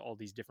around to all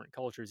these different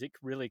cultures. It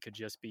really could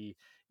just be,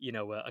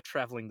 a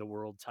traveling the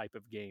world type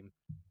of game.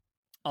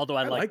 Although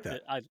I I like like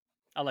that.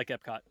 I like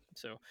Epcot.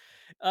 So,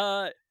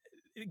 uh,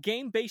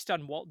 game based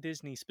on Walt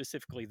Disney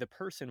specifically, the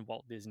person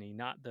Walt Disney,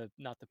 not the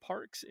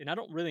parks. And I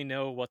don't really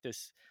know what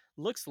this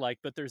looks like,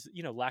 but there's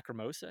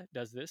Lacrimosa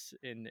does this,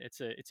 and it's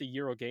a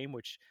Euro game,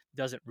 which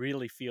doesn't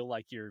really feel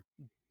like your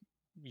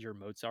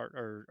Mozart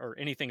or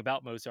anything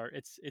about Mozart.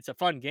 It's a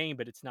fun game,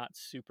 but it's not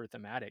super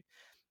thematic.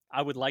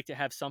 I would like to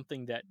have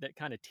something that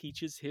kind of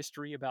teaches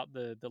history about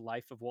the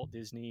life of Walt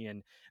Disney,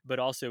 and but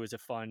also is a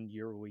fun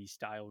Euro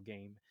style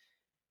game.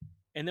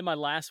 And then my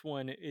last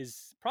one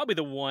is probably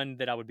the one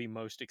that I would be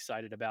most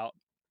excited about,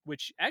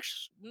 which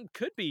actually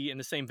could be in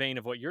the same vein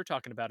of what you're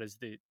talking about as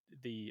the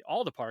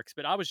all the parks,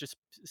 but I was just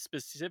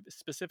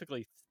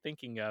specifically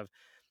thinking of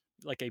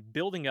like a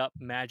building up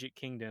Magic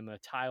Kingdom, a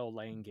tile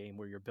laying game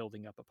where you're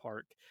building up a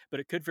park. But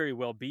it could very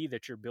well be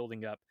that you're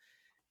building up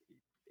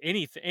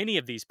any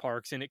of these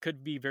parks, and it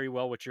could be very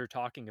well what you're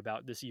talking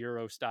about, this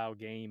Euro style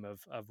game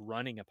of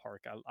running a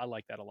park. I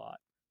like that a lot.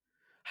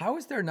 How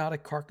is there not a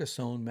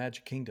Carcassonne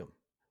Magic Kingdom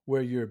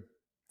where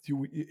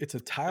it's a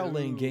tile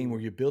laying game where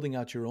Ooh, you're building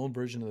out your own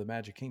version of the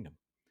Magic Kingdom?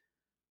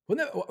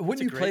 that's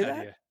Wouldn't a you great play that?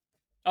 idea.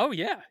 Oh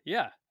yeah,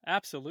 yeah,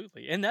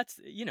 absolutely. And that's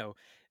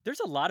there's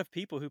a lot of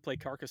people who play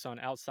Carcassonne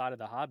outside of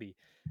the hobby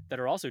that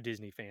are also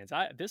Disney fans.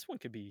 This one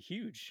could be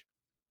huge.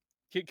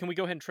 Can we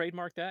go ahead and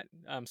trademark that,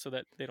 so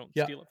that they don't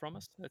Yeah, steal it from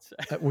us? That's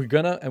we're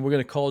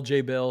gonna call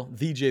J Bell,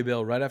 the J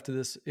Bell, right after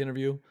this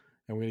interview,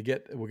 and we're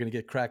gonna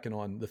get cracking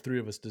on the three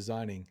of us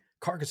designing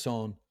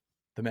Carcassonne,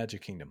 the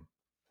Magic Kingdom.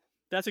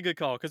 that's a good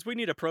call because we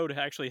need a pro to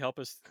actually help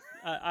us.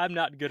 I'm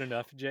not good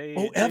enough. Oh, Jay's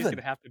gonna Evan,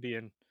 have to be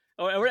in.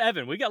 Oh, or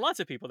Evan. We got lots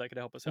of people that could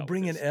help us we'll out with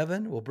bring in this.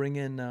 Evan. We'll bring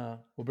in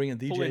Pull in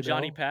DJ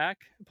Johnny Bell, Pack.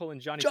 Pull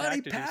in Johnny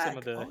Johnny Pack to do some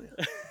of Pack. the Oh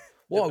yeah.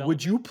 Well, would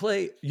development. you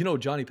play?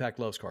 Johnny Pack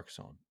loves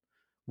Carcassonne.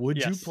 Would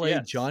you Yes, play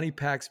yes, Johnny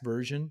Pack's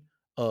version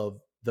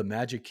of the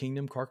Magic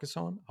Kingdom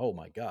Carcassonne? Oh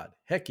my God!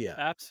 Heck yeah!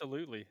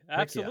 absolutely, Heck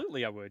yeah!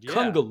 absolutely. I would. Yeah,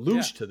 yeah.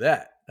 Kungaloosh to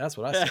that. That's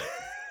what I say.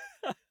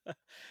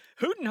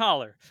 Hoot and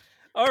holler.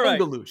 All right.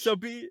 Kungaloosh. So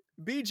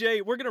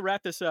BJ, we're gonna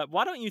wrap this up.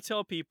 Why don't you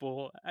tell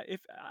people,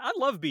 if I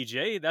love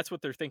BJ? That's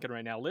what they're thinking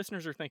right now.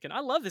 Listeners are thinking, I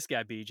love this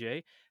guy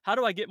BJ. How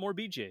do I get more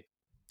BJ?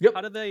 Yep.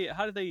 How do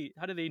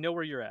they know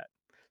where you're at?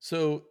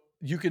 So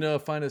you can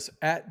find us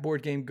at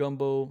Board Game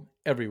Gumbo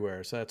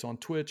everywhere. So that's on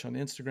Twitch, on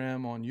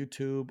Instagram, on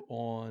YouTube,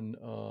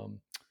 on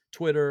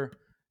Twitter,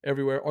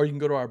 everywhere. Or you can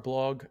go to our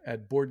blog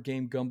at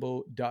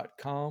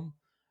boardgamegumbo.com.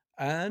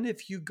 And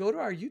if you go to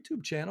our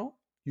YouTube channel,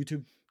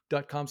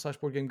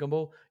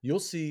 youtube.com/boardgamegumbo, you'll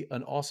see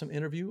an awesome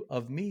interview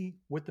of me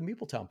with the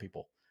Meepletown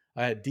people.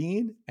 I had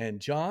Dean and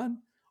John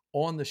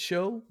on the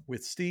show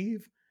with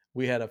Steve.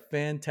 We had a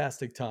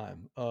fantastic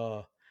time.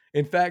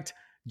 In fact,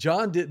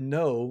 John didn't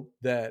know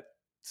that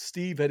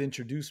Steve had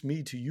introduced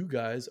me to you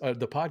guys,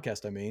 the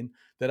podcast, I mean,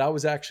 that I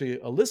was actually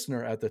a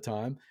listener at the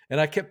time. And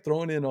I kept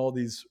throwing in all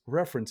these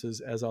references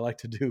as I like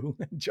to do.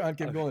 And John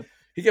kept going,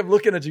 he kept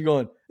looking at you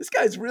going, this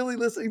guy's really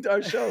listening to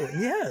our show.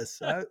 And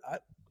yes,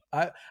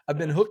 I've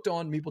been hooked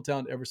on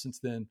Meepletown ever since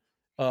then.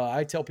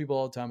 I tell people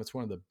all the time, it's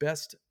one of the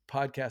best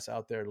podcasts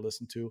out there to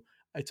listen to.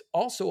 It's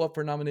also up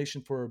for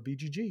nomination for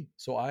BGG.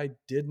 So I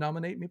did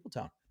nominate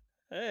Meepletown.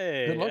 Good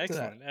Hey, luck to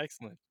that. excellent,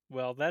 excellent.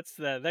 Well, that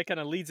kind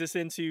of leads us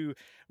into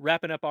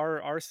wrapping up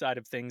our side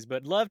of things.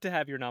 But love to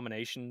have your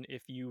nomination.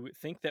 If you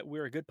think that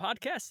we're a good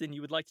podcast and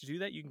you would like to do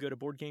that, you can go to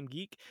Board Game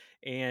Geek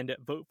and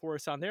vote for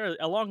us on there,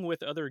 along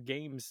with other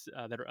games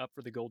that are up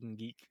for the Golden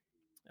Geek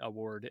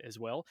Award as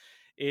well.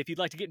 If you'd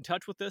like to get in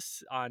touch with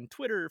us on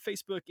Twitter,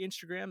 Facebook,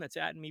 Instagram, that's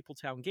at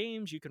Meepletown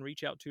Games. You can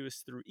reach out to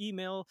us through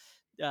email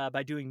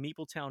by doing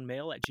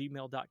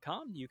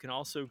meepletownmail@gmail.com. You can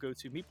also go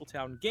to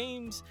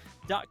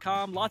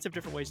meepletowngames.com. Lots of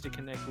different ways to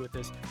connect with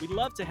us. We'd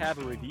love to have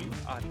a review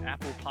on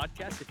Apple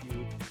Podcasts. If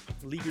you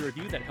leave your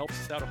review, that helps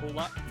us out a whole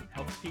lot and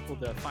helps people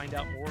to find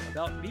out more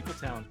about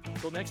Meepletown.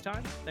 Until next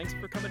time, thanks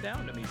for coming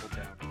down to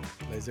Meepletown.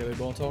 Les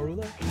éléments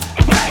roulés.